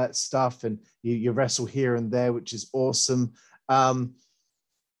all that stuff. And you wrestle here and there, which is awesome.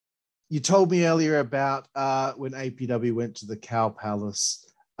 You told me earlier about when APW went to the Cow Palace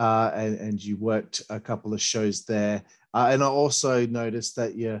and you worked a couple of shows there. And I also noticed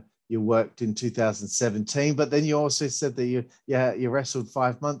that you worked in 2017, but then you also said that you wrestled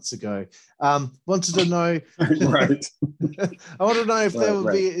 5 months ago. Wanted to know, right? I want to know if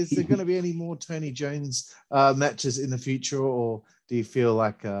is there going to be any more Tony Jones matches in the future, or do you feel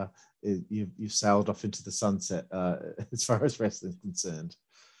like you've sailed off into the sunset as far as wrestling is concerned?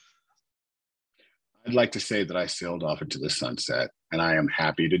 I'd like to say that I sailed off into the sunset, and I am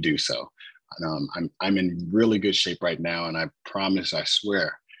happy to do so. I'm in really good shape right now, and I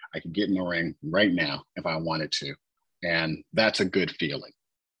swear, I could get in the ring right now if I wanted to. And that's a good feeling.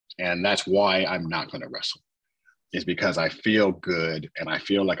 And that's why I'm not going to wrestle, is because I feel good and I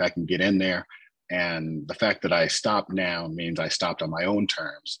feel like I can get in there. And the fact that I stopped now means I stopped on my own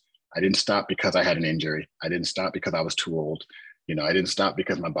terms. I didn't stop because I had an injury. I didn't stop because I was too old. You know, I didn't stop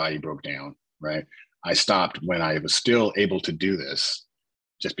because my body broke down, right? I stopped when I was still able to do this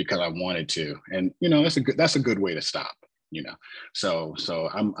just because I wanted to. And, you know, that's a good way to stop. You know, so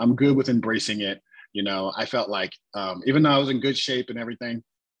I'm good with embracing it. You know, I felt like even though I was in good shape and everything,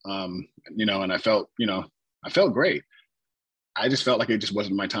 you know, and I felt great. I just felt like it just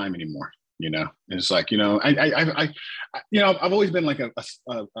wasn't my time anymore. You know, it's like, you know, I I've always been like a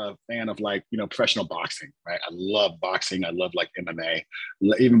fan of, like, you know, professional boxing, right? I love boxing. I love like MMA,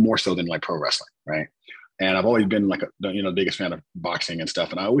 even more so than like pro wrestling, right? And I've always been like the biggest fan of boxing and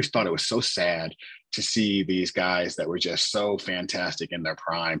stuff. And I always thought it was so sad to see these guys that were just so fantastic in their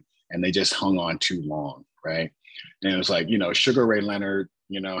prime, and they just hung on too long, right? And it was like, you know, Sugar Ray Leonard,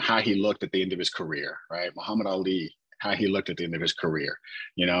 you know, how he looked at the end of his career, right? Muhammad Ali, how he looked at the end of his career.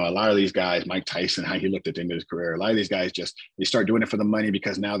 You know, a lot of these guys, Mike Tyson, how he looked at the end of his career. A lot of these guys they start doing it for the money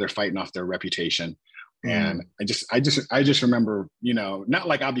because now they're fighting off their reputation. And I just remember, you know, not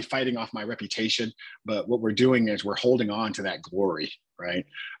like I'll be fighting off my reputation, but what we're doing is we're holding on to that glory, right?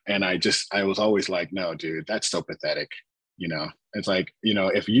 And I was always like, no, dude, that's so pathetic. You know, it's like, you know,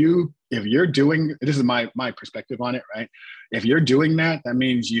 if you're doing, this is my perspective on it, right? If you're doing that, that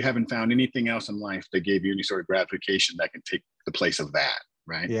means you haven't found anything else in life that gave you any sort of gratification that can take the place of that,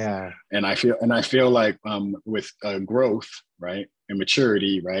 right? Yeah. And I feel like with growth, right, and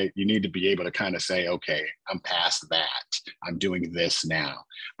maturity, right, you need to be able to kind of say, okay, I'm past that. I'm doing this now.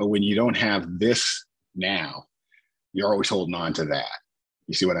 But when you don't have this now, you're always holding on to that.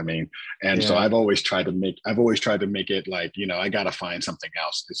 You see what I mean? And so I've always tried to make it like, you know, I got to find something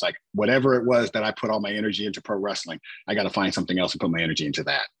else. It's like whatever it was that I put all my energy into pro wrestling, I got to find something else and put my energy into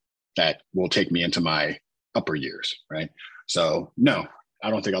that will take me into my upper years, right? So no, I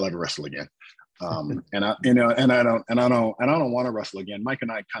don't think I'll ever wrestle again. And I don't want to wrestle again. Mike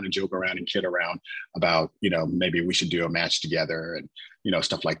and I kind of joke around and kid around about, maybe we should do a match together and,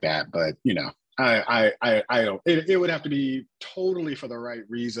 stuff like that. But, I don't, it would have to be totally for the right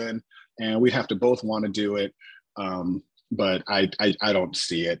reason. And we'd have to both want to do it. But I don't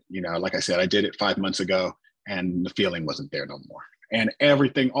see it, like I said, I did it 5 months ago and the feeling wasn't there no more. And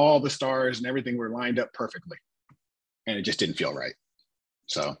everything, all the stars and everything were lined up perfectly. And it just didn't feel right.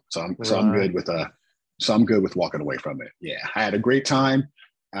 So I'm good with walking away from it. Yeah. I had a great time,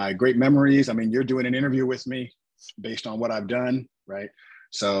 great memories. I mean, you're doing an interview with me based on what I've done. Right.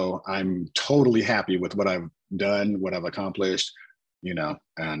 So I'm totally happy with what I've done, what I've accomplished, yeah,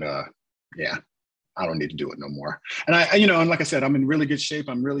 I don't need to do it no more. And and like I said, I'm in really good shape.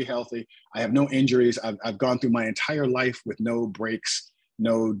 I'm really healthy. I have no injuries. I've gone through my entire life with no breaks,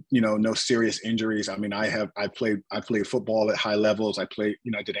 no serious injuries. I mean, I played football at high levels. I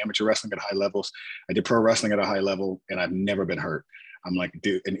did amateur wrestling at high levels. I did pro wrestling at a high level, and I've never been hurt. I'm like,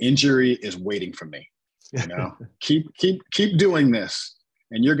 dude, an injury is waiting for me. Keep doing this,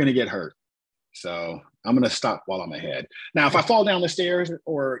 and you're gonna get hurt. So I'm gonna stop while I'm ahead. Now, if I fall down the stairs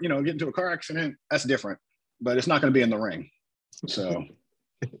or get into a car accident, that's different. But it's not gonna be in the ring. So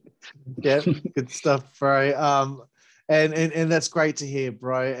yeah, good stuff, bro. And that's great to hear,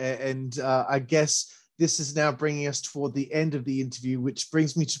 bro. And I guess this is now bringing us toward the end of the interview, which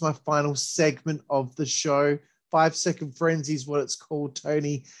brings me to my final segment of the show. 5-second frenzy is what it's called,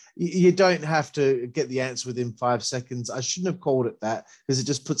 Tony. You don't have to get the answer within 5 seconds. I shouldn't have called it that because it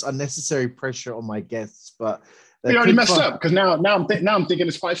just puts unnecessary pressure on my guests. But we already messed up because now I'm thinking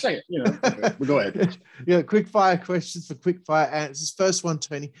it's 5 seconds. Okay, well, go ahead. Yeah, quick fire questions for quick fire answers. First one,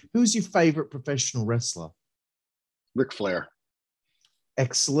 Tony. Who's your favorite professional wrestler? Ric Flair.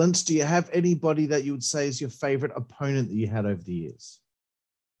 Excellent. Do you have anybody that you would say is your favorite opponent that you had over the years?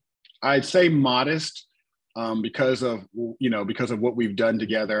 I'd say Modest. Because of what we've done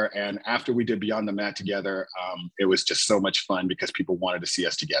together, and after we did Beyond the Mat together, it was just so much fun because people wanted to see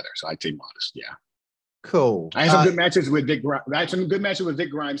us together. So I'd say Modest, yeah. Cool. I had some good matches with Vic. I had some good matches with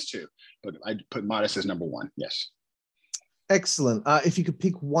Vic Grimes too, but I'd put Modest as number one. Yes. Excellent. If you could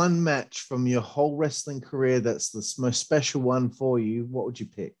pick one match from your whole wrestling career that's the most special one for you, what would you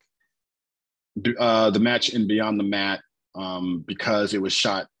pick? The match in Beyond the Mat, because it was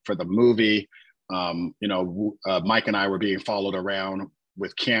shot for the movie. Mike and I were being followed around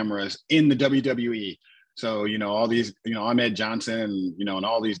with cameras in the WWE. So, all these, Ahmed Johnson, and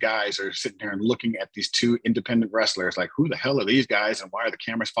all these guys are sitting there and looking at these two independent wrestlers like, who the hell are these guys and why are the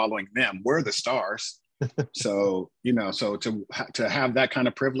cameras following them? We're the stars. So, so to have that kind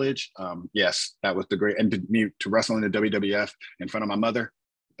of privilege, yes, that was the great, and to wrestle in the WWF in front of my mother,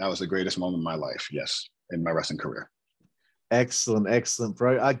 that was the greatest moment of my life. Yes. In my wrestling career. Excellent,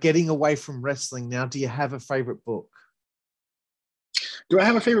 bro. Getting away from wrestling now, do you have a favorite book? Do I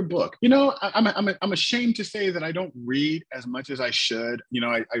have a favorite book? I'm ashamed to say that I don't read as much as I should.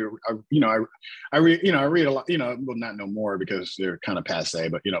 I read a lot. Well, not no more because they're kind of passé.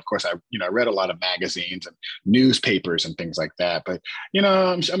 But of course, I read a lot of magazines and newspapers and things like that. But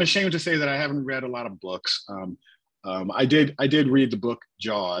I'm ashamed to say that I haven't read a lot of books. I did read the book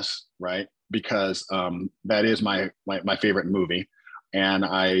Jaws, right? Because that is my favorite movie. And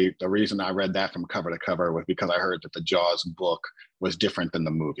the reason I read that from cover to cover was because I heard that the Jaws book was different than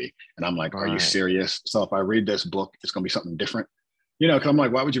the movie. And I'm like, Are you serious? So if I read this book, it's going to be something different, because I'm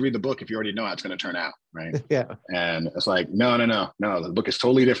like, why would you read the book if you already know how it's going to turn out? Right. Yeah. And it's like, no, the book is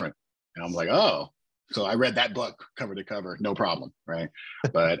totally different. And I'm like, oh, so I read that book cover to cover, no problem. Right.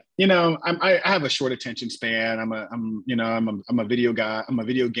 But, I have a short attention span. I'm a video guy. I'm a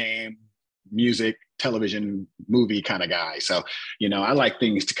video game, music, television, movie kind of guy. So, I like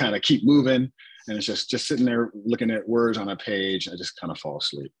things to kind of keep moving, and it's just sitting there looking at words on a page. I just kind of fall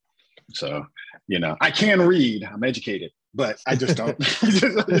asleep. So, I can read, I'm educated, but I just don't,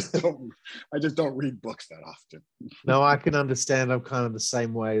 I just don't read books that often. No, I can understand. I'm kind of the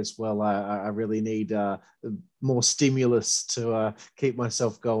same way as well. I really need more stimulus to keep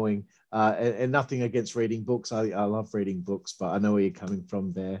myself going. And nothing against reading books. I love reading books, but I know where you're coming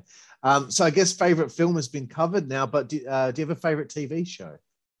from there. So I guess favorite film has been covered now, but do you have a favorite TV show?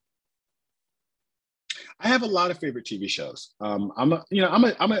 I have a lot of favorite TV shows. I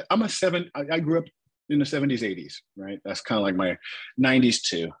grew up in the 70s, 80s, right? That's kind of like my 90s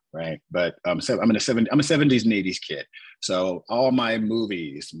too, right? But I'm a 70s and 80s kid. So all my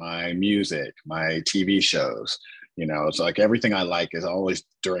movies, my music, my TV shows, it's like everything I like is always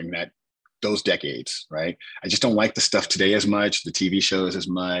during that those decades, right? I just don't like the stuff today as much, the TV shows as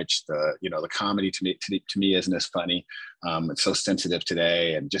much, the comedy to me isn't as funny. It's so sensitive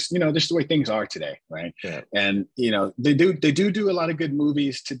today, and just just the way things are today, right? Yeah. And they do a lot of good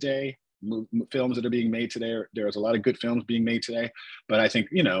movies today, films that are being made today. There's a lot of good films being made today, but I think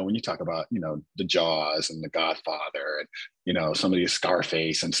when you talk about the Jaws and the Godfather and some of these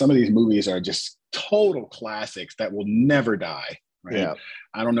Scarface and some of these movies are just total classics that will never die. Right. Yeah.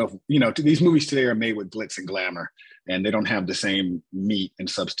 I don't know if, these movies today are made with glitz and glamour, and they don't have the same meat and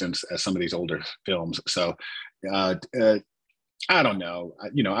substance as some of these older films. So I don't know.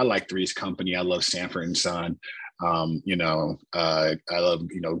 I like Three's Company. I love Sanford and Son. I love,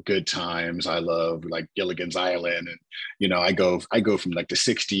 Good Times. I love like Gilligan's Island. And, I go from like the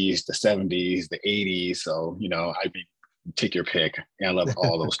 60s, the 70s, the 80s. So, take your pick. And I love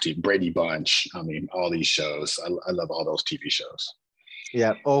all those Brady Bunch. I mean, all these shows. I love all those TV shows.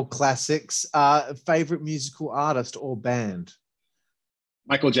 Yeah, all classics. Favorite musical artist or band?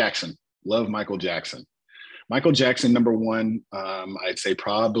 Michael Jackson. Love Michael Jackson. Michael Jackson, number one. I'd say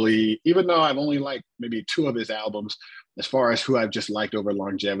probably, even though I've only liked maybe 2 of his albums, as far as who I've just liked over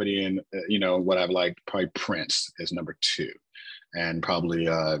longevity and what I've liked, probably Prince is number 2, and probably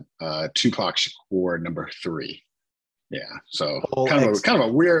Tupac Shakur number 3. Yeah, so kind of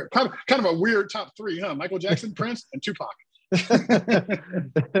a weird top 3, huh? Michael Jackson, Prince, and Tupac.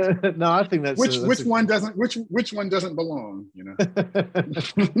 No, I think that's which one doesn't belong.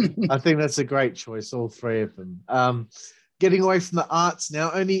 I think that's a great choice, all 3 of them. Getting away from the arts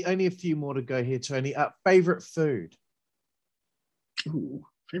now, only a few more to go here, Tony. Favorite food? Ooh,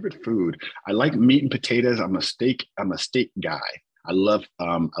 favorite food. I like meat and potatoes. I'm a steak guy. I love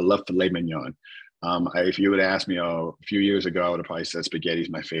filet mignon. If you would ask me a few years ago, I would have probably said spaghetti is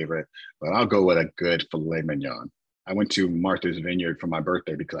my favorite, but I'll go with a good filet mignon. I went to Martha's Vineyard for my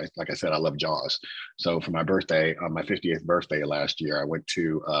birthday because, like I said, I love Jaws. So for my birthday, my 50th birthday last year, I went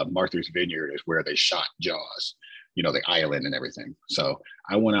to Martha's Vineyard, is where they shot Jaws, the island and everything. So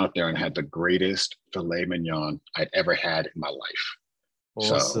I went out there and had the greatest filet mignon I'd ever had in my life.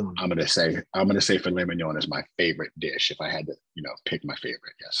 Awesome. So I'm gonna say filet mignon is my favorite dish if I had to, pick my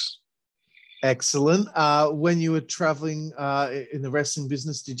favorite. Yes. Excellent. When you were traveling in the wrestling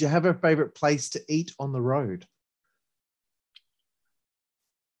business, did you have a favorite place to eat on the road?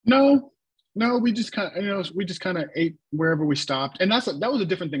 No, we just kind of ate wherever we stopped, and that was a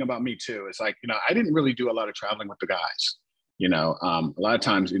different thing about me too. It's like I didn't really do a lot of traveling with the guys. A lot of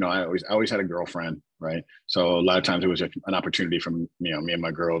times, I always had a girlfriend, right? So a lot of times it was an opportunity from me and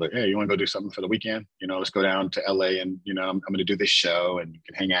my girl to, hey, you want to go do something for the weekend? Let's go down to LA and I'm going to do this show and you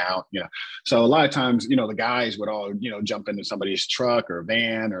can hang out. So a lot of times, the guys would all jump into somebody's truck or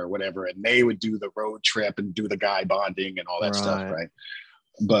van or whatever, and they would do the road trip and do the guy bonding and all that stuff, right?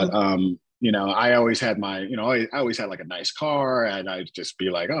 But I always had I always had like a nice car, and I'd just be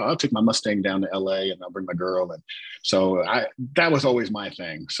like, oh, I'll take my Mustang down to LA and I'll bring my girl. And so that was always my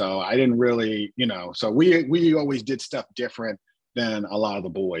thing. So I didn't really, so we always did stuff different than a lot of the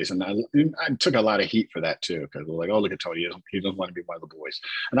boys. And I took a lot of heat for that too, because we're like, oh, look at Tony. He doesn't want to be one of the boys.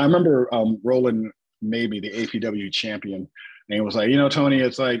 And I remember Roland made me the APW champion. And he was like, Tony,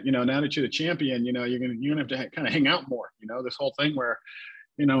 it's like, now that you're the champion, you're gonna have to kind of hang out more, this whole thing where,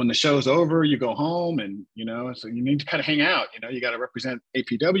 when the show's over, you go home and, so you need to kind of hang out, you got to represent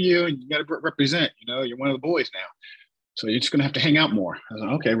APW and you got to represent, you're one of the boys now. So you're just going to have to hang out more. I was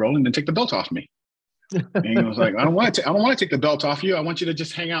like, okay, Roland, then take the belt off me. And he was like, I don't want to take the belt off you. I want you to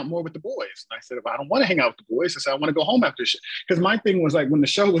just hang out more with the boys. And I said, I don't want to hang out with the boys. I said, I want to go home after show. Because my thing was like, when the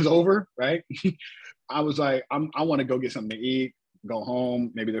show was over, right? I was like, I want to go get something to eat, go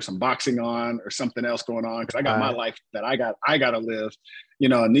home. Maybe there's some boxing on or something else going on. Cause I got my life that I got to live,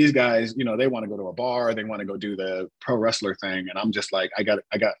 and these guys, they want to go to a bar. They want to go do the pro wrestler thing. And I'm just like, I got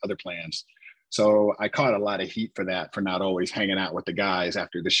other plans. So I caught a lot of heat for that, for not always hanging out with the guys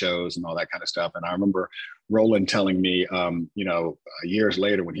after the shows and all that kind of stuff. And I remember Roland telling me, years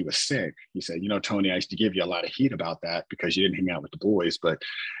later when he was sick, he said, Tony, I used to give you a lot of heat about that because you didn't hang out with the boys. But,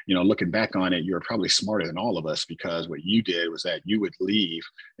 looking back on it, you were probably smarter than all of us, because what you did was that you would leave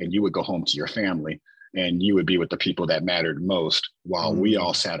and you would go home to your family and you would be with the people that mattered most, while we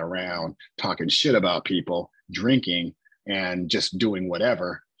all sat around talking shit about people, drinking, and just doing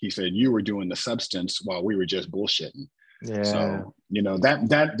whatever. He said, you were doing the substance while we were just bullshitting. Yeah. So,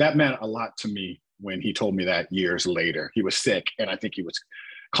 that meant a lot to me when he told me that years later. He was sick, and I think he was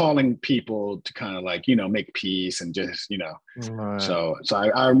calling people to kind of like, make peace and just, Right. So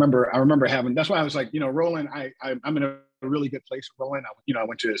I remember having, that's why I was like, Roland, I'm in a really good place with Roland. I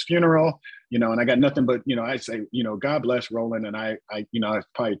went to his funeral, and I got nothing but, I say, God bless Roland. And I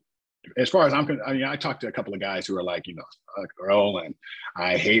probably as far as I mean, I talked to a couple of guys who are like, Roland,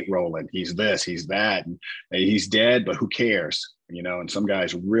 I hate Roland. He's this, he's that, and he's dead, but who cares? And some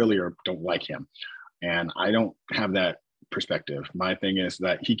guys really don't like him. And I don't have that perspective. My thing is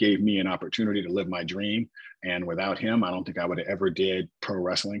that he gave me an opportunity to live my dream. And without him, I don't think I would have ever did pro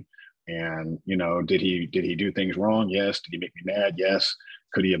wrestling. And, did he do things wrong? Yes. Did he make me mad? Yes.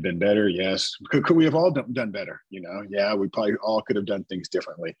 Could he have been better? Yes. Could we have all done better? Yeah, we probably all could have done things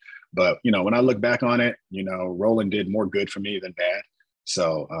differently. But, when I look back on it, Roland did more good for me than bad.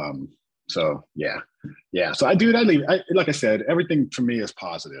 So, yeah. So I leave. Like I said, everything for me is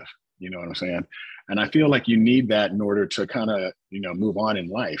positive. You know what I'm saying? And I feel like you need that in order to kind of, move on in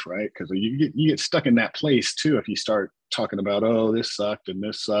life, right? Because you get stuck in that place too. If you start talking about, oh, this sucked and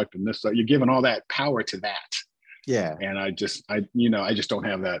this sucked and this sucked, you're giving all that power to that. Yeah. And I just don't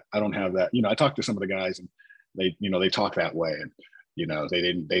have that. I don't have that. I talked to some of the guys and they talk that way. And, they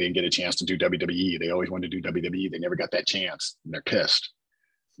didn't get a chance to do WWE. They always wanted to do WWE. They never got that chance and they're pissed.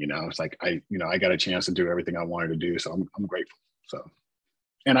 It's like, I got a chance to do everything I wanted to do. So I'm grateful. So,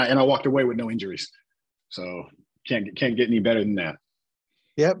 and I walked away with no injuries. So can't get any better than that.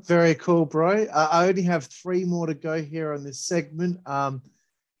 Yep. Very cool, bro. I only have 3 more to go here on this segment.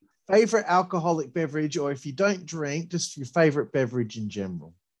 Favorite alcoholic beverage, or if you don't drink, just your favorite beverage in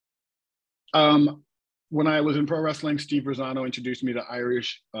general. When I was in pro wrestling, Steve Rosano introduced me to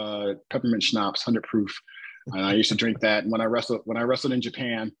Irish peppermint schnapps, 100 proof, and I used to drink that. And when I wrestled in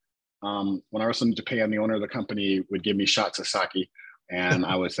Japan, the owner of the company would give me shots of sake, and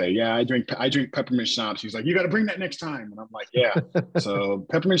I would say, "Yeah, I drink peppermint schnapps." He's like, "You got to bring that next time," and I'm like, "Yeah." So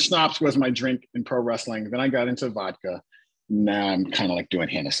peppermint schnapps was my drink in pro wrestling. Then I got into vodka. Now I'm kind of like doing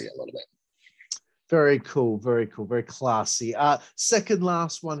Hennessy a little bit. Very cool, very cool, very classy. Second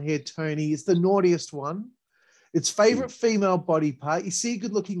last one here, Tony. It's the naughtiest one. It's favorite female body part. You see a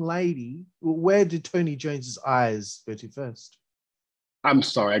good-looking lady. Where did Tony Jones's eyes go to first? I'm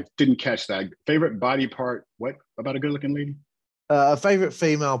sorry, I didn't catch that. Favorite body part? What about a good-looking lady? A favorite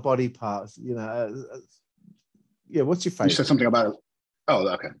female body part. Yeah. What's your favorite? You said something about it. Oh,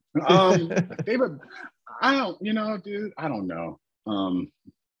 okay. Favorite. I don't. Dude. I don't know.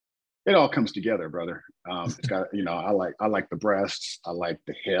 It all comes together, brother. It's got. I like the breasts. I like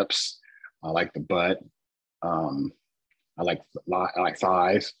the hips. I like the butt. I like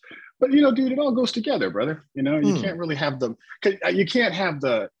thighs. But dude, it all goes together, brother. You can't really have you can't have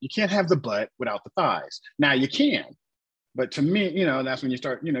the butt without the thighs. Now you can, but to me, that's when you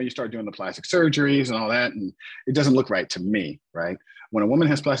start doing the plastic surgeries and all that, and it doesn't look right to me, right? When a woman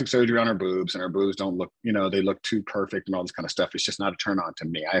has plastic surgery on her boobs and her boobs don't look, they look too perfect and all this kind of stuff, it's just not a turn on to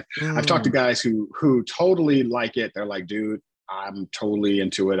me. I've talked to guys who totally like it. They're like, dude, I'm totally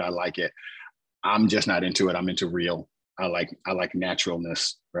into it. I like it. I'm just not into it. I'm into real. I like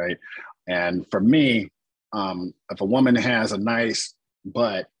naturalness, right? And for me, if a woman has a nice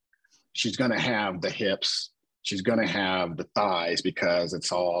butt, she's gonna have the hips, she's gonna have the thighs, because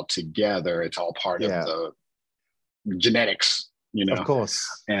it's all together. It's all part of the genetics, Of course.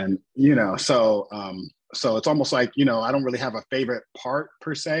 And so it's almost like I don't really have a favorite part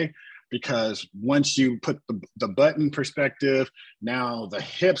per se, because once you put the butt in perspective, now the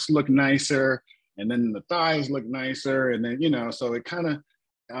hips look nicer. And then the thighs look nicer, and then so it kind of,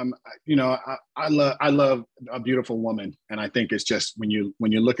 I love a beautiful woman, and I think it's just when you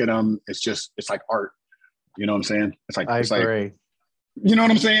look at them, it's like art. You know what I'm saying? It's like I agree. Like, you know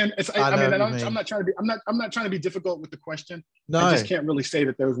what I'm saying? I'm not trying to be difficult with the question. No, I just can't really say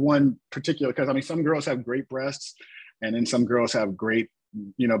that there's one particular, because some girls have great breasts, and then some girls have great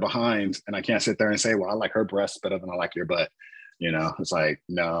behinds, and I can't sit there and say, well, I like her breasts better than I like your butt. It's like,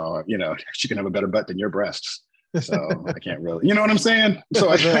 no, she can have a better butt than your breasts. So I can't really, you know what I'm saying?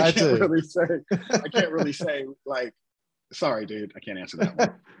 So I can't really say like, sorry, dude, I can't answer that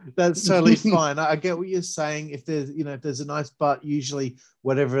one. That's totally fine. I get what you're saying. If there's a nice butt, usually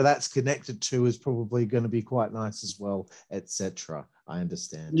whatever that's connected to is probably going to be quite nice as well, etc. I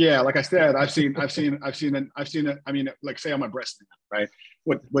understand. Yeah, like I said, I've seen it. I mean, like, say I'm a breast man, right?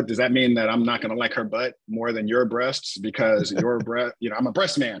 What does that mean? That I'm not going to like her butt more than your breasts, because your breast, I'm a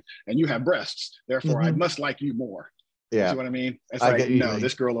breast man and you have breasts, therefore I must like you more. Yeah, you see what I mean? It's like, no,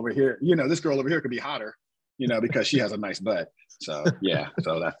 this girl over here, could be hotter, because she has a nice butt. So yeah,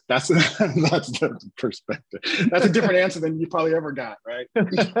 so that's the perspective. That's a different answer than you probably ever got, right?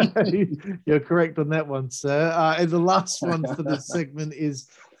 You're correct on that one, sir. And the last one for this segment is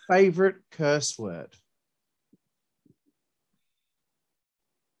favorite curse word.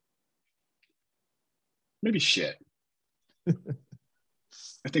 Maybe shit. I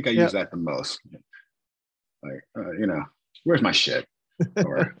think I use that the most. Like, where's my shit?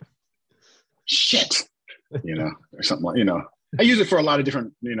 Or shit, or something like, I use it for a lot of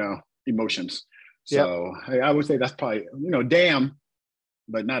different, emotions. So I would say that's probably, damn,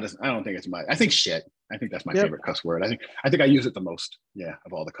 but not as, I don't think it's my, I think shit. I think that's my favorite cuss word. I think I use it the most. Yeah.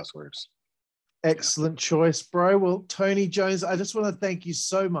 Of all the cuss words. Excellent choice, bro. Well, Tony Jones, I just want to thank you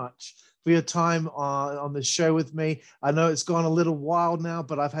so much for your time on the show with me. I know it's gone a little wild now,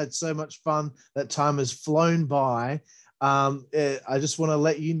 but I've had so much fun. That time has flown by. I just want to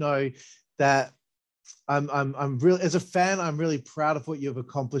let you know that I'm really, as a fan, I'm really proud of what you've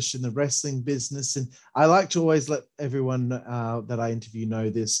accomplished in the wrestling business. And I like to always let everyone that I interview know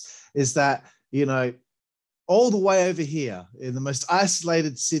this, is that, all the way over here in the most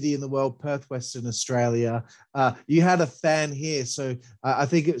isolated city in the world, Perth, Western Australia, you had a fan here. So I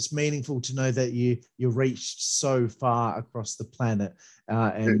think it's meaningful to know that you reached so far across the planet.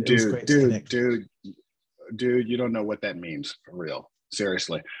 And it was great to connect. Dude, you don't know what that means, for real.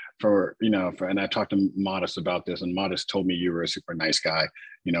 Seriously. And I talked to Modest about this, and Modest told me you were a super nice guy,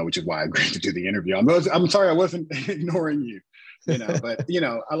 which is why I agreed to do the interview. I'm sorry I wasn't ignoring you. But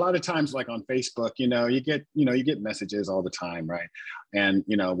a lot of times, like on Facebook, you get messages all the time, right? And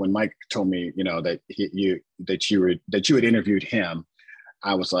when Mike told me, that you had interviewed him,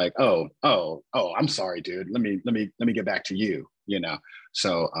 I was like, oh, I'm sorry, dude. Let me get back to you.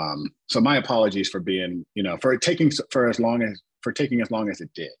 So my apologies for being, for taking as long as it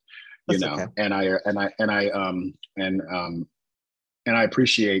did, Okay. and I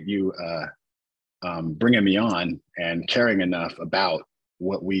appreciate you bringing me on and caring enough about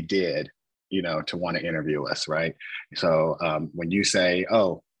what we did, to want to interview us. Right. So when you say,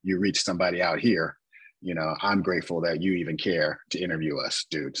 oh, you reached somebody out here, I'm grateful that you even care to interview us,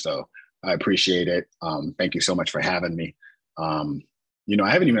 dude. So I appreciate it. Thank you so much for having me. I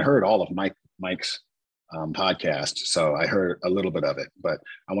haven't even heard all of Mike's podcast. So I heard a little bit of it, but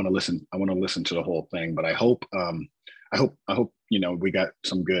I want to listen to the whole thing. But I hope we got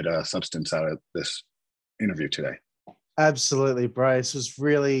some good substance out of this interview today. Absolutely, Bryce. It was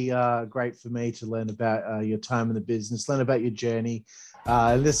really great for me to learn about your time in the business, learn about your journey.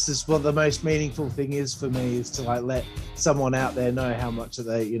 And this is what the most meaningful thing is for me, is to let someone out there know how much that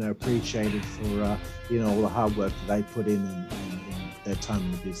they, appreciated for, all the hard work that they put in their time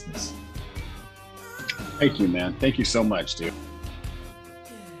in the business. Thank you, man. Thank you so much, dude.